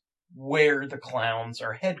is where the clowns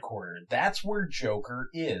are headquartered. That's where Joker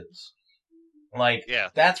is. Like,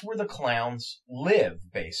 that's where the clowns live,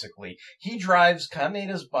 basically. He drives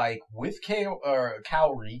Kaneda's bike with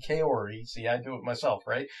Kaori, see, I do it myself,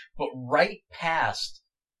 right? But right past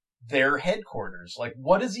their headquarters. Like,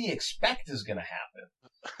 what does he expect is gonna happen?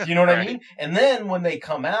 Do you know what I mean? And then when they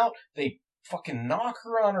come out, they fucking knock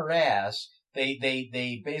her on her ass.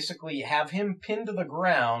 They basically have him pinned to the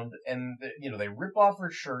ground, and they rip off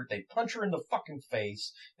her shirt. They punch her in the fucking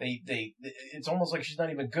face. It's almost like she's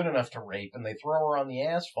not even good enough to rape, and they throw her on the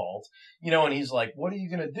asphalt. And he's like, "What are you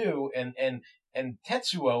gonna do?" And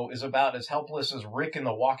Tetsuo is about as helpless as Rick in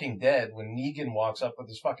The Walking Dead when Negan walks up with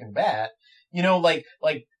his fucking bat.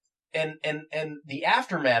 And the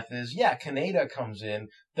aftermath is, Kaneda comes in,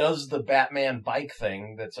 does the Batman bike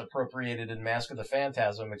thing that's appropriated in Mask of the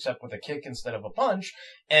Phantasm, except with a kick instead of a punch,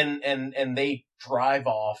 and they drive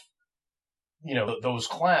off, those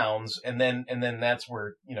clowns, and then that's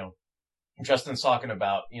where, Justin's talking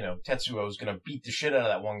about, Tetsuo's gonna beat the shit out of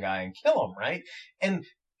that one guy and kill him, right? And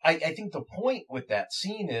I think the point with that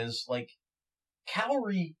scene is, like,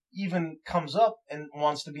 Kaori even comes up and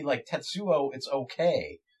wants to be like, Tetsuo, it's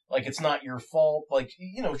okay. Like, it's not your fault. Like,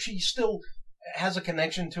 she still has a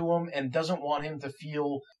connection to him and doesn't want him to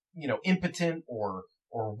feel, impotent or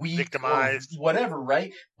weak, victimized, or whatever,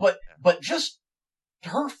 right? But just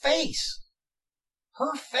her face,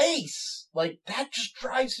 like, that just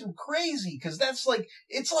drives him crazy, because that's like,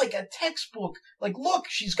 it's like a textbook. Like, look,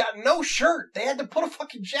 she's got no shirt. They had to put a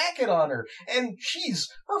fucking jacket on her, and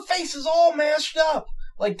her face is all mashed up.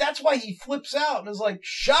 Like, that's why he flips out and is like,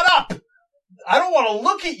 "Shut up! I don't want to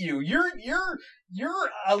look at you. You're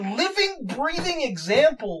a living, breathing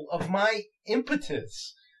example of my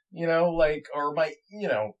impetus, or my,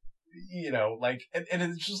 like, and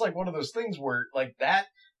it's just like one of those things where, like, that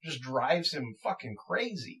just drives him fucking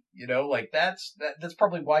crazy, like that's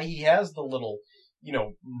probably why he has the little,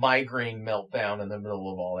 migraine meltdown in the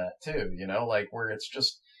middle of all that too, like, where it's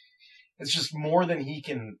just more than he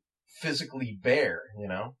can physically bear,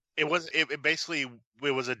 It was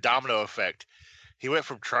a domino effect. He went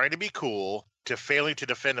from trying to be cool to failing to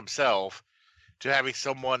defend himself to having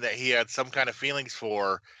someone that he had some kind of feelings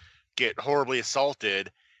for get horribly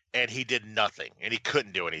assaulted, and he did nothing, and he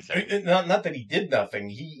couldn't do anything. Not that he did nothing.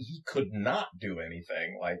 He could not do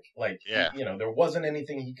anything. There wasn't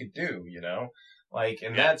anything he could do.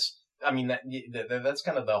 That's, I mean, that's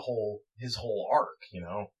kind of his whole arc.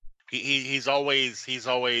 He's always.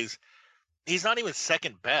 He's not even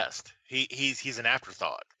second best. He's an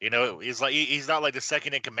afterthought. He's not like the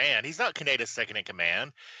second in command. He's not Kaneda's second in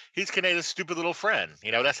command. He's Kaneda's stupid little friend.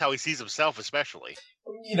 That's how he sees himself, especially.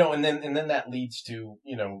 And then that leads to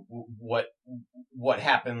what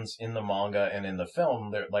happens in the manga and in the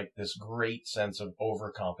film. There, like, this great sense of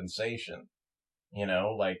overcompensation.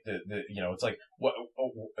 Like it's like, what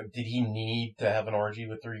did he need to have an orgy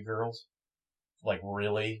with 3 girls? Like,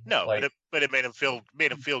 really? No, like, but it made him feel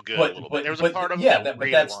good a little bit. There was a part of him that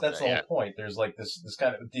really that's the whole point. There's like this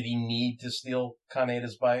kind of, did he need to steal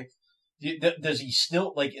Kaneda's bike? Does he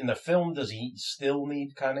still, like, in the film, does he still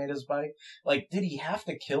need Kaneda's bike? Like, did he have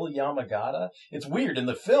to kill Yamagata? It's weird. In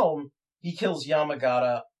the film, he kills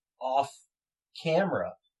Yamagata off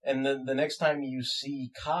camera, and then the next time you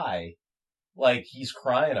see Kai, like, he's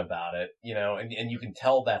crying about it, and you can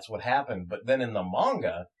tell that's what happened. But then in the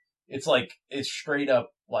manga, it's like, it's straight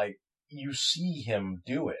up, like, you see him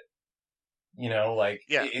do it.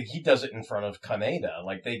 He does it in front of Kaneda.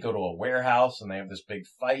 Like, they go to a warehouse and they have this big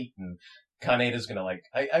fight, and Kaneda's gonna, like,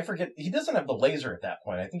 I forget, he doesn't have the laser at that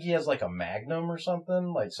point. I think he has, like, a Magnum or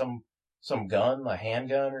something, like some gun, a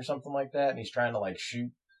handgun or something like that, and he's trying to, like,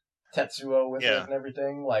 shoot Tetsuo with it and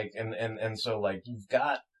everything. Like, and so, like, you've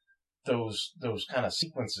got those kind of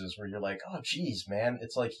sequences where you're like, oh, geez, man,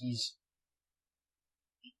 it's like he's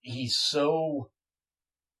so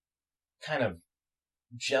kind of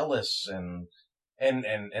jealous and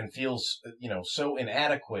feels, so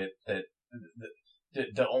inadequate that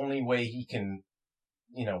the only way he can,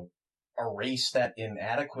 erase that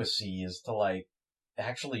inadequacy is to, like,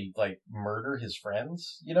 actually, like, murder his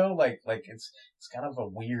friends, like it's kind of a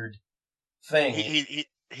weird thing.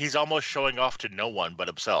 He's almost showing off to no one but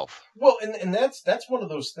himself. Well, and that's one of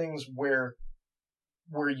those things where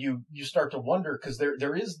where you start to wonder, because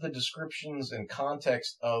there is the descriptions and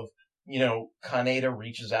context of, Kaneda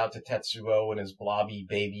reaches out to Tetsuo and his blobby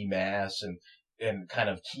baby mass and kind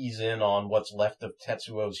of keys in on what's left of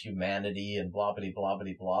Tetsuo's humanity and blah, blah, blah,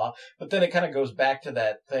 blah, blah. But then it kind of goes back to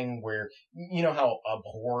that thing where, how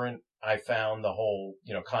abhorrent I found the whole,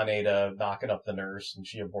 Kaneda knocking up the nurse and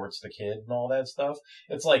she aborts the kid and all that stuff.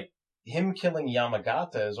 It's like him killing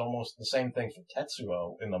Yamagata is almost the same thing for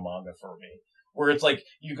Tetsuo in the manga for me. Where it's like,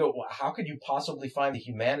 you go, well, how could you possibly find the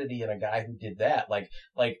humanity in a guy who did that? Like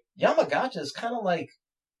Yamagata is kind of like,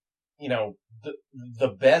 the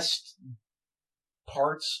best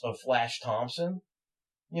parts of Flash Thompson,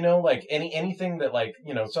 like anything that like,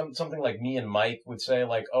 something like me and Mike would say,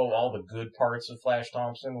 like, oh, all the good parts of Flash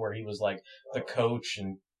Thompson, where he was like the coach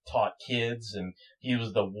and taught kids and he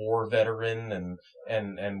was the war veteran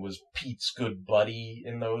and was Pete's good buddy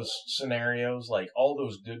in those scenarios. Like all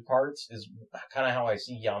those good parts is kind of how I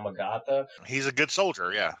see Yamagata. He's a good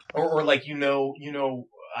soldier. Yeah. Or like,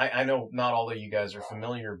 I know not all of you guys are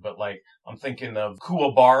familiar, but like I'm thinking of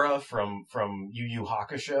Kuwabara from Yu Yu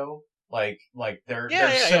Hakusho. Like they're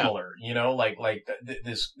similar, like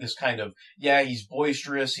this kind of, he's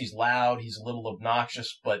boisterous, he's loud, he's a little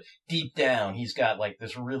obnoxious, but deep down he's got like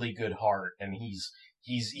this really good heart, and he's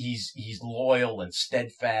loyal and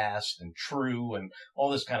steadfast and true and all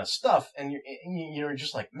this kind of stuff. And you're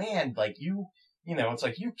just like, man, like it's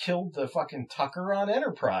like you killed the fucking Tucker on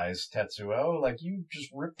Enterprise, Tetsuo. Like you just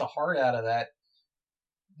ripped the heart out of that,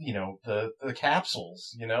 the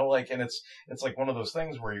capsules, and it's like one of those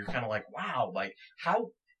things where you're kind of like, wow, like how,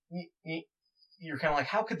 you're kind of like,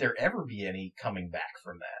 how could there ever be any coming back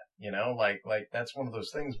from that? Like that's one of those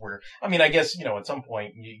things where, I mean, I guess, at some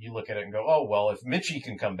point you look at it and go, oh, well, if Mitchie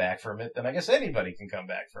can come back from it, then I guess anybody can come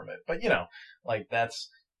back from it. But, like that's,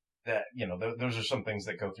 that, those are some things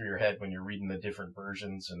that go through your head when you're reading the different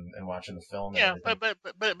versions and watching the film. Yeah. But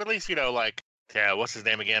at least, what's his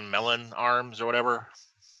name again? Melon Arms or whatever.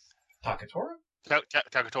 Takatora?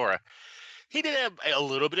 Takatora. He did have a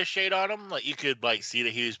little bit of shade on him. Like, you could, like, see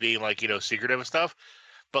that he was being, like, secretive and stuff.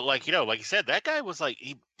 But, like, like you said, that guy was, like,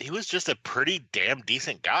 he was just a pretty damn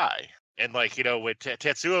decent guy. And, like, when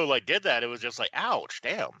Tetsuo, like, did that, it was just like, ouch,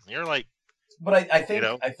 damn. You're like... But I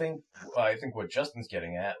think what Justin's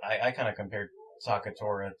getting at, I kind of compared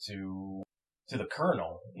Takatora to the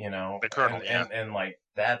Colonel, The Colonel, and, like,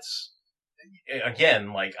 that's...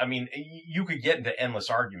 Again, like, I mean, you could get into endless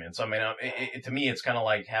arguments. I mean, to me, it's kind of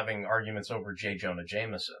like having arguments over J. Jonah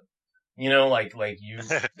Jameson. Like you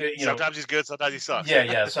sometimes he's good, sometimes he sucks.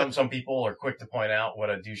 Yeah. Some people are quick to point out what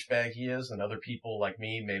a douchebag he is, and other people like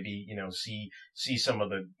me maybe, see some of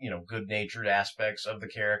the, good-natured aspects of the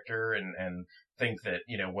character and think that,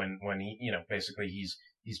 when he, basically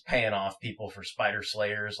he's paying off people for spider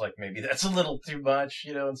slayers, like maybe that's a little too much,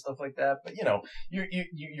 and stuff like that. But,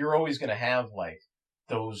 you're always going to have like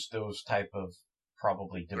those type of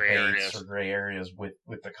probably debates or gray areas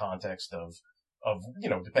with the context of,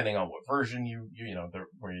 depending on what version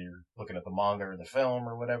where you're looking at the manga or the film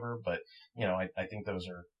or whatever. But, I think those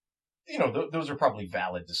are, those are probably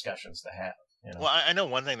valid discussions to have. Well, I know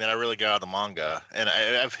one thing that I really got out of the manga, and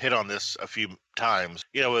I've hit on this a few times,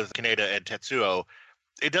 with Kaneda and Tetsuo.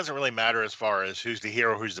 It doesn't really matter as far as who's the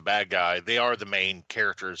hero, who's the bad guy. They are the main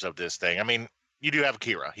characters of this thing. I mean, you do have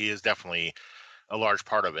Akira. He is definitely a large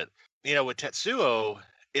part of it. With Tetsuo,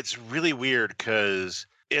 it's really weird because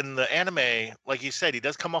in the anime, like you said, he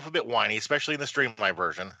does come off a bit whiny, especially in the streamlined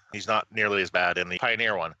version. He's not nearly as bad in the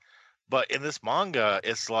Pioneer one. But in this manga,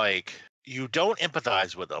 it's like you don't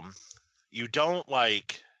empathize with him. You don't,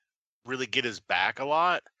 like, really get his back a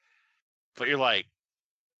lot. But you're like,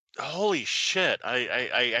 holy shit,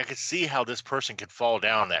 I could see how this person could fall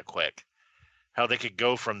down that quick. How they could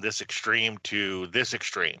go from this extreme to this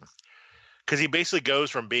extreme. Because he basically goes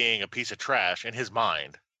from being a piece of trash in his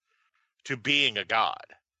mind to being a god.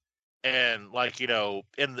 And, like, in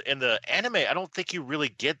the anime, I don't think you really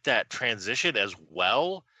get that transition as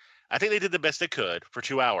well. I think they did the best they could for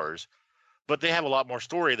 2 hours. But they have a lot more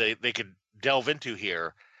story they could delve into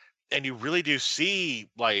here. And you really do see,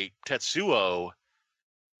 like, Tetsuo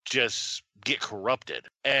just get corrupted.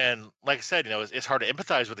 And like I said, it's hard to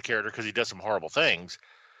empathize with the character because he does some horrible things.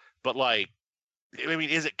 But, like, I mean,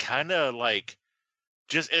 is it kind of like,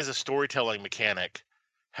 just as a storytelling mechanic,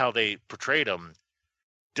 how they portrayed him,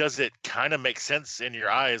 does it kind of make sense in your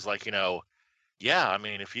eyes? Like, yeah, I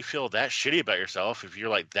mean, if you feel that shitty about yourself, if you're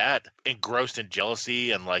like that engrossed in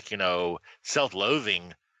jealousy and, like,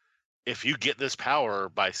 self-loathing, if you get this power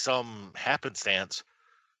by some happenstance,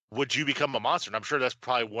 would you become a monster? And I'm sure that's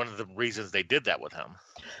probably one of the reasons they did that with him.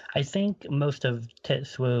 I think most of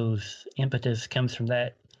Tetsuo's impetus comes from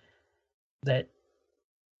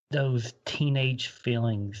those teenage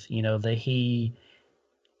feelings, that he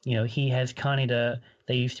has Kaneda.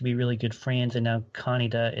 They used to be really good friends, and now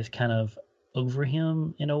Kaneda is kind of over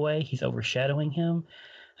him in a way. He's overshadowing him.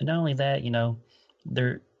 And not only that,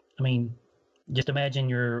 just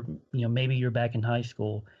imagine maybe you're back in high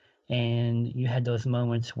school and you had those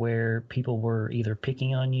moments where people were either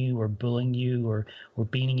picking on you or bullying you or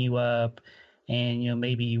beating you up. And,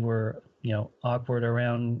 maybe you were, awkward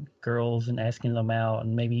around girls and asking them out,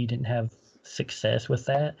 and maybe you didn't have success with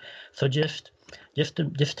that. So just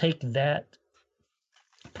take that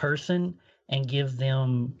person and give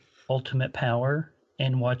them ultimate power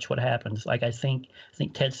and watch what happens. Like I think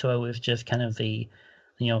Tetsuo is just kind of the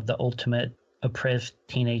ultimate oppressed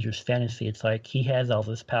teenager's fantasy. It's like he has all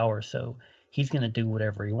this power, so he's gonna do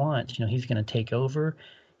whatever he wants. He's gonna take over.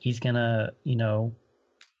 He's gonna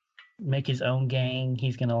make his own gang.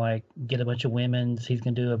 He's gonna get a bunch of women. He's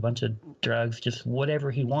gonna do a bunch of drugs. Just whatever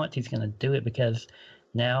he wants, he's gonna do it because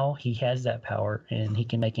now he has that power and he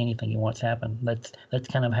can make anything he wants happen. That's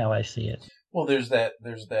kind of how I see it. Well, there's that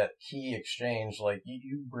key exchange. Like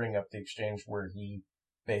you bring up the exchange where he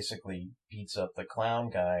basically beats up the clown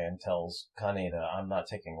guy and tells Kaneda, "I'm not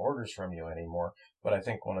taking orders from you anymore." But I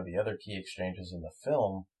think one of the other key exchanges in the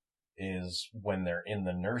film is when they're in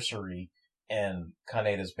the nursery and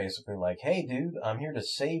Kaneda's basically like, "Hey, dude, I'm here to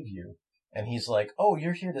save you." And he's like, "Oh,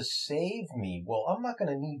 you're here to save me? Well, I'm not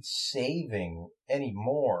going to need saving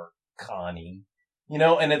anymore, Connie."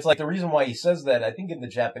 And it's like the reason why he says that, I think in the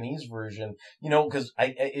Japanese version, because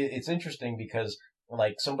it's interesting because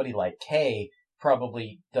somebody like Kay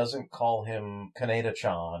probably doesn't call him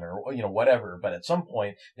Kaneda-chan or, whatever, but at some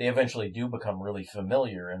point they eventually do become really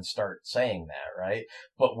familiar and start saying that, right?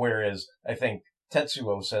 But whereas I think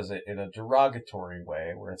Tetsuo says it in a derogatory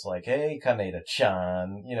way where it's like, "Hey,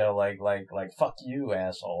 Kaneda-chan," like fuck you,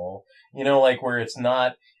 asshole. Where it's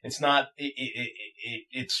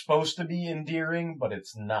supposed to be endearing, but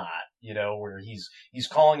it's not, where he's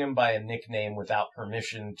calling him by a nickname without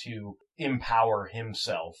permission to empower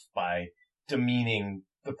himself by demeaning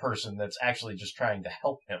the person that's actually just trying to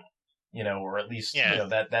help him, or at least,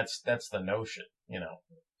 that's the notion,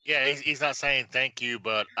 Yeah, he's not saying thank you,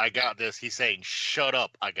 but I got this. He's saying, shut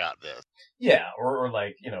up, I got this. Yeah, or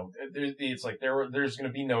it's like there's going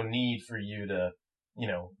to be no need for you to,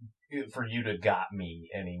 got me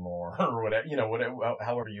anymore, or whatever,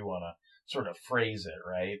 however you want to sort of phrase it,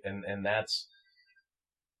 right? And that's,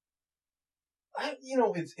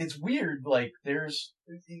 it's weird. Like there's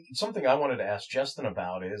something I wanted to ask Justin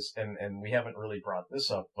about is, and we haven't really brought this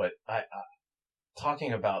up, but I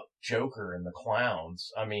talking about Joker and the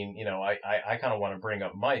clowns, I mean, I kind of want to bring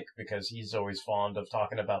up Mike because he's always fond of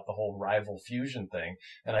talking about the whole rival fusion thing.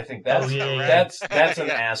 And I think that's an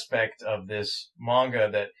aspect of this manga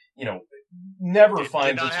that, never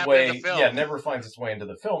finds its way. Yeah, never finds its way into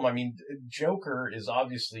the film. I mean, Joker is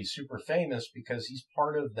obviously super famous because he's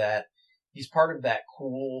part of that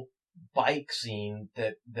cool bike scene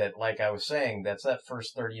that like I was saying, that's that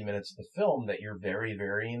first 30 minutes of the film that you're very,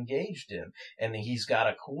 very engaged in. And he's got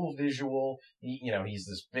a cool visual. He's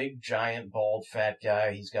this big, giant, bald, fat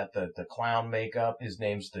guy. He's got the clown makeup. His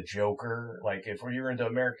name's the Joker. Like, if you're into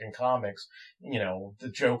American comics,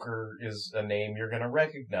 the Joker is a name you're going to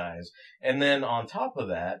recognize. And then on top of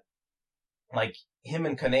that, like, him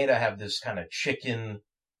and Kaneda have this kind of chicken,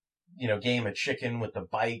 game of chicken with the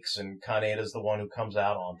bikes, and Kaneda's the one who comes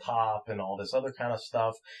out on top and all this other kind of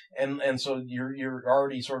stuff. And so you're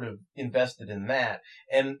already sort of invested in that.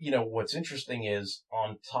 And, what's interesting is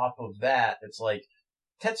on top of that, it's like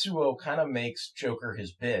Tetsuo kind of makes Joker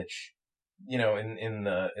his bitch, in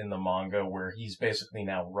the manga, where he's basically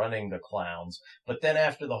now running the clowns. But then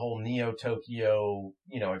after the whole Neo Tokyo,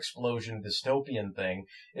 explosion dystopian thing,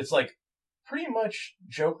 it's like pretty much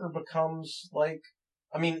Joker becomes like,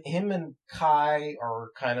 I mean, him and Kai are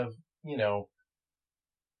kind of,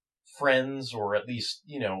 friends, or at least,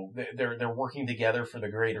 they're working together for the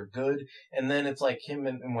greater good. And then it's like him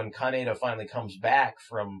and when Kaneda finally comes back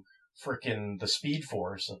from frickin' the Speed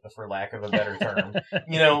Force, for lack of a better term,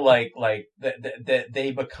 that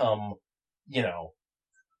they become,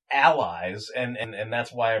 allies. And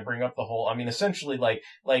that's why I bring up the whole, I mean, essentially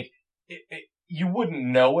you wouldn't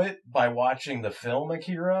know it by watching the film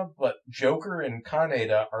Akira, but Joker and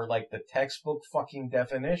Kaneda are like the textbook fucking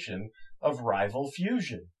definition of rival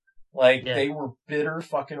fusion. They were bitter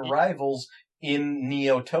fucking rivals in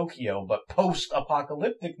Neo Tokyo, but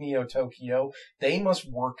post-apocalyptic Neo Tokyo, they must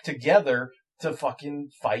work together to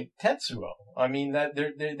fucking fight Tetsuo. I mean, that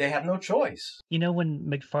they have no choice. You know, when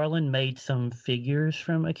McFarlane made some figures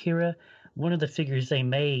from Akira, one of the figures they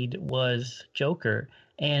made was Joker.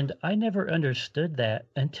 And I never understood that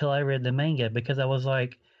until I read the manga, because I was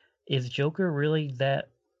like, is Joker really that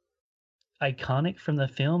iconic from the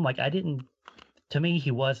film? Like, to me,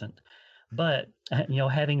 he wasn't. But, you know,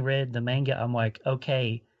 having read the manga, I'm like,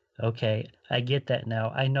 okay, I get that now.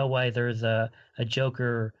 I know why there's a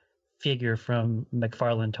Joker figure from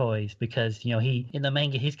McFarlane Toys, because, you know, in the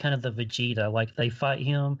manga, he's kind of the Vegeta. Like, they fight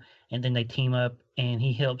him and then they team up and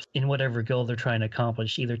he helps in whatever goal they're trying to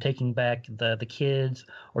accomplish, either taking back the kids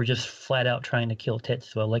or just flat out trying to kill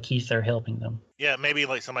Tetsuo. Like, he's there helping them. Yeah, maybe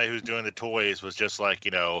like somebody who's doing the toys was just like,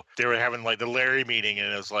 you know, they were having like the Larry meeting,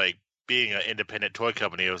 and it was like, being an independent toy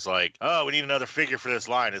company, it was like, oh, we need another figure for this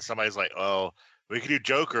line. And somebody's like, oh, we could do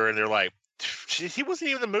Joker. And they're like, he wasn't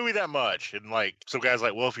even in the movie that much. And like, some guy's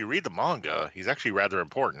like, well, if you read the manga, he's actually rather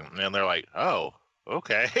important. And they're like, oh,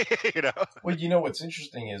 okay. You know? Well, you know, what's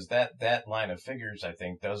interesting is that line of figures, I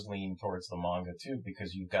think, does lean towards the manga too,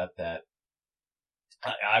 because you've got that,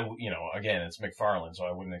 you know, again, it's McFarlane, so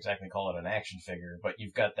I wouldn't exactly call it an action figure, but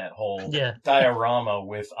you've got that whole diorama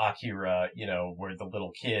with Akira, you know, where the little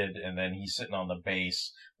kid, and then he's sitting on the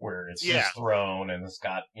base where it's his throne, and it's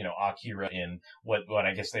got, you know, Akira in what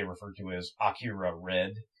I guess they refer to as Akira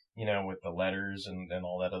Red, you know, with the letters and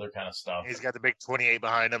all that other kind of stuff. He's got the big 28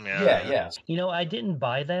 behind him. Yeah. You know, I didn't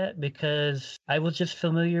buy that because I was just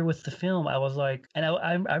familiar with the film. I was like, and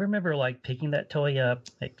I remember like picking that toy up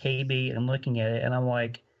at KB and looking at it, and I'm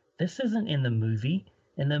like, this isn't in the movie.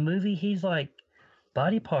 In the movie, he's like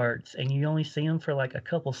body parts, and you only see him for like a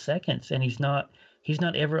couple seconds, and he's not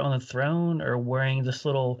ever on the throne or wearing this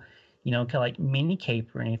little, you know, kind of like mini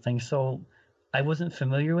cape or anything. So I wasn't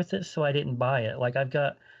familiar with it, so I didn't buy it. Like I've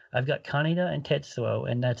got Kaneda and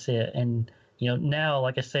Tetsuo, and that's it. And, you know, now,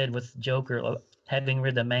 like I said, with Joker, having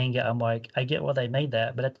read the manga, I'm like, I get why they made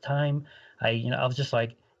that. But at the time, I was just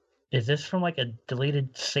like, is this from like a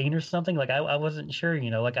deleted scene or something? Like I wasn't sure, you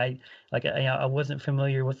know, I wasn't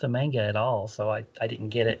familiar with the manga at all, so I didn't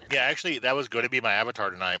get it. Yeah, actually, that was going to be my avatar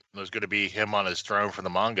tonight. It was going to be him on his throne from the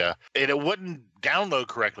manga, and it wouldn't download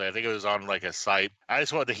correctly. I think it was on like a site. I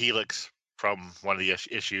just wanted the helix from one of the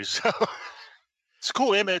issues. So it's a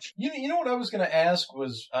cool image. You know what I was going to ask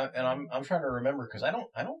was, and I'm trying to remember, because I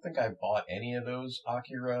don't think I bought any of those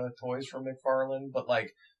Akira toys from McFarlane, but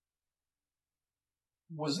like,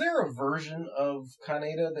 was there a version of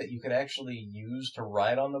Kaneda that you could actually use to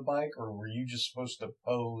ride on the bike, or were you just supposed to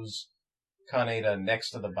pose Kaneda next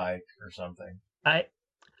to the bike or something? I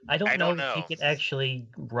don't know if he could actually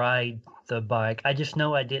ride the bike. I just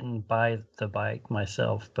know I didn't buy the bike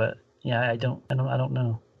myself, but yeah, I don't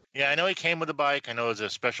know. Yeah, I know he came with a bike. I know it was a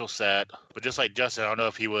special set. But just like Justin, I don't know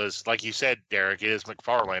if he was, like you said, Derek, it is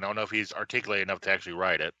McFarlane. I don't know if he's articulate enough to actually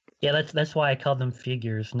ride it. Yeah, that's why I call them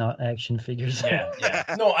figures, not action figures. Yeah.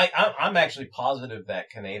 No, I'm actually positive that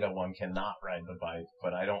Kaneda one cannot ride the bike,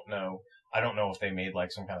 but I don't know if they made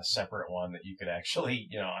like some kind of separate one that you could actually,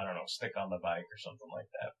 you know, I don't know, stick on the bike or something like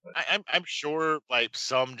that. But I'm sure like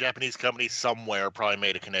some Japanese company somewhere probably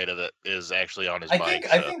made a Kaneda that is actually on his bike.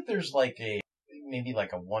 I think there's like maybe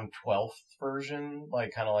like a 1/12 version,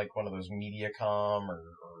 like kind of like one of those MediaCom or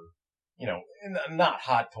you know, not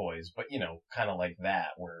Hot Toys, but you know, kind of like that,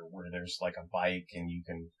 where there's like a bike and you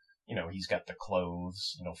can, you know, he's got the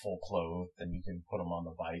clothes, you know, full clothed, and you can put him on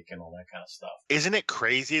the bike and all that kind of stuff. Isn't it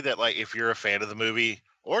crazy that like if you're a fan of the movie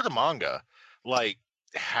or the manga, like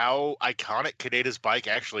how iconic Kaneda's bike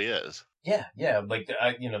actually is? Yeah. Like,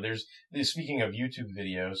 you know, there's speaking of YouTube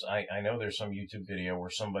videos, I know there's some YouTube video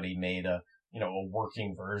where somebody made a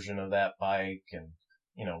working version of that bike and,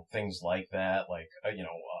 you know, things like that. Like, you know,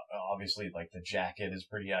 obviously like the jacket is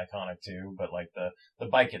pretty iconic too, but like the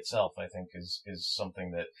bike itself, I think is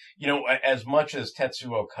something that, you know, as much as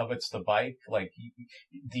Tetsuo covets the bike, like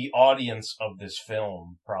the audience of this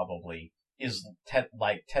film probably is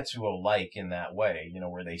like Tetsuo-like in that way, you know,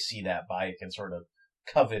 where they see that bike and sort of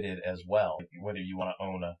covet it as well. Whether you want to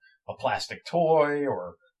own a plastic toy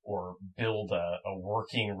or build a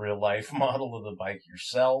working real life model of the bike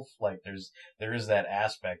yourself. Like there is that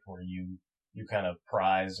aspect where you kind of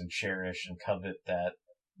prize and cherish and covet that,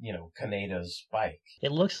 you know, Kaneda's bike.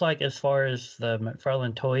 It looks like as far as the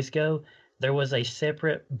McFarlane toys go, there was a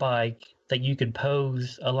separate bike that you could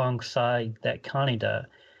pose alongside that Kaneda.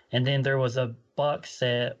 And then there was a box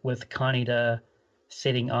set with Kaneda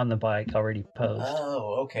sitting on the bike already posed.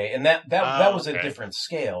 Oh, okay. And that was a different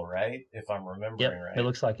scale, right? If I'm remembering right. It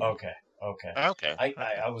looks like it. Okay.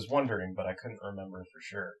 I was wondering, but I couldn't remember for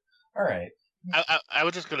sure. All right. I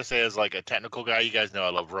was just going to say, as like a technical guy, you guys know I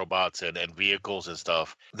love robots and vehicles and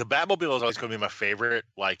stuff. The Batmobile is always going to be my favorite,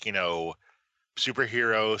 like,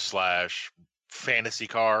 superhero / fantasy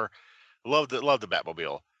car. Love the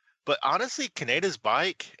Batmobile. But honestly, Kaneda's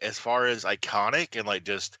bike, as far as iconic and like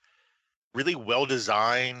just really well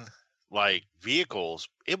designed like vehicles,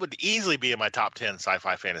 it would easily be in my top 10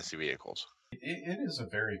 sci-fi fantasy vehicles. It is a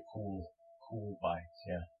very cool bike,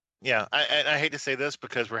 yeah. Yeah, I hate to say this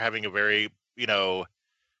because we're having a very,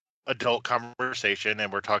 adult conversation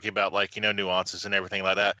and we're talking about like, nuances and everything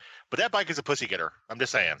like that. But that bike is a pussy getter. I'm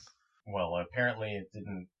just saying. Well, apparently it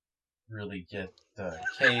didn't really get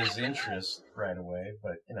Kay's interest right away,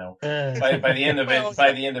 but by the end of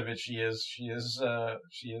it, she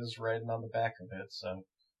is riding on the back of it. So,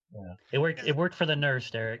 it worked. It worked for the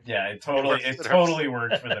nurse, Derek. Yeah, it totally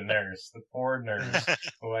worked for the nurse, the poor nurse,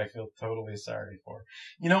 who I feel totally sorry for.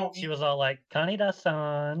 She was all like,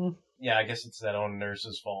 "Kaneda-san." Yeah, I guess it's that own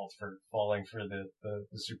nurse's fault for falling for the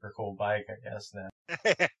super cool bike, I guess now.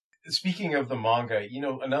 Speaking of the manga,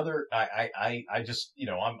 another, I just,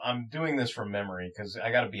 I'm doing this from memory because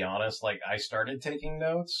I got to be honest, like I started taking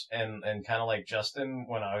notes and kind of like Justin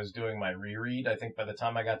when I was doing my reread. I think by the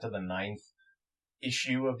time I got to the 9th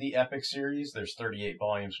issue of the Epic series, there's 38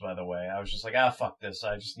 volumes, by the way. I was just like, fuck this.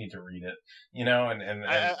 I just need to read it, and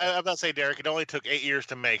I'm about to say, Derek, it only took 8 years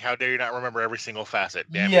to make. How dare you not remember every single facet?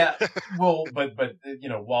 Damn yeah. Well, but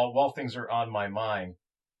while things are on my mind,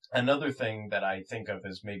 another thing that I think of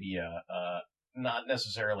as maybe not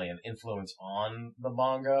necessarily an influence on the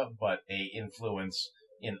manga, but a influence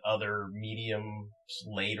in other mediums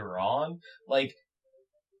later on. Like,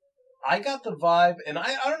 I got the vibe, and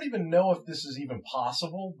I don't even know if this is even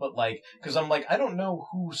possible, but like, cause I'm like, I don't know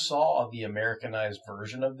who saw the Americanized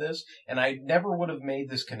version of this, and I never would have made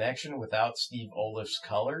this connection without Steve Oliff's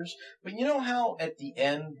colors. But you know how at the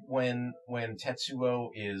end when Tetsuo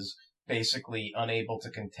is basically unable to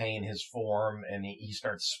contain his form and he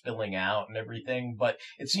starts spilling out and everything, but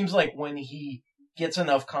it seems like when he gets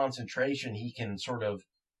enough concentration, he can sort of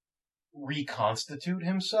reconstitute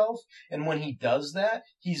himself, and when he does that,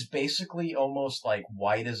 he's basically almost like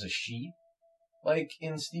white as a sheet, like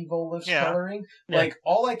in Steve Oliff's coloring. Yeah. Like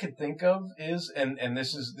all I could think of is, and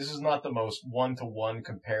this is not the most 1-to-1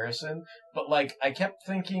 comparison, but like I kept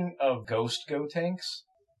thinking of Ghost Gotenks.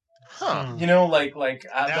 Huh.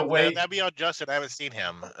 The way that'd be on Justin. I haven't seen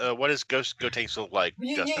him. What does Ghost Gotenks look like,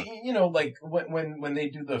 Justin? Like when they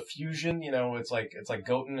do the fusion, it's like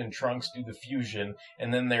Goten and Trunks do the fusion,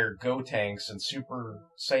 and then they're Gotenks and Super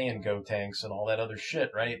Saiyan Gotenks and all that other shit,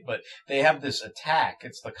 right? But they have this attack.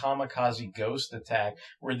 It's the Kamikaze Ghost attack,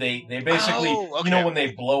 where they basically, when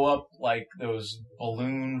they blow up like those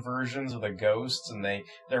balloon versions of the ghosts, and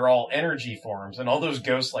they're all energy forms, and all those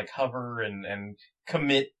ghosts like hover and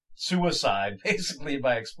commit suicide basically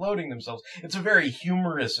by exploding themselves. It's a very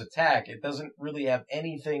humorous attack. It doesn't really have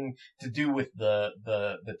anything to do with the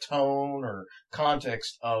tone or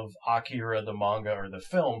context of Akira, the manga, or the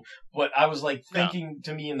film. But I was like thinking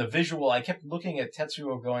to me in the visual, I kept looking at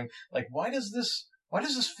Tetsuo going like, why does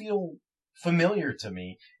this feel familiar to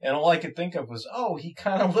me? And all I could think of was, he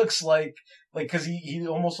kind of looks like cause he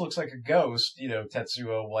almost looks like a ghost,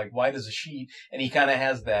 Tetsuo, like white as a sheet, and he kind of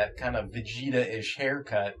has that kind of Vegeta-ish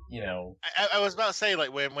haircut, I was about to say,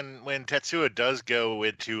 like, when Tetsuo does go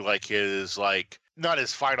into like his, like, not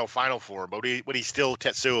his final form, but when he's still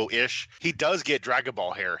Tetsuo-ish, he does get Dragon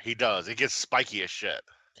Ball hair. He does. It gets spiky as shit.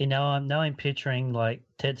 See, now I'm picturing like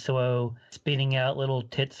Tetsuo spitting out little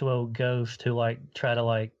Tetsuo ghosts to like try to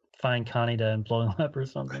like find Kaneda and blow him up or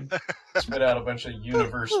something. Spit out a bunch of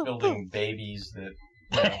universe-building babies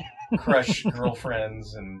that crush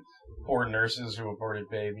girlfriends and poor nurses who aborted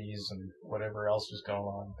babies and whatever else was going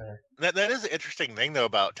on there. That is an interesting thing, though,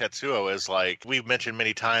 about Tetsuo is, like, we've mentioned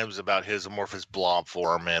many times about his amorphous blob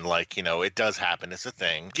form, and, like, it does happen. It's a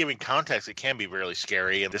thing. Giving context, it can be really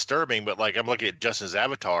scary and disturbing, but, like, I'm looking at Justin's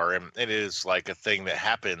avatar, and it is, like, a thing that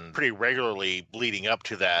happened pretty regularly leading up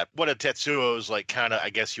to that. One of Tetsuo's, like, kind of, I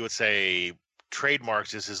guess you would say,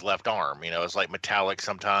 trademarks is his left arm. It's, like, metallic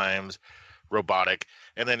sometimes, robotic,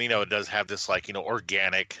 and then, it does have this, like,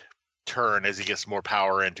 organic turn as he gets more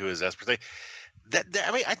power into his Esper.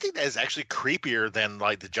 I think that is actually creepier than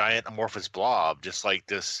like the giant amorphous blob. Just like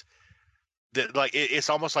this, it's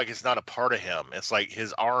almost like it's not a part of him. It's like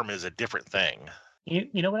his arm is a different thing.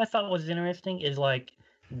 You know what I thought was interesting is like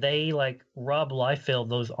they like Rob Liefeld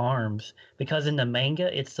those arms, because in the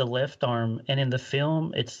manga it's the left arm and in the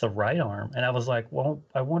film it's the right arm, and I was like, well,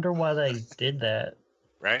 I wonder why they did that.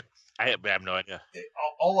 Right. I have no idea.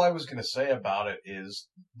 All I was going to say about it is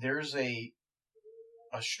there's a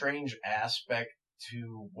strange aspect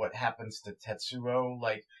to what happens to Tetsuo.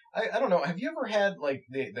 Like, I don't know. Have you ever had, like,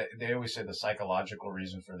 they always say the psychological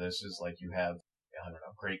reason for this is, like, you have, I don't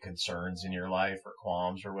know, great concerns in your life or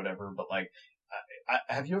qualms or whatever. But, like,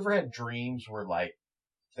 have you ever had dreams where, like,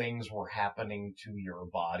 things were happening to your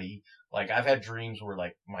body? Like, I've had dreams where,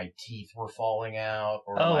 like, my teeth were falling out,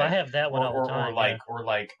 or I like, have that one all the time. or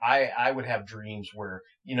like, I would have dreams where,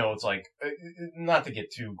 you know, it's like, not to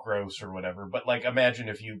get too gross or whatever, but like, imagine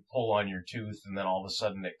if you pull on your tooth and then all of a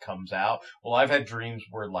sudden it comes out. Well, I've had dreams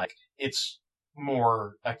where, like, it's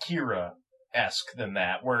more Akira-esque than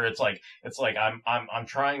that, where it's like I'm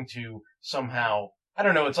trying to somehow, I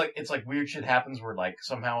don't know, it's like weird shit happens where, like,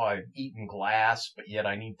 somehow I've eaten glass, but yet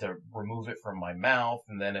I need to remove it from my mouth,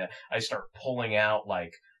 and then I start pulling out,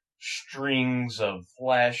 like, strings of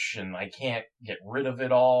flesh, and I can't get rid of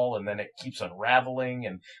it all, and then it keeps unraveling,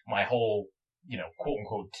 and my whole, you know,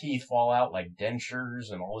 quote-unquote teeth fall out, like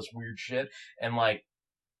dentures and all this weird shit, and, like,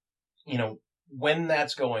 you know, when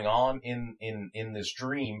that's going on in this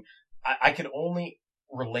dream, I could only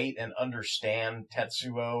relate and understand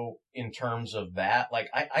Tetsuo in terms of that. Like,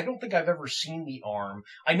 I don't think I've ever seen the arm.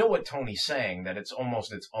 I know what Tony's saying, that it's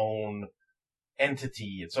almost its own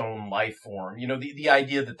entity, its own life form. You know, the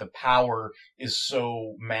idea that the power is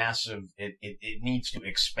so massive, it needs to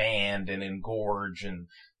expand and engorge and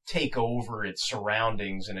take over its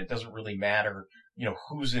surroundings, and it doesn't really matter, you know,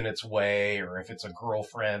 who's in its way, or if it's a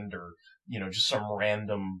girlfriend, or, you know, just some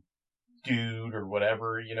random dude or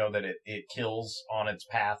whatever, you know, that it kills on its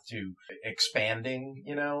path to expanding,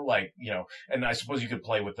 you know, like, you know, and I suppose you could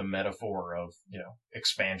play with the metaphor of, you know,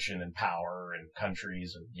 expansion and power and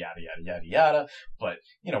countries and yada, yada, yada, yada, but,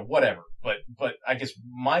 you know, whatever. But I guess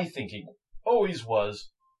my thinking always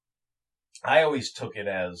was, I always took it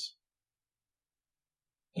as,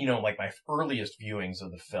 you know, like my earliest viewings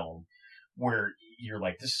of the film, where you're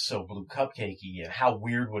like, this is so Blue Cupcakey, and how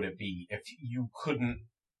weird would it be if you couldn't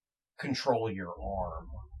control your arm?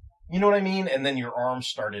 You know what I mean? And then your arm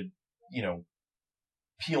started, you know,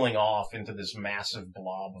 peeling off into this massive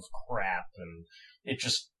blob of crap, and it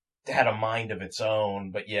just had a mind of its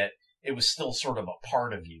own, but yet it was still sort of a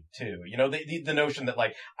part of you too. You know, the notion that,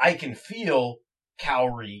 like, I can feel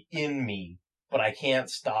Kaori in me, but I can't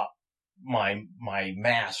stop my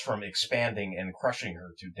mass from expanding and crushing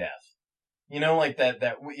her to death. You know, like that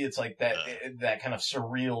it's like that kind of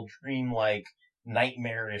surreal, dreamlike,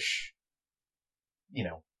 nightmarish, you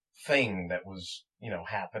know, thing that was, you know,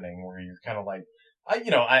 happening, where you're kind of like, I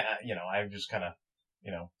just kind of,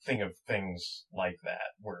 you know, think of things like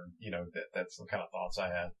that, where, you know, that's the kind of thoughts I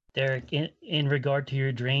had. Derek, in regard to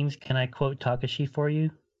your dreams, can I quote Takashi for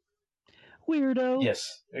you? Weirdo. Yes,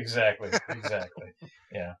 exactly.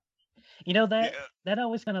 Yeah. You know, that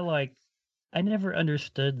always kind of, like, I never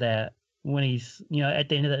understood that when he's, you know, at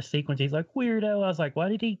the end of that sequence, he's like, weirdo. I was like, why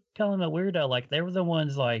did he call him a weirdo? Like, they were the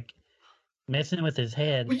ones, like, messing with his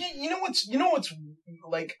head. But you know what's,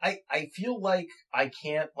 like, I feel like I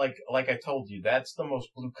can't, like I told you, that's the most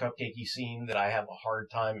Blue Cupcakey scene that I have a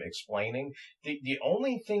hard time explaining. The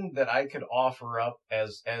only thing that I could offer up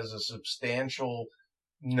as a substantial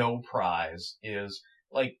no prize is,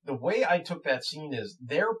 like, the way I took that scene is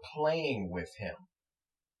they're playing with him.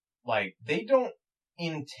 Like, they don't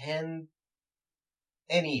intend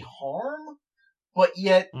any harm, but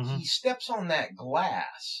yet he steps on that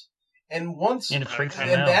glass. And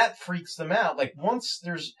that freaks them out. Like, once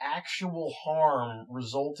there's actual harm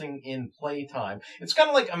resulting in playtime, it's kind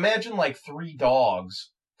of like, imagine, like, 3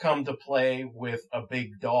 dogs come to play with a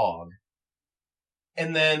big dog,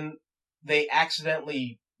 and then they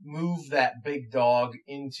accidentally move that big dog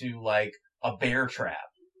into, like, a bear trap.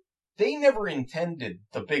 They never intended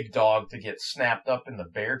the big dog to get snapped up in the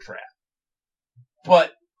bear trap.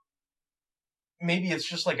 But maybe it's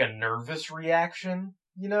just like a nervous reaction,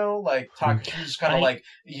 you know? Like, Takashi's kind of like,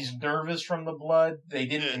 he's nervous from the blood. They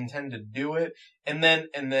didn't intend to do it. And then,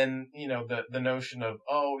 you know, the notion of,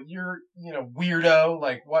 oh, you're, you know, weirdo.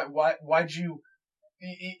 Like, why'd you,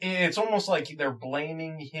 it's almost like they're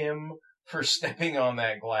blaming him for stepping on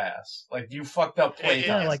that glass. Like, you fucked up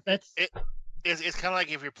playtime. Yeah, like, that's... It's kind of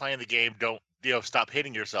like if you're playing the game, don't, you know, stop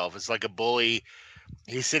hitting yourself. It's like a bully.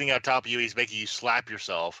 He's sitting on top of you. He's making you slap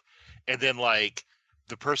yourself. And then, like,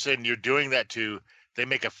 the person you're doing that to, they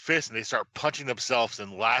make a fist and they start punching themselves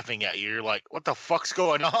and laughing at you. You're like, what the fuck's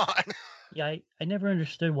going on? Yeah, I never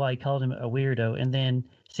understood why he called him a weirdo. And then,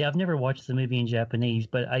 see, I've never watched the movie in Japanese,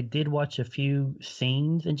 but I did watch a few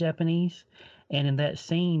scenes in Japanese. And in that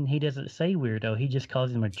scene, he doesn't say weirdo. He just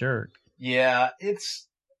calls him a jerk. Yeah, it's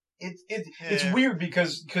weird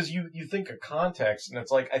because you think of context, and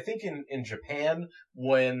it's like, I think in Japan,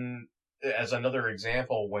 when as another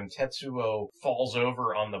example, when Tetsuo falls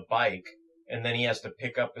over on the bike, and then he has to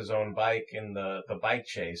pick up his own bike in the bike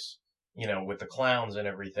chase, with the clowns and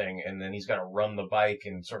everything, and then he's got to run the bike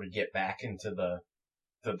and sort of get back into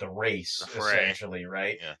the race, essentially,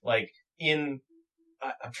 right? Yeah. Like,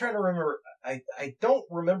 I'm trying to remember, I don't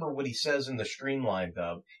remember what he says in the Streamlined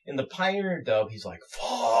dub. In the Pioneer dub, he's like,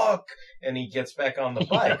 fuck! And he gets back on the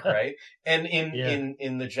bike, right? And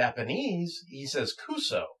in the Japanese, he says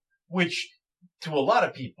kuso, which to a lot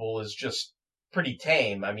of people is just pretty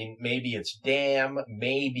tame. I mean, maybe it's damn,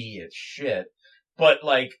 maybe it's shit, but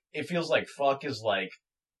like, it feels like fuck is like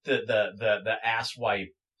the asswipe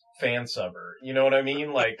fan subber. You know what I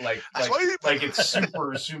mean? Like it's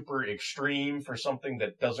super, super extreme for something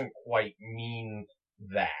that doesn't quite mean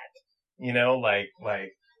that.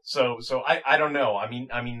 So I don't know. I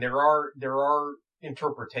mean, there are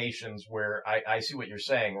interpretations where I see what you're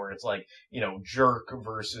saying, where it's like, jerk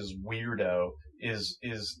versus weirdo is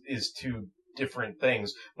two different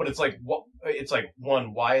things, but it's like,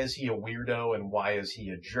 one, why is he a weirdo and why is he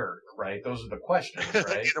a jerk, right? Those are the questions,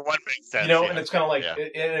 right? Either one makes sense. And it's kind of like, and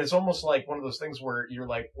it's almost like one of those things where you're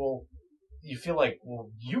like, well, you feel like, well,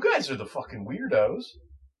 you guys are the fucking weirdos.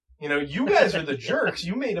 You guys are the jerks.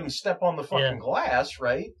 You made him step on the fucking glass,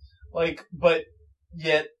 right? Like, but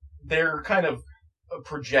yet they're kind of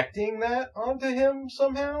projecting that onto him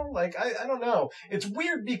somehow. Like, I don't know. It's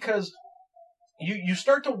weird because you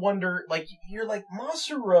start to wonder, like, you're like,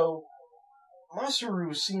 Masaru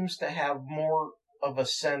seems to have more of a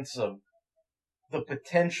sense of the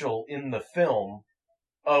potential in the film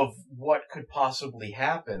of what could possibly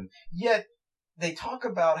happen. Yet they talk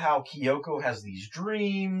about how Kyoko has these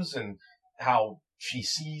dreams and how she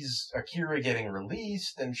sees Akira getting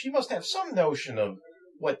released, and she must have some notion of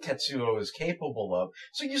what Tetsuo is capable of.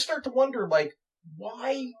 So you start to wonder, like,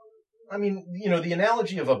 why? I mean, the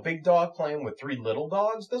analogy of a big dog playing with three little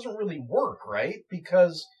dogs doesn't really work, right?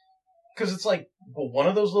 Because it's like, well, one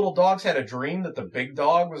of those little dogs had a dream that the big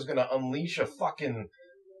dog was going to unleash a fucking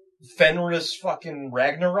Fenris fucking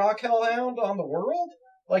Ragnarok hellhound on the world?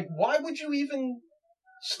 Like, why would you even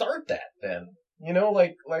start that then? I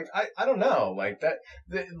don't know, like that,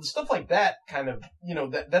 stuff like that kind of,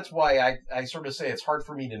 that's why I sort of say it's hard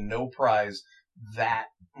for me to no prize that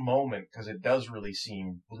moment, because it does really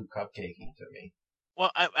seem Blue Cupcakey to me. Well,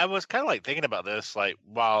 I was kind of like thinking about this, like,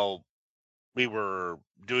 while we were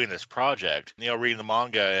doing this project, reading the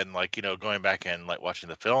manga and like, going back and like watching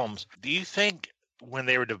the films. Do you think when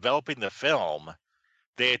they were developing the film,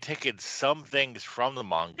 they had taken some things from the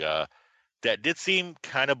manga that did seem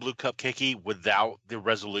kind of Blue Cupcakey without the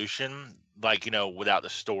resolution, like, without the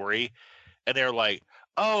story, and they're like,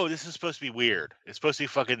 oh, this is supposed to be weird. It's supposed to be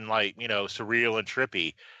fucking like, surreal and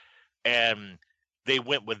trippy. And they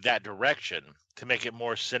went with that direction to make it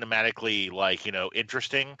more cinematically, like,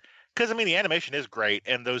 interesting. Because, I mean, the animation is great.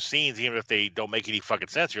 And those scenes, even if they don't make any fucking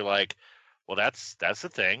sense, you're like, well, that's the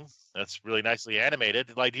thing. That's really nicely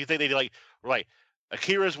animated. Like, do you think they were like,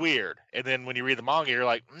 Akira's weird? And then when you read the manga, you're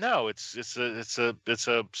like, no, it's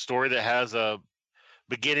a story that has a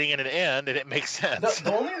beginning and an end, and it makes sense.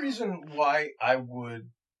 The only reason why I would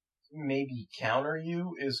maybe counter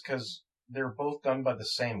you is because they're both done by the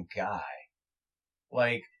same guy.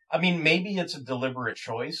 Like, I mean, maybe it's a deliberate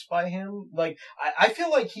choice by him. Like, I feel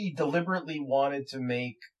like he deliberately wanted to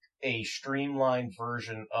make a streamlined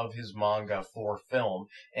version of his manga for film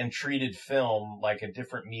and treated film like a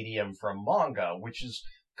different medium from manga, which is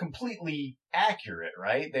completely accurate,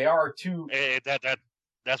 right? They are two...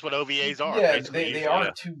 That's what OVAs are. Yeah, they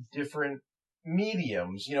are two different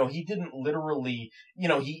mediums. He didn't literally,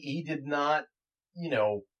 he did not,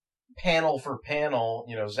 panel for panel,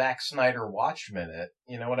 Zack Snyder Watchmen it.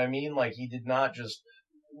 You know what I mean? Like, he did not just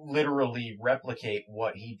literally replicate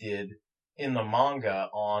what he did in the manga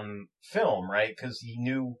on film, right? Because he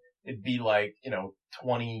knew it'd be like,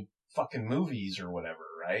 20 fucking movies or whatever,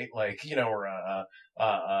 right? Like, or a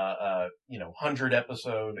 100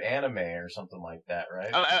 episode anime or something like that,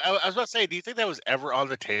 right? I was about to say, do you think that was ever on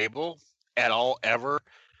the table at all, ever?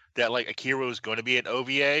 That like Akira was going to be an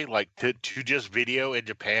OVA, like to just video in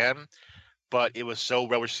Japan, but it was so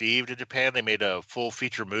well received in Japan, they made a full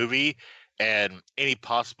feature movie, and any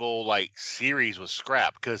possible like series was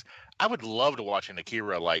scrapped. Because I would love to watch an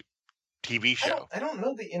Akira like TV show. I don't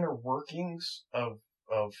know the inner workings of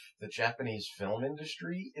the Japanese film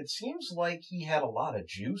industry. It seems like he had a lot of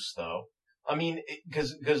juice, though. I mean,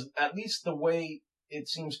 because at least the way it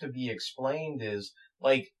seems to be explained is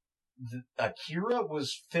like Akira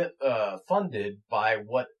was funded by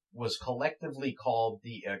what was collectively called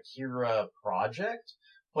the Akira Project,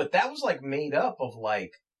 but that was like made up of like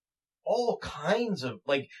all kinds of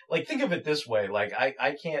like think of it this way. Like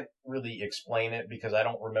I can't really explain it because I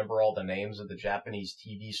don't remember all the names of the Japanese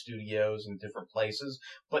TV studios in different places.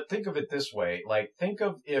 But think of it this way. Like think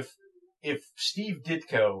of if Steve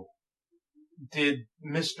Ditko did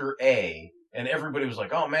Mr. A, and everybody was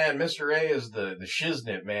like, oh man, Mr. A is the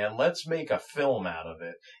shiznit, man. Let's make a film out of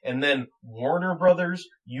it. And then Warner Brothers,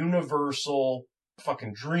 Universal,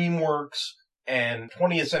 fucking DreamWorks, and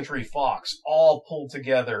 20th Century Fox all pulled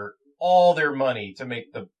together all their money to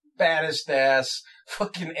make the baddest ass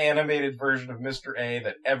fucking animated version of Mr. A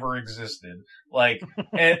that ever existed. Like,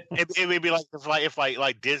 and it would be like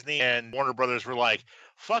if Disney and Warner Brothers were like,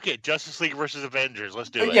 fuck it, Justice League versus Avengers,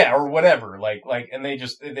 let's do it. Yeah, or whatever. Like, and they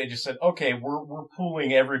just said, okay, we're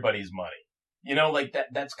pooling everybody's money. You know, like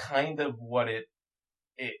that's kind of what it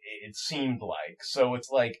seemed like. So it's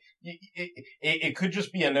like, it could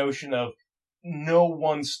just be a notion of no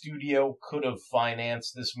one studio could have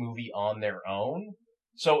financed this movie on their own.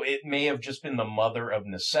 So it may have just been the mother of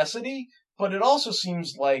necessity, but it also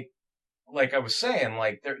seems like I was saying,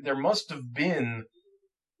 like there must have been,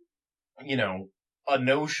 you know, a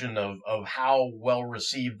notion of how well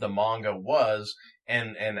received the manga was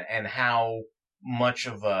and how much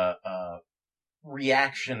of a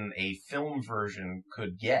reaction a film version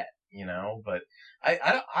could get, you know, but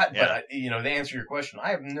you know, to answer your question, I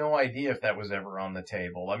have no idea if that was ever on the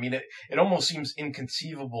table. I mean, it almost seems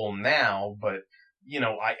inconceivable now, but you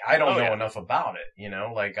know, I don't know enough about it, you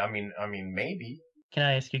know, like, I mean, maybe. Can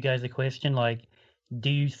I ask you guys a question? Like,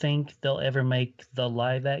 do you think they'll ever make the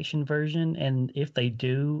live action version? And if they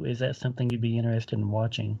do, is that something you'd be interested in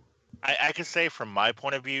watching? I can say from my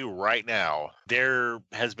point of view right now, there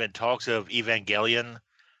has been talks of Evangelion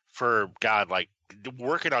for, God, like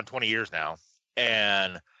working on 20 years now.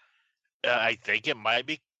 And I think it might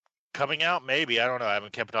be coming out. Maybe. I don't know. I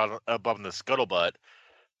haven't kept it on above the scuttlebutt.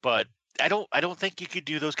 But I don't think you could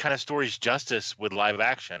do those kind of stories justice with live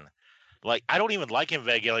action. Like, I don't even like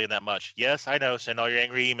Evangelion that much. Yes, I know. Send all your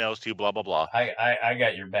angry emails to blah, blah, blah. I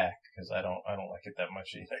got your back because I don't like it that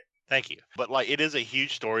much either. Thank you. But like, it is a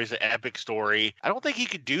huge story. It's an epic story. I don't think you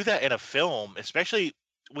could do that in a film, especially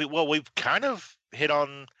we've kind of hit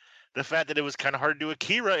on the fact that it was kind of hard to do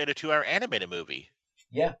Akira in a 2-hour animated movie.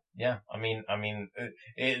 Yeah. I mean,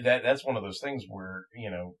 that's one of those things where, you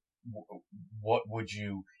know, what would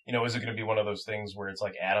you know, is it going to be one of those things where it's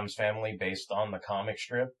like Addams Family based on the comic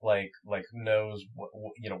strip? Like who knows what,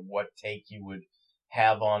 you know, what take you would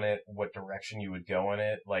have on it, what direction you would go in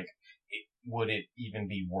it? Like, would it even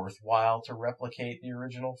be worthwhile to replicate the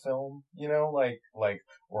original film? You know,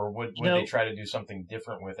 or would they try to do something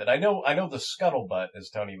different with it? I know the scuttlebutt, as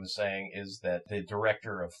Tony was saying, is that the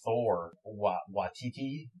director of Thor,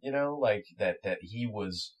 Watiti, you know, like that he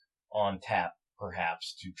was on tap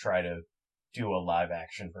perhaps to try to do a live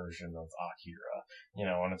action version of Akira, you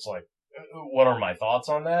know, and it's like, what are my thoughts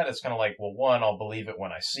on that? It's kind of like, well, one, I'll believe it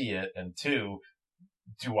when I see it, and two,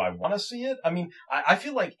 do I want to see it? I mean, I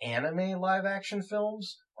feel like anime live action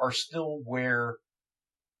films are still where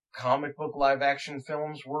comic book live action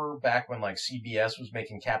films were back when like CBS was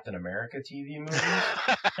making Captain America TV movies.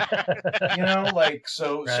 You know, like,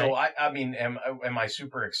 so I mean, am I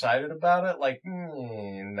super excited about it? Like,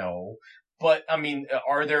 no. But I mean,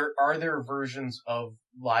 are there versions of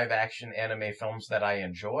live action anime films that I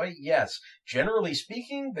enjoy? Yes. Generally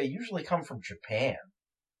speaking, they usually come from Japan.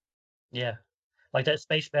 Yeah. Like that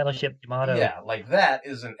Space Battleship Yamato. Yeah, like that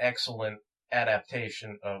is an excellent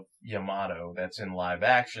adaptation of Yamato that's in live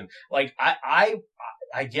action. Like, I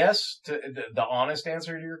guess the honest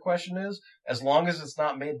answer to your question is, as long as it's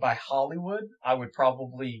not made by Hollywood, I would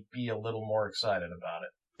probably be a little more excited about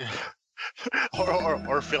it.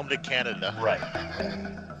 or filmed in Canada. Right.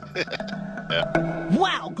 Yeah.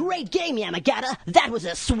 Wow, great game, Yamagata. That was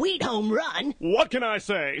a sweet home run. What can I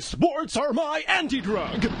say? Sports are my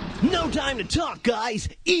anti-drug. No time to talk, guys.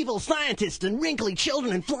 Evil scientists and wrinkly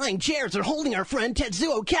children in flying chairs are holding our friend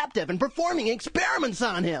Tetsuo captive and performing experiments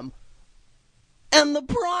on him. And the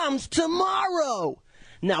prom's tomorrow.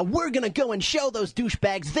 Now we're gonna go and show those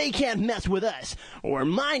douchebags they can't mess with us, or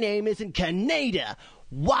my name isn't Kaneda.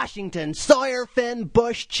 Washington, Sawyer, Finn,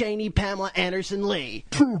 Bush, Cheney, Pamela, Anderson, Lee.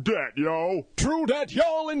 True dat, yo. True dat,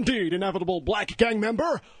 y'all indeed, inevitable black gang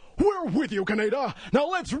member. We're with you, Kaneda. Now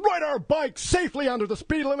let's ride our bike safely under the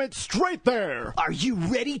speed limit straight there. Are you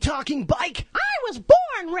ready, talking bike? I was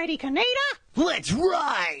born ready, Kaneda. Let's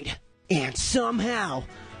ride. And somehow,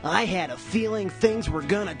 I had a feeling things were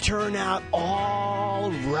gonna turn out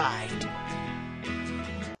all right.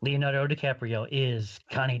 Leonardo DiCaprio is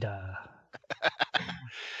Kaneda.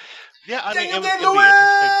 Yeah, I mean, Daniel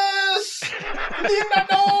Day-Lewis!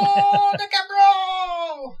 Leonardo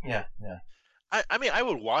DiCaprio! well, yeah. I mean, I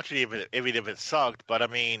would watch it even if it sucked, but I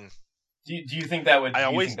mean, do you think that would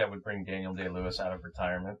think that would bring Daniel Day-Lewis out of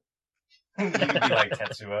retirement? You'd be like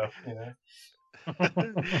Tetsuo, you know.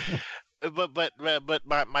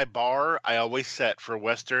 but my bar I always set for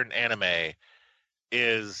Western anime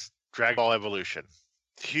is Dragon Ball Evolution.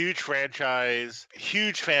 Huge franchise,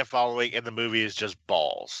 huge fan following, and the movie is just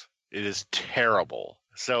balls. It is terrible.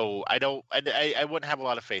 So I wouldn't have a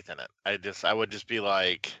lot of faith in it. I would just be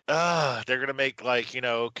like, they're gonna make like, you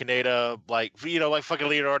know, Kaneda like, you know, like fucking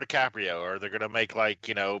Leonardo DiCaprio, or they're gonna make like,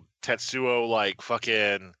 you know, Tetsuo like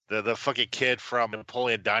fucking the fucking kid from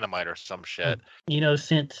Napoleon Dynamite or some shit. You know,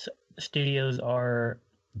 since studios are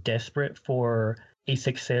desperate for a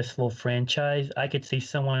successful franchise, I could see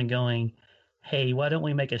someone going, hey, why don't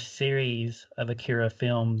we make a series of Akira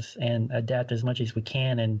films and adapt as much as we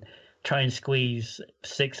can and try and squeeze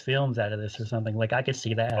 6 films out of this or something? Like, I could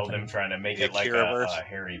see that happening. Them trying to make it like a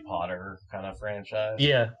Harry Potter kind of franchise.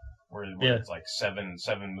 Yeah. Where it's like seven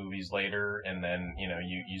movies later, and then, you know,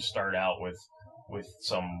 you start out with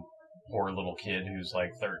some poor little kid who's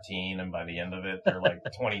like 13, and by the end of it they're like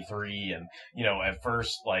 23, and, you know, at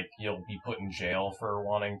first like you'll be put in jail for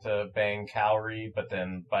wanting to bang Kaori, but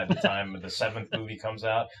then by the time the 7th movie comes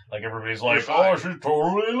out, like everybody's like, oh, she's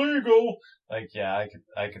totally legal. Like, yeah,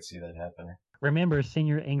 I could see that happening. Remember, send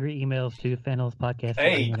your angry emails to fanhospodcast.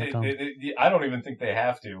 Hey, I don't even think they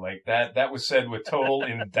have to. Like, that was said with total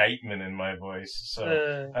indictment in my voice.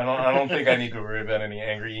 So I don't think I need to worry about any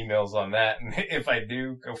angry emails on that. And if I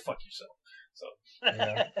do, go fuck yourself. So,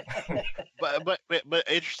 yeah. but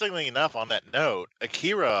interestingly enough, on that note,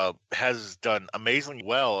 Akira has done amazingly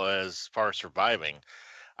well as far as surviving.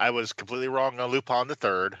 I was completely wrong on Lupin the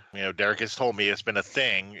Third. You know, Derek has told me it's been a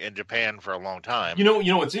thing in Japan for a long time. You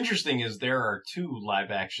know what's interesting is there are 2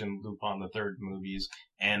 live-action Lupin the Third movies,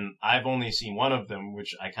 and I've only seen one of them,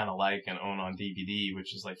 which I kind of like and own on DVD,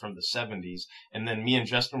 which is like from the 70s. And then me and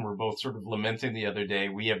Justin were both sort of lamenting the other day,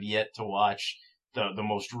 we have yet to watch the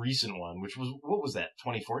most recent one, which was, what was that,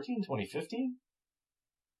 2014, 2015?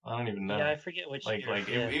 I don't even know. Yeah, I forget which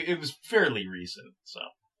year. It was fairly recent, so.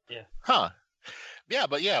 Yeah. Huh. Yeah,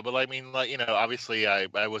 but I mean, like, you know, obviously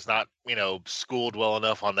I was not, you know, schooled well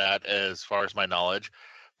enough on that as far as my knowledge,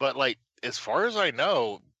 but like, as far as I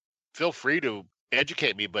know, feel free to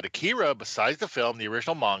educate me. But Akira, besides the film, the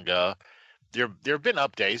original manga, there have been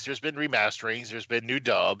updates, there's been remasterings, there's been new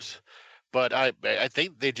dubs, but I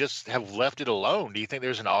think they just have left it alone. Do you think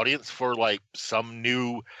there's an audience for like some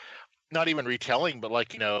new, not even retelling, but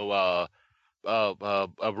like, you know,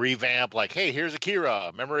 a revamp, like, hey, here's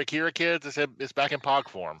Akira. Remember Akira, kids? It's back in POG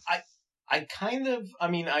form. I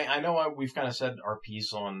know we've kind of said our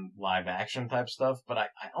piece on live action type stuff, but I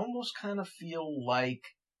almost kind of feel like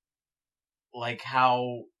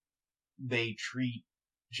how they treat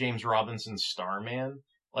James Robinson's Starman.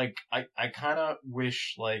 Like, I kind of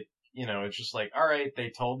wish, like, you know, it's just like, all right,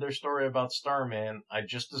 they told their story about Starman. I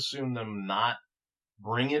just assume them not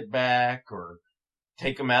bring it back or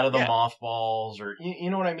take them out of the mothballs, or you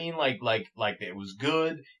know what I mean? Like it was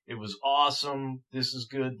good, it was awesome. This is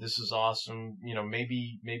good, this is awesome. You know,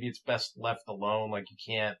 maybe it's best left alone. Like, you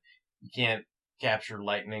can't capture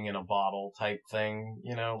lightning in a bottle type thing.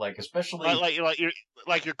 You know, like, especially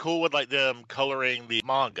you're cool with like them coloring the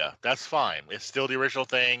manga. That's fine. It's still the original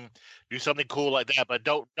thing. Do something cool like that, but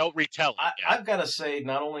don't retell it. I've got to say,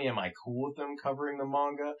 not only am I cool with them covering the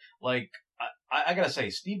manga, like, I gotta say,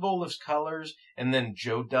 Steve Oliff's colors and then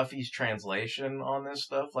Joe Duffy's translation on this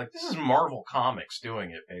stuff, like, this is Marvel Comics doing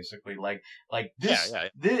it, basically. Like this,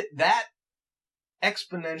 that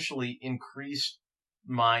exponentially increased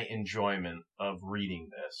my enjoyment of reading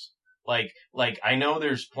this. Like, I know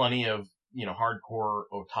there's plenty of, you know, hardcore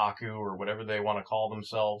otaku or whatever they want to call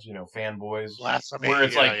themselves, you know, fanboys, where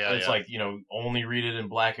it's like, you know, only read it in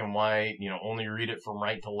black and white, you know, only read it from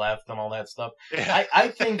right to left and all that stuff. Yeah. I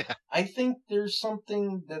think there's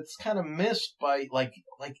something that's kind of missed by, like,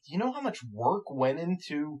 you know how much work went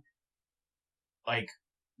into, like,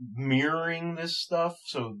 mirroring this stuff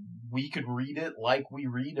so we could read it like we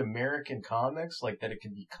read American comics, like that it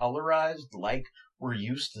could be colorized like we're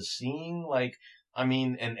used to seeing, like, I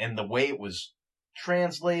mean, and the way it was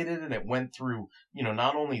translated, and it went through, you know,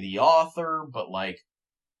 not only the author, but like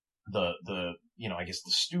the, you know, I guess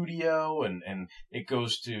the studio, and it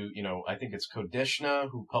goes to, you know, I think it's Kodeshna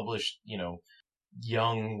who published, you know,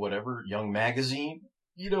 Young Magazine,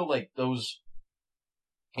 you know, like those,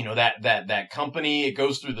 you know, that company, it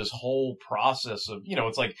goes through this whole process of, you know,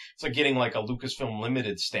 it's like getting like a Lucasfilm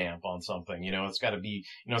Limited stamp on something, you know, it's got to be,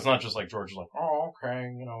 you know, it's not just like George is like, oh,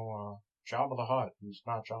 okay, you know, Jabba the Hutt. He's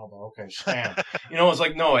not Jabba. Okay, spam. It's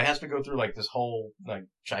like, no, it has to go through like this whole like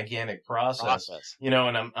gigantic process. And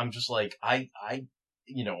I'm just like,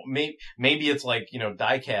 maybe it's like,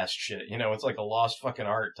 diecast shit. It's like a lost fucking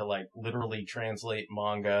art to like literally translate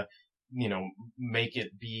manga, make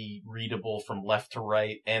it be readable from left to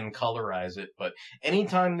right and colorize it. But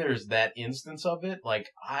anytime there's that instance of it, like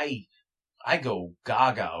I go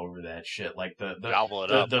gaga over that shit. Like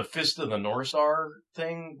the Fist of the North Star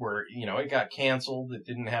thing where, it got canceled. It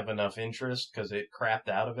didn't have enough interest because it crapped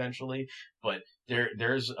out eventually. But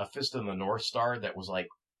there's a Fist of the North Star that was like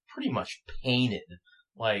pretty much painted.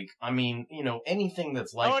 Like, I mean, anything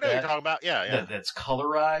that's like what that. You're talking about? Yeah. That's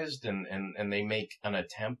colorized and they make an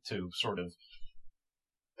attempt to sort of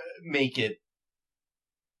make it,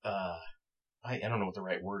 I don't know what the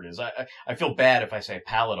right word is. I feel bad if I say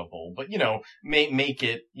palatable, but make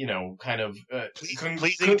it kind of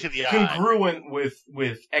pleasing to the eye, congruent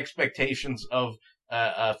with expectations of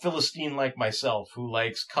a Philistine like myself who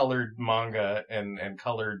likes colored manga and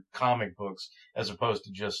colored comic books as opposed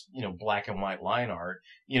to just black and white line art.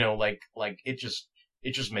 Like it just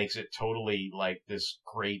makes it totally like this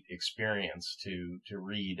great experience to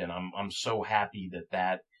read, and I'm so happy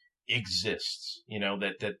that exists.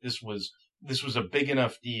 That this was a big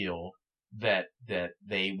enough deal that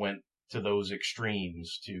they went to those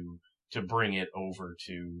extremes to bring it over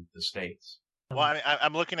to the States. Well, I mean,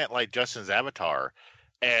 I'm looking at like Justin's avatar,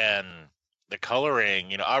 and the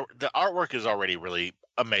coloring. The artwork is already really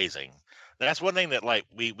amazing. That's one thing that like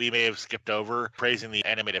we may have skipped over, praising the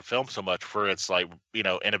animated film so much for its like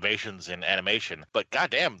innovations in animation. But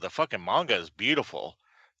goddamn, the fucking manga is beautiful,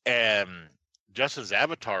 and Justin's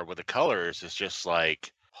avatar with the colors is just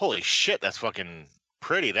like, holy shit, that's fucking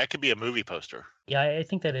pretty. That could be a movie poster. Yeah, I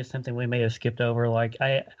think that is something we may have skipped over. Like,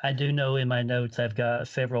 I do know in my notes I've got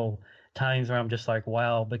several times where I'm just like,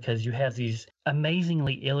 wow, because you have these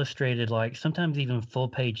amazingly illustrated, like sometimes even full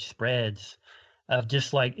page spreads of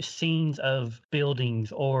just like scenes of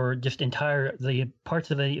buildings or just the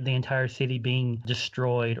parts of the entire city being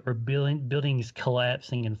destroyed or buildings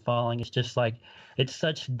collapsing and falling. It's just like, it's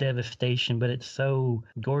such devastation, but it's so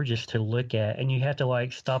gorgeous to look at, and you have to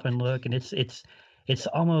like stop and look, and it's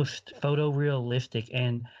almost photorealistic,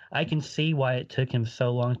 and I can see why it took him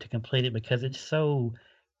so long to complete it because it's so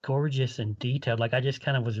gorgeous and detailed. Like I just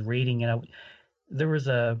kind of was reading, and there was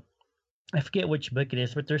I forget which book it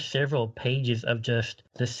is, but there's several pages of just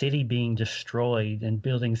the city being destroyed and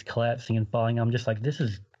buildings collapsing and falling. I'm just like, this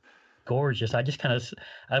is gorgeous. I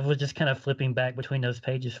was just kind of flipping back between those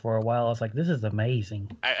pages for a while. I was like, this is amazing.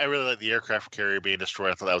 I really like the aircraft carrier being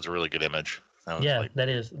destroyed. I thought that was a really good image.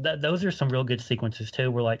 Those are some real good sequences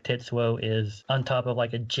too, where like Tetsuo is on top of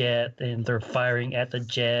like a jet and they're firing at the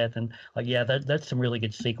jet, and like that's some really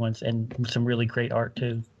good sequence and some really great art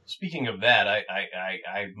too. Speaking of that,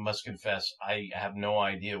 I must confess I have no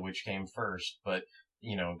idea which came first, but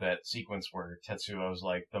that sequence where Tetsuo's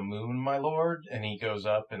like, the moon, my lord, and he goes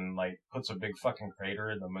up and like puts a big fucking crater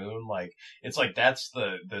in the moon. Like, it's like that's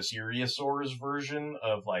the Seriosaurus version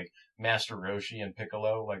of like Master Roshi and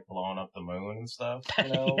Piccolo like blowing up the moon and stuff,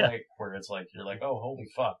 like where it's like you're like, oh holy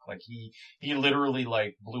fuck, like he literally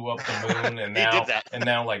like blew up the moon and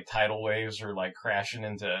now like tidal waves are like crashing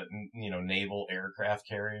into naval aircraft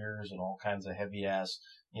carriers and all kinds of heavy ass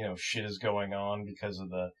shit is going on because of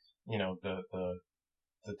the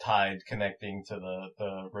the tide connecting to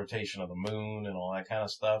the rotation of the moon and all that kind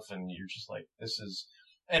of stuff, and you're just like, this is,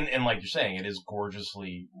 and like you're saying, it is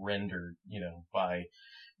gorgeously rendered,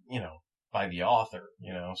 by the author,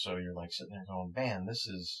 so you're like sitting there going, man, this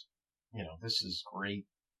is great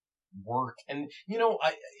work. And,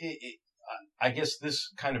 I guess this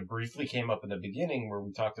kind of briefly came up in the beginning where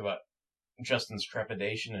we talked about Justin's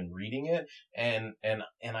trepidation in reading it, and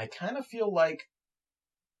I kind of feel like,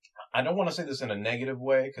 I don't want to say this in a negative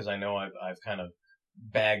way because I know I've kind of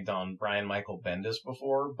bagged on Brian Michael Bendis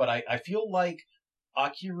before, but I feel like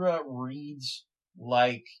Akira reads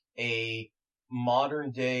like a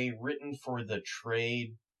modern day written for the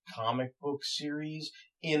trade comic book series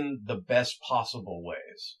in the best possible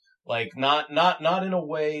ways. Like not in a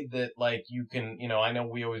way that like you can, I know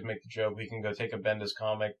we always make the joke, we can go take a Bendis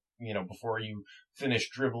comic, before you finish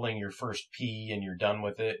dribbling your first pee and you're done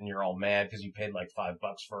with it and you're all mad because you paid like $5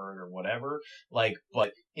 for it or whatever. Like,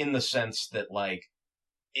 but in the sense that like,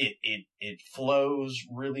 it flows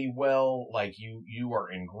really well. Like you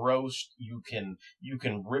are engrossed. You can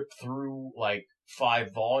rip through like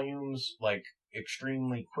 5 volumes, like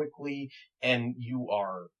extremely quickly, and you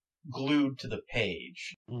are glued to the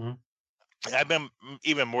page. Mm-hmm. I've been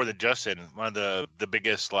even more than Justin, one of the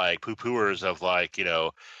biggest like poo-pooers of like,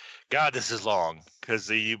 God, this is long, because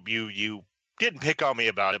you didn't pick on me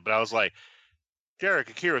about it, but I was like, Derek,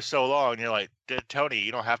 Akira's so long. And you're like, Tony,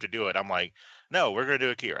 you don't have to do it. I'm like, no, we're gonna do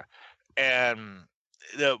Akira. And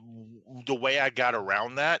the way I got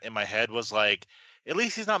around that in my head was like, at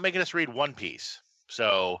least he's not making us read One Piece.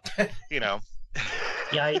 So, you know.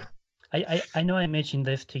 Yeah, I know I mentioned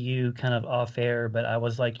this to you kind of off air, but I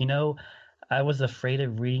was like, I was afraid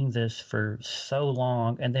of reading this for so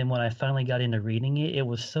long, and then when I finally got into reading it, it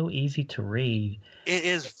was so easy to read. It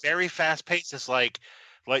is very fast paced. It's like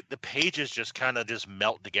the pages just kind of just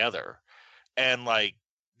melt together, and like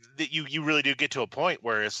you really do get to a point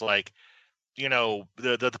where it's like,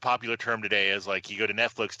 the popular term today is like you go to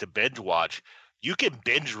Netflix to binge watch. You can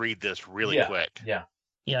binge read this really quick. Yeah.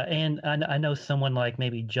 Yeah, and I know someone like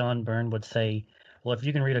maybe John Byrne would say, well, if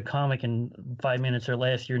you can read a comic in 5 minutes or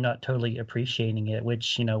less, you're not totally appreciating it,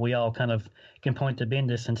 which, we all kind of can point to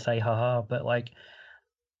Bendis and say, haha, but like,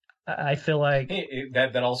 I feel like... Hey,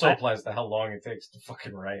 that also applies to how long it takes to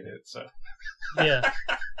fucking write it, so... Yeah,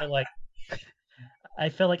 like, I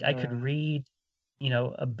feel like I could read,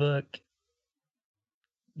 a book,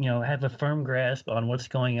 have a firm grasp on what's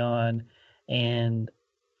going on and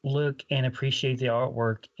look and appreciate the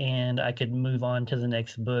artwork, and I could move on to the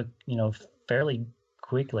next book, fairly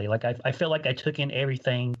quickly. Like I feel like I took in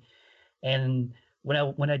everything, and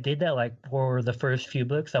when I did that, like for the first few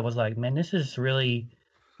books, I was like, man,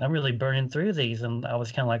 I'm really burning through these, and I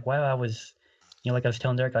was kind of like, wow, I was, like I was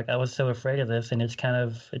telling Derek, like I was so afraid of this, and it's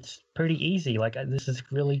pretty easy. Like this is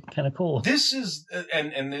really kind of cool. This is,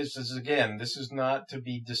 and this is again, this is not to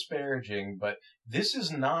be disparaging, but this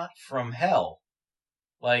is not from hell.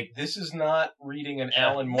 Like, this is not reading an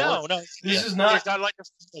Alan Moore. No. This is not. It's not like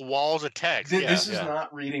the walls of text. This is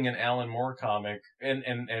not reading an Alan Moore comic,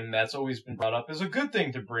 and that's always been brought up as a good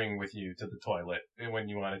thing to bring with you to the toilet when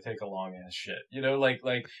you want to take a long ass shit.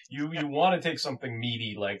 Like you want to take something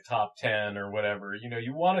meaty like Top 10 or whatever.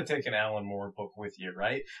 You want to take an Alan Moore book with you,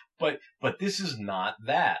 right? But this is not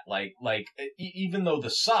that. Like even though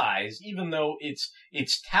the size, even though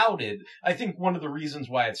it's touted, I think one of the reasons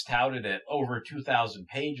why it's touted at over 2,000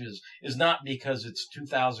 pages is not because it's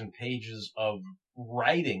 2,000 pages of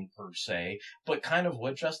writing per se, but kind of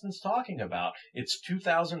what Justin's talking about. It's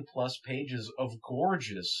 2,000 plus pages of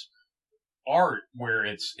gorgeous art where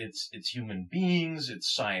it's human beings,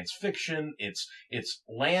 it's science fiction, it's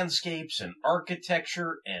landscapes and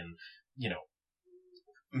architecture and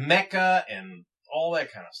mecha and all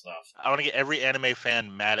that kind of stuff. I want to get every anime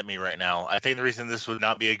fan mad at me right now. I think the reason this would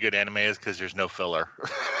not be a good anime is because there's no filler.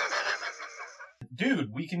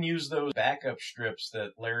 Dude, we can use those backup strips that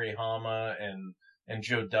Larry Hama and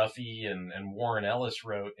Joe Duffy and Warren Ellis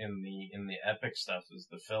wrote in the epic stuff as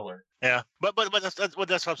the filler. Yeah, but that's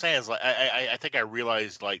what I'm saying is like I think I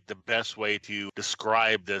realized like the best way to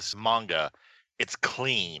describe this manga, it's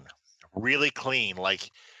clean, really clean.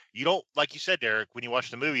 Like you don't, like you said, Derek, when you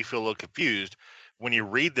watch the movie, you feel a little confused. When you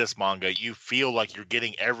read this manga, you feel like you're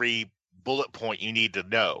getting every bullet point you need to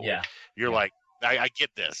know. Yeah, you're like, I get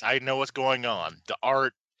this. I know what's going on. The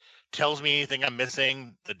art tells me anything I'm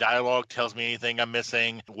missing. The dialogue tells me anything I'm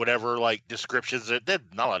missing. Whatever, like descriptions. Not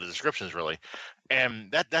a lot of descriptions really,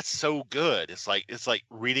 and that's so good. It's like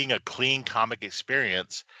reading a clean comic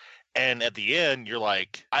experience. And at the end, you're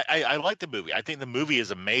like, I like the movie. I think the movie is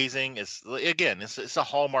amazing. It's a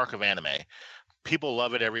hallmark of anime. People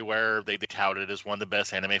love it everywhere. They tout it as one of the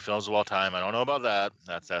best anime films of all time. I don't know about that.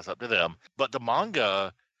 That's up to them. But the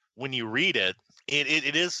manga, when you read it,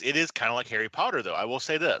 it is kind of like Harry Potter, though. I will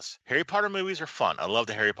say this: Harry Potter movies are fun. I love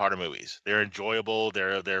the Harry Potter movies. They're enjoyable.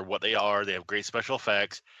 They're what they are. They have great special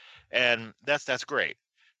effects, and that's great.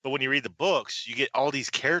 But when you read the books, you get all these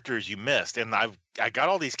characters you missed, and I got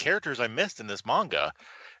all these characters I missed in this manga,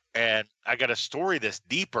 and I got a story that's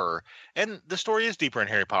deeper, and the story is deeper in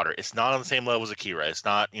Harry Potter. It's not on the same level as Akira. It's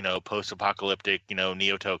not post-apocalyptic,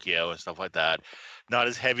 Neo Tokyo and stuff like that. Not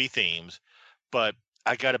as heavy themes, but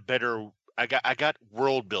I got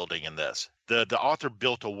world building in this. The author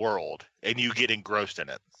built a world, and you get engrossed in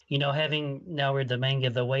it. Having now read the manga,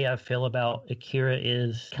 the way I feel about Akira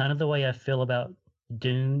is kind of the way I feel about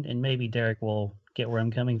Dune, and maybe Derek will get where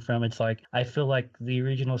I'm coming from. It's like I feel like the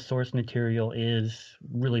original source material is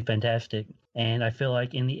really fantastic, and I feel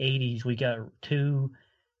like in the 80s we got two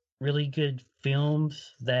really good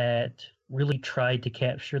films that really tried to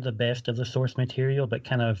capture the best of the source material but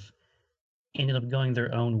kind of ended up going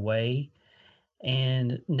their own way.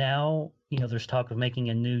 And now there's talk of making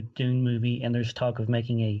a new Dune movie, and there's talk of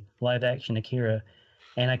making a live action Akira,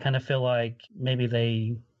 and I kind of feel like maybe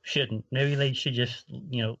they shouldn't. Maybe they should just,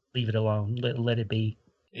 leave it alone. Let it be.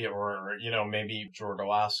 or maybe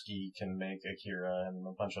Jodorowsky can make Akira, and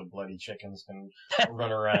a bunch of bloody chickens can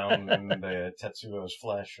run around in the Tetsuo's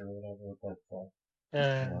flesh or whatever. But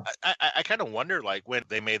I kind of wonder, like, when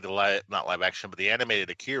they made the not live action, but the animated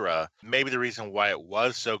Akira, maybe the reason why it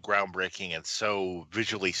was so groundbreaking and so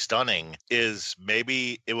visually stunning is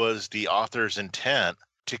maybe it was the author's intent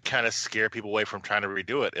to kind of scare people away from trying to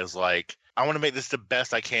redo it. Is like, I want to make this the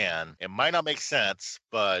best I can. It might not make sense,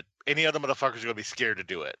 but any other motherfuckers are going to be scared to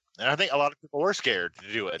do it. And I think a lot of people were scared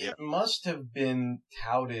to do it. It must have been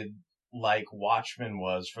touted like Watchmen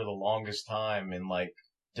was for the longest time in like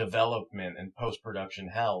development and post-production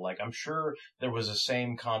hell. Like, I'm sure there was the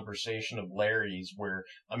same conversation of Larry's where,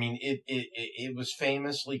 I mean, it was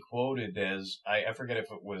famously quoted as, I forget if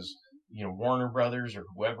it was, Warner Brothers or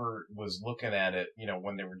whoever was looking at it,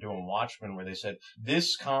 when they were doing Watchmen, where they said,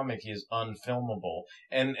 this comic is unfilmable.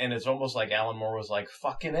 And it's almost like Alan Moore was like,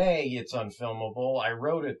 fucking A, it's unfilmable. I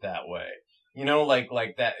wrote it that way.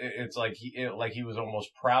 Like that. It's like he was almost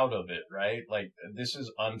proud of it, right? Like, this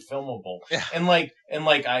is unfilmable, and I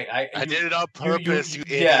did it on purpose, you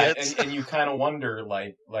yeah, idiots. and you kind of wonder,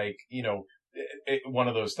 one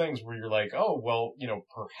of those things where you're like, oh well,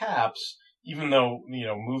 perhaps even though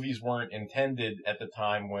movies weren't intended at the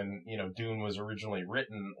time when Dune was originally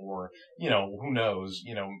written, or who knows,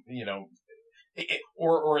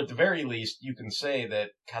 or at the very least, you can say that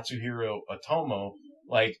Katsuhiro Otomo,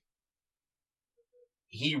 like,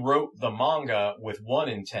 he wrote the manga with one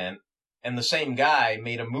intent, and the same guy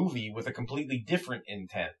made a movie with a completely different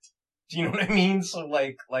intent. Do you know what I mean? So,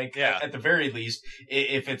 at the very least,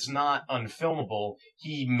 if it's not unfilmable,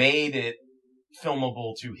 he made it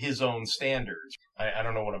filmable to his own standards. I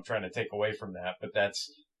don't know what I'm trying to take away from that, but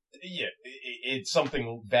that's, it's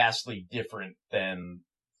something vastly different than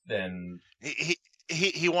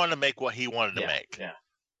he wanted to make what he wanted to make.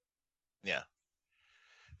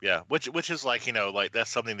 Yeah, which is like, like, that's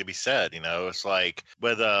something to be said. It's like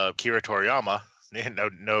with Akira Toriyama,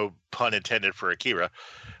 no pun intended for Akira,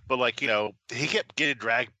 but like, he kept getting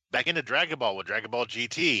dragged back into Dragon Ball with Dragon Ball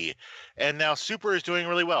GT, and now Super is doing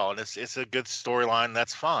really well, and it's a good storyline.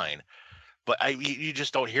 That's fine, but you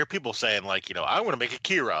just don't hear people saying like, I want to make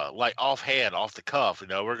Akira, like, offhand, off the cuff.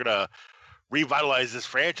 We're gonna revitalize this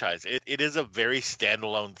franchise. It is a very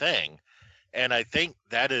standalone thing. And I think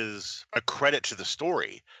that is a credit to the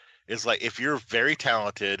story. Is like, if you're very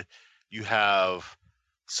talented, you have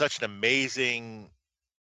such an amazing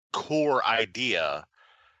core idea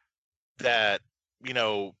that,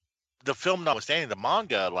 the film notwithstanding, the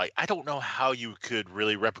manga, like, I don't know how you could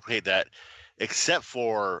really replicate that except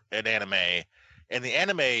for an anime. And the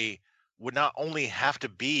anime would not only have to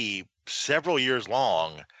be several years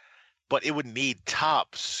long, but it would need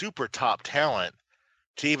super top talent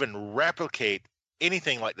to even replicate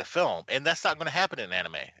anything like the film, and that's not going to happen in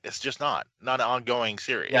anime. It's just not an ongoing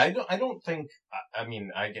series. Yeah, I don't think. I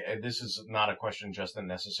mean, this is not a question Justin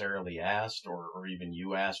necessarily asked, or even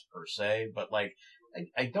you asked per se, but like,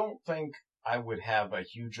 I don't think I would have a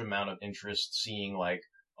huge amount of interest seeing like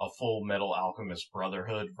a Full Metal Alchemist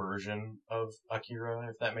Brotherhood version of Akira,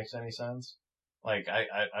 if that makes any sense. Like,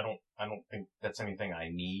 I don't think that's anything I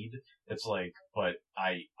need. It's like, but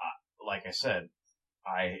like I said,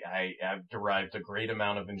 I've derived a great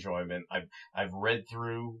amount of enjoyment. I've read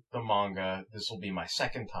through the manga. This will be my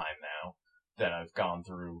second time now that I've gone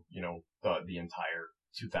through, the entire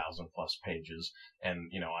 2,000 plus pages, and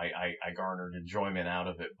I garnered enjoyment out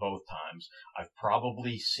of it both times. I've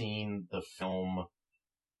probably seen the film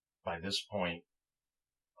by this point,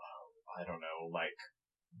 I don't know, like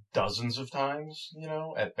dozens of times,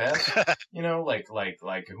 at best,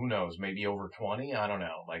 like who knows, maybe over 20, I don't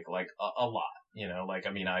know, like a lot. Like,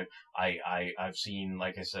 I mean, I've seen,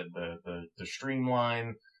 like I said, the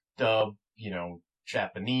Streamline dub,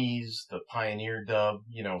 Japanese, the Pioneer dub,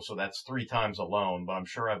 so that's 3 times alone, but I'm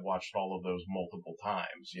sure I've watched all of those multiple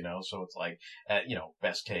times, so it's like,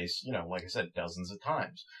 best case, like I said, dozens of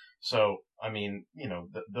times. So, I mean,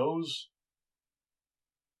 those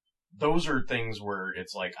are things where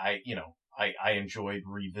it's like, I enjoyed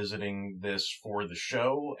revisiting this for the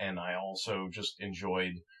show, and I also just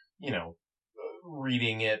enjoyed,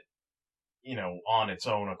 reading it, on its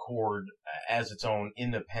own accord as its own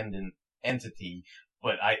independent entity.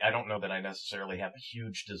 But I don't know that I necessarily have a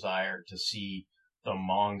huge desire to see the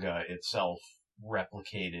manga itself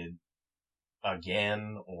replicated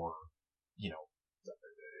again, or,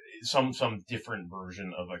 some different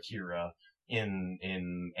version of Akira in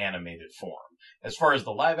animated form. As far as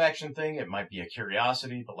the live action thing, it might be a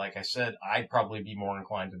curiosity, but like I said, I'd probably be more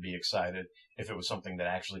inclined to be excited if it was something that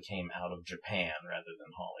actually came out of Japan rather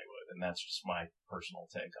than Hollywood, and that's just my personal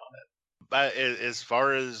take on it. as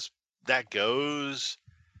far as that goes,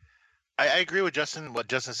 I agree with Justin. What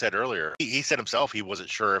Justin said earlier, he said himself he wasn't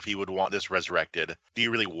sure if he would want this resurrected. Do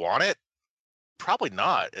you really want it? Probably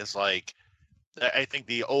not. It's like I think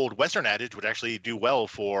the old Western adage would actually do well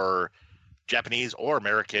for Japanese or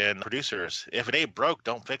American producers. If it ain't broke,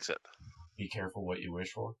 don't fix it. Be careful what you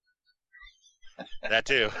wish for. That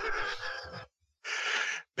too.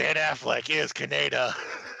 Ben Affleck is Kaneda.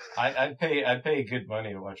 I'd pay good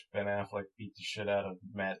money to watch Ben Affleck beat the shit out of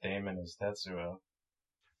Matt Damon as Tetsuo.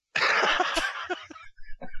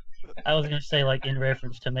 I was going to say, like, in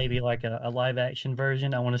reference to maybe like a live action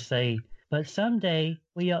version, I want to say, but someday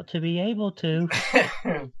we ought to be able to.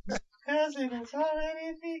 Because it has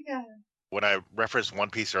already begun. When I referenced One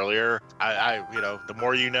Piece earlier, I the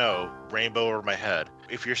more you know, rainbow over my head.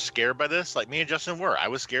 If you're scared by this, like me and Justin were, I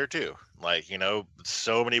was scared too. Like,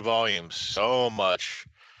 so many volumes, so much,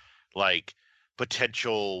 like,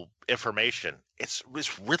 potential information. It's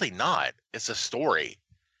really not. It's a story.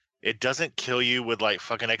 It doesn't kill you with, like,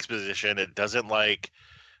 fucking exposition. It doesn't, like,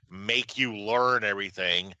 make you learn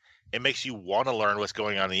everything. It makes you want to learn what's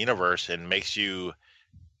going on in the universe and makes you,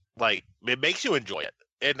 like, it makes you enjoy it.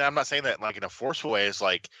 And I'm not saying that, like, in a forceful way. It's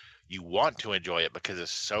like you want to enjoy it because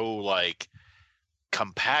it's so, like,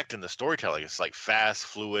 compact in the storytelling. It's, like, fast,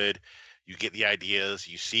 fluid. You get the ideas.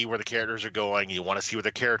 You see where the characters are going. You want to see where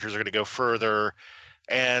the characters are going to go further.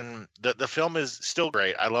 And the film is still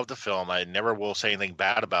great. I love the film. I never will say anything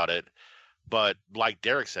bad about it. But like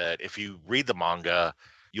Derek said, if you read the manga,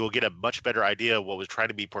 you'll get a much better idea of what was trying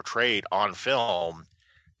to be portrayed on film.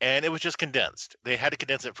 And it was just condensed. They had to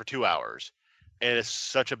condense it for 2 hours. And it's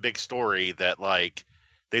such a big story that, like,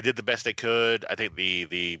 they did the best they could. I think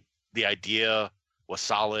the idea was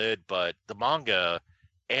solid, but the manga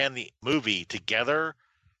and the movie together,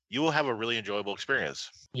 you will have a really enjoyable experience.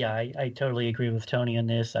 Yeah, I totally agree with Tony on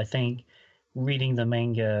this. I think reading the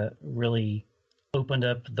manga really opened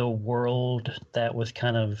up the world that was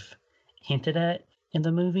kind of hinted at in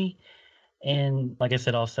the movie. And like I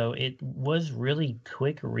said, also, it was really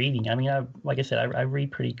quick reading. I mean, like I said, I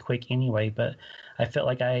read pretty quick anyway, but I felt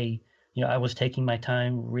like I was taking my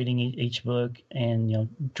time reading each book and,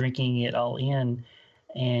 drinking it all in.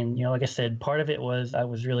 And, like I said, part of it was I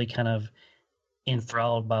was really kind of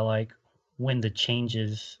enthralled by, like, when the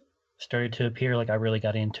changes started to appear. Like, I really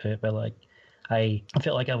got into it, but, like, I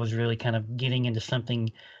felt like I was really kind of getting into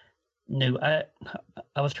something new. I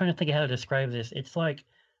was trying to think of how to describe this. It's like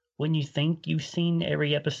when you think you've seen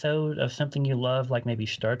every episode of something you love, like maybe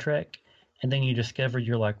Star Trek, and then you discover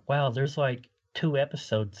you're like, wow, there's like 2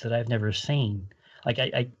 episodes that I've never seen. Like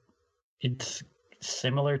it's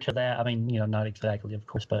similar to that. I mean, not exactly, of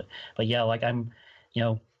course, but yeah, like I'm,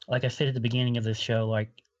 like I said at the beginning of this show, like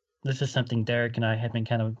this is something Derek and I had been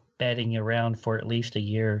kind of batting around for at least a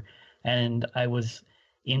year, and I was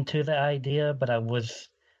into the idea, but I was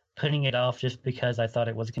putting it off just because I thought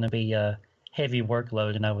it was going to be a heavy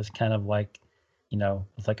workload, and I was kind of like,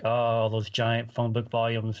 it's like, oh, those giant phone book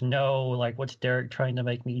volumes. No, like, what's Derek trying to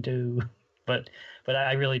make me do? But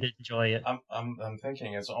I really did enjoy it. I'm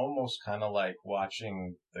thinking it's almost kind of like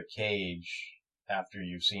watching The Cage after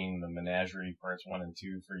you've seen the Menagerie parts 1 and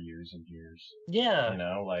 2 for years and years. Yeah.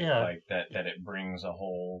 Like that it brings a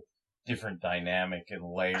whole different dynamic and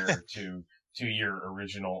layer to your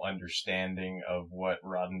original understanding of what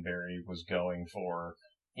Roddenberry was going for.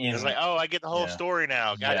 It's like, oh, I get the whole story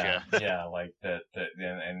now. Gotcha. Yeah, like that,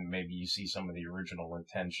 and maybe you see some of the original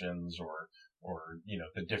intentions or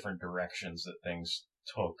the different directions that things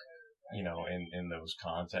took, in those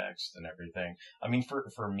contexts and everything. I mean,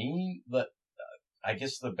 for me, I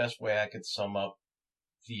guess the best way I could sum up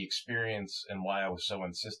the experience and why I was so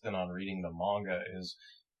insistent on reading the manga is,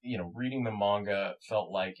 reading the manga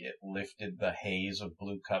felt like it lifted the haze of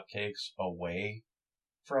Blue Cupcakes away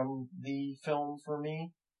from the film for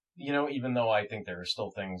me. Even though I think there are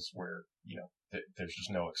still things where, there's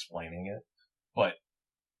just no explaining it. But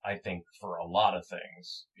I think for a lot of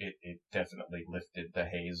things, it definitely lifted the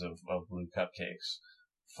haze of Blue Cupcakes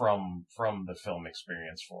from the film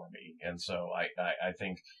experience for me. And so I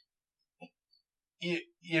think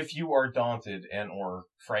if you are daunted and or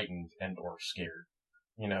frightened and or scared,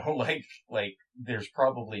 like there's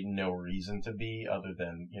probably no reason to be other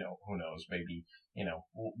than, who knows, maybe,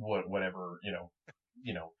 whatever,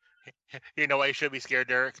 You know why you should be scared,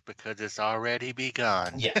 Derek? Because it's already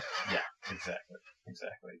begun. Yeah, exactly.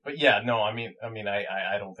 But yeah, no, I mean,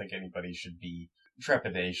 I don't think anybody should be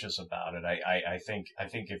trepidatious about it. I think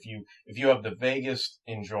if you have the vaguest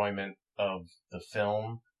enjoyment of the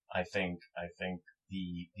film, I think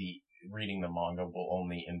the reading the manga will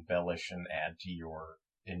only embellish and add to your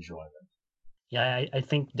enjoyment. Yeah, I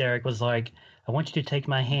think Derek was like, I want you to take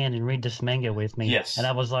my hand and read this manga with me. Yes. And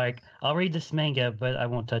I was like, I'll read this manga, but I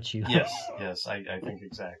won't touch you. Yes, I think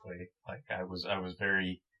exactly. Like I was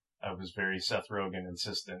very Seth Rogen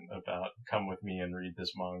insistent about come with me and read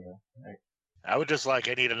this manga. Like, I would just like,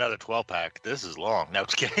 I need another 12-pack. This is long. No,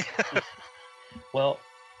 just kidding. Well,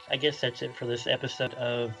 I guess that's it for this episode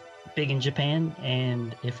of Big in Japan.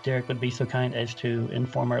 And if Derek would be so kind as to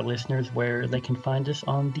inform our listeners where they can find us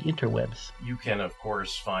on the interwebs. you can, of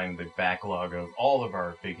course, find the backlog of all of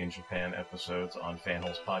our Big in Japan episodes on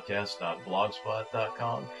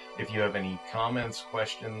fanholespodcast.blogspot.com. If you have any comments,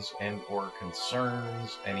 questions, and or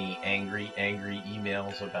concerns, any angry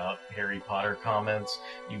emails about Harry Potter comments,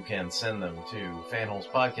 you can send them to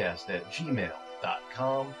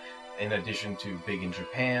fanholespodcast@gmail.com. In addition to Big in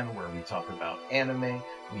Japan, where we talk about anime,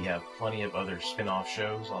 we have plenty of other spin-off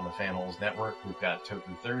shows on the Fanholes Network. We've got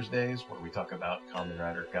Toku Thursdays, where we talk about Kamen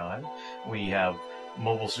Rider God. We have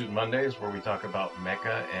Mobile Suit Mondays, where we talk about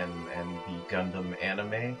mecha and the Gundam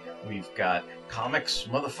anime. We've got Comics,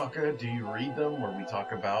 Motherfucker, Do You Read Them?, where we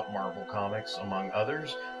talk about Marvel Comics, among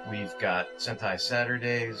others. We've got Sentai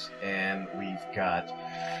Saturdays, and we've got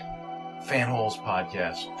Fanholes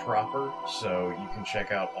Podcast proper, so you can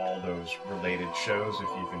check out all those related shows if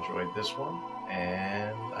you've enjoyed this one,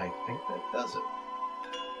 and I think that does it.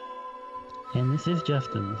 And this is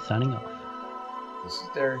Justin, signing off. This is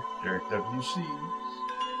Derek WC,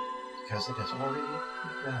 because it has already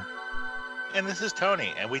begun. And this is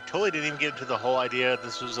Tony, and we totally didn't even get into the whole idea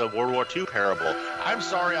this was a World War II parable. I'm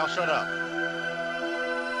sorry, I'll shut up.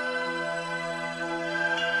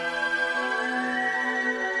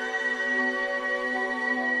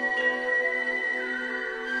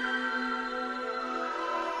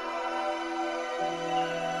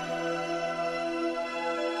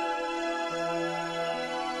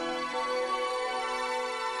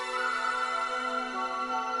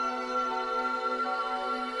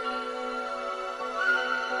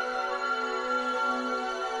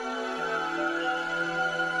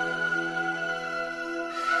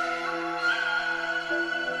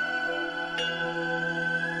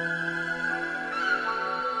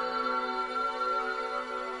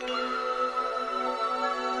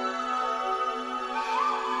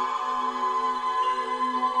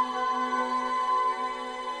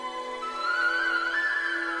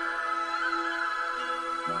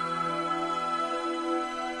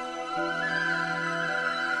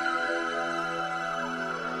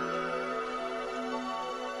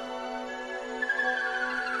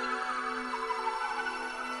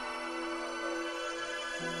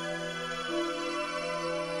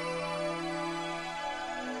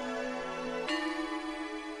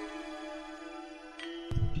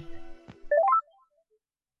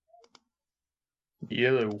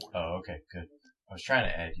 Yellow. Oh, okay, good. I was trying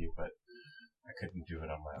to add you, but I couldn't do it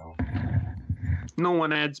on my own. No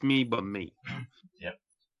one adds me but me. Yep.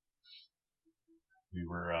 We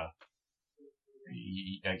were, I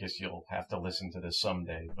guess you'll have to listen to this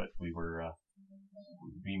someday, but we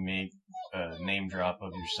made a name drop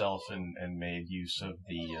of yourself and made use of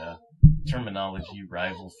the terminology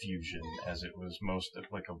rival fusion as it was most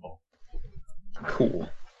applicable. Cool.